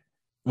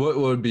what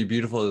would be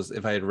beautiful is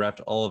if I had wrapped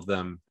all of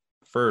them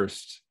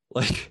first.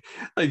 Like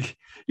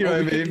you know oh,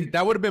 what we I could mean?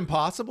 that would have been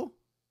possible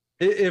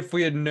If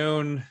we had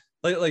known,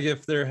 like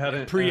if there like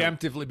hadn't,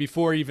 preemptively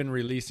before even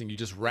releasing. You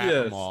just wrap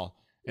them yes, all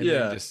and then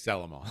yeah, just sell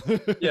them all.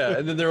 yeah,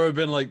 and then there would have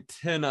been like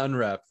 10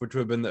 unwrapped, which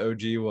would have been the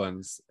OG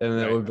ones, and it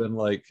would Right. have been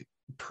like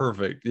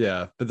perfect.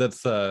 Yeah, but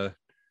that's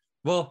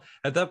well,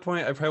 at that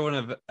point, I probably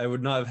wouldn't have, I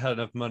would not have had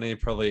enough money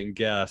probably in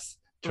gas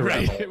to wrap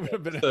Right. all It of would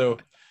have them. been. So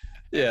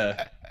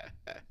yeah,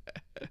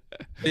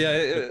 yeah,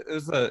 it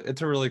was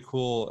it's a really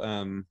cool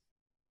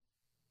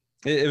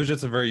it was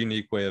just a very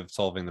unique way of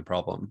solving the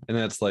problem, and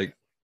that's like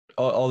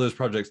all those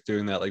projects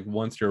doing that. Like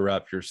once you're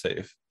wrapped, you're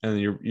safe, and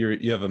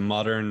you have a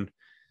modern,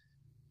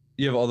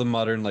 you have all the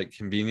modern like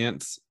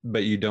convenience,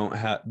 but you don't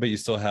have, but you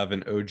still have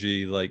an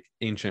OG like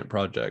ancient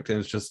project, and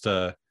it's just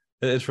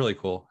it's really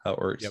cool how it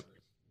works. Yep.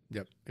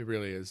 Yep. It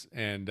really is.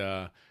 And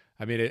I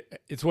mean,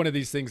 it's one of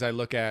these things I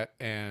look at,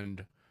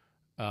 and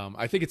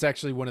I think it's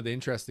actually one of the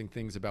interesting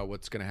things about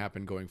what's going to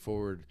happen going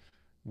forward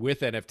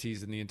with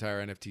NFTs and the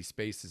entire NFT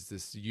space is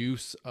this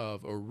use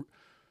of or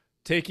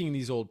taking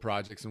these old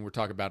projects, and we're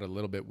talking about it a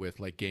little bit with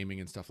like gaming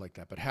and stuff like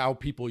that, but how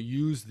people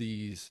use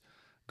these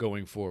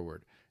going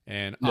forward.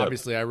 And Yep.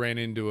 obviously, I ran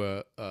into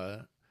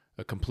a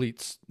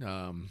complete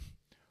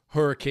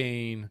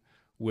hurricane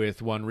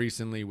with one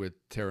recently with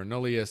Terra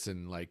Nullius,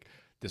 and like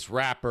this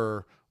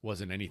rapper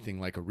wasn't anything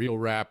like a real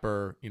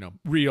rapper, you know,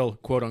 real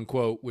quote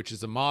unquote, which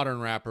is a modern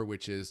rapper,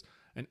 which is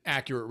an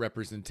accurate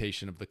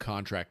representation of the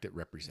contract it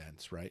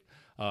represents, right?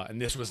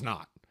 And this was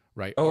not,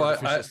 right? Oh,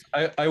 Artificial.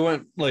 I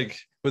went like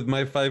with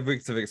my 5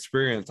 weeks of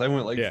experience, I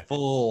went like Yeah.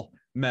 full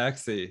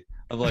maxi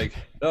of like,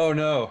 oh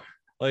no,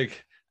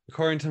 like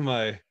according to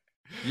my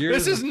This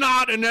years is of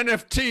not an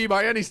NFT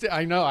by any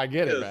I know, I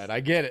get it, this, man. I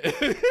get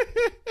it.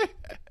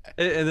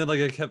 and then like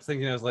I kept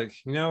thinking, I was like,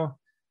 you know,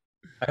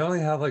 I only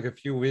have like a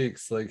few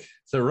weeks. Like,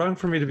 is it wrong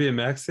for me to be a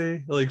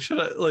maxi? Like, should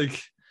I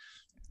like?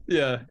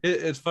 Yeah,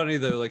 it's funny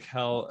though, like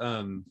how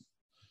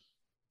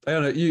I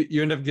don't know,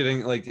 you end up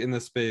getting like in the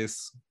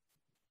space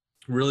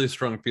really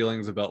strong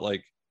feelings about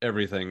like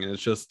everything. And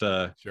it's just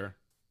Sure.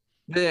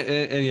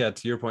 and yeah,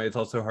 to your point, it's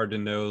also hard to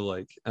know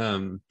like I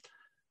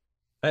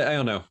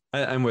don't know.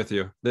 I'm with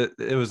you.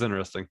 It was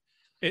interesting.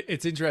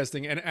 It's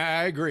interesting, and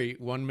I agree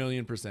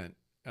 1,000,000%.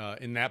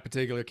 In that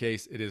particular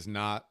case, it is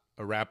not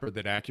a rapper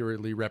that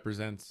accurately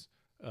represents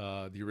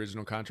the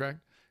original contract.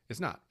 It's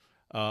not.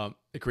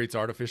 It creates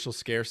artificial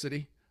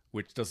scarcity,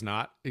 which does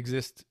not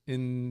exist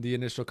in the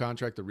initial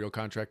contract. The real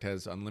contract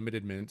has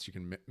unlimited mints. You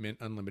can mint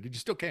unlimited. You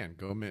still can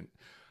go mint.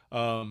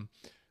 Um,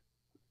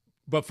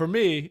 but for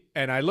me,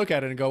 and I look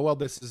at it and go, well,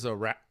 this is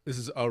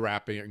a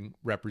wrapping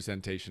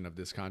representation of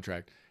this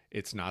contract.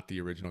 It's not the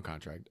original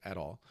contract at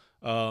all.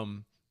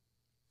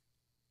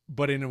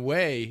 But in a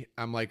way,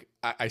 I'm like,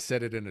 I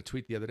said it in a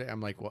tweet the other day.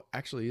 I'm like, well,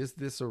 actually, is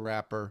this a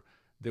rapper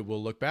that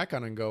we'll look back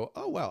on and go,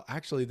 oh, well,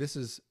 actually, this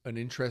is an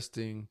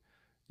interesting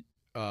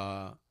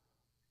uh,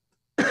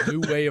 new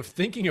way of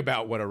thinking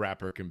about what a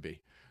rapper can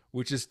be,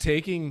 which is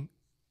taking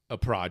a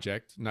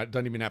project, not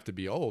doesn't even have to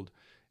be old,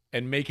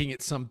 and making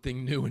it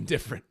something new and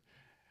different.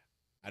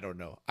 I don't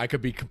know. I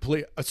could be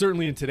complete.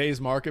 Certainly in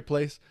today's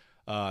marketplace,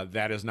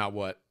 that is not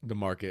what the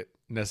market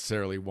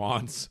necessarily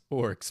wants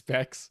or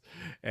expects,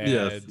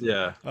 Yes, and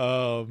yeah.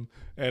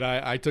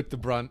 I took the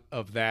brunt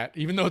of that.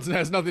 Even though it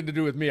has nothing to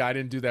do with me, I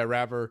didn't do that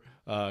rapper.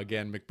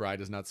 Again, McBride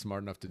is not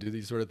smart enough to do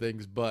these sort of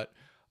things, but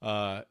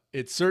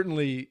it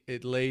certainly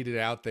it laid it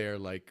out there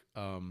like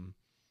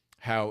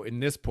how in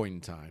this point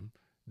in time,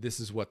 this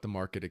is what the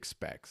market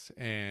expects,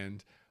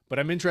 and but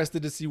I'm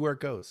interested to see where it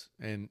goes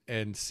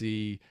and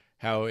see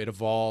how it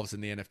evolves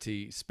and the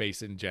NFT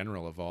space in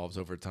general evolves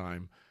over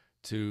time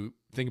to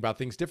think about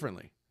things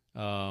differently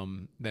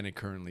than it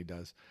currently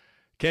does.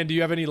 Ken, do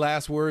you have any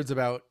last words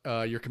about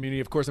your community?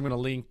 Of course, I'm going to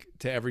link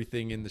to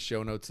everything in the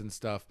show notes and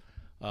stuff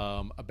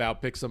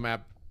about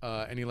PixelMap.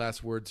 Any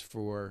last words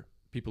for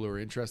people who are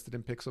interested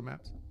in Pixel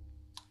Maps?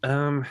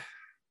 Um,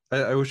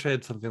 I wish I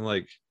had something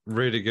like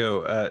ready to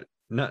go.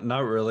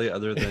 Not really,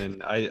 other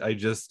than I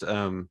just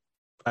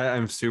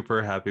I'm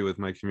super happy with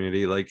my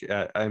community. Like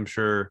I'm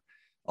sure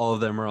all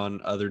of them are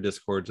on other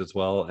discords as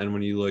well. And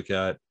when you look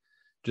at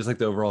just like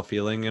the overall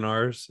feeling in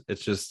ours,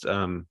 it's just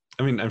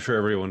I mean, I'm sure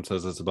everyone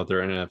says this about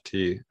their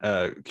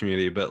NFT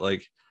community, but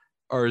like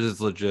ours is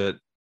legit,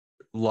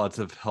 lots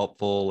of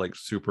helpful, like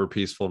super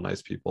peaceful,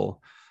 nice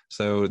people.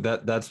 So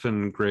that's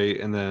been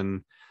great. And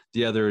then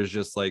the other is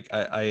just like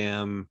I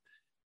am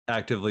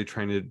actively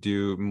trying to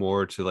do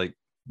more to like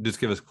just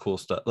give us cool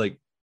stuff, like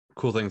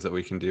cool things that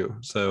we can do.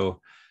 So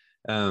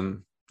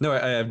no,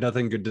 I have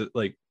nothing good to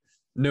like,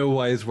 no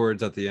wise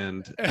words at the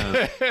end.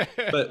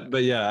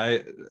 But yeah,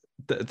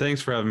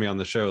 thanks for having me on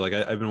the show. Like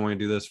I've been wanting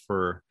to do this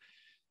for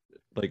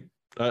like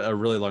a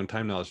really long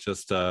time now. It's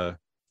just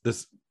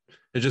this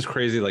it's just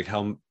crazy like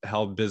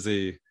how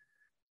busy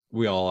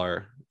we all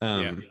are.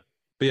 Yeah.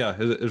 But yeah,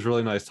 it was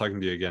really nice talking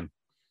to you again.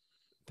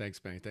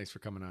 Thanks, man. Thanks for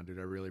coming on, dude.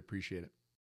 I really appreciate it.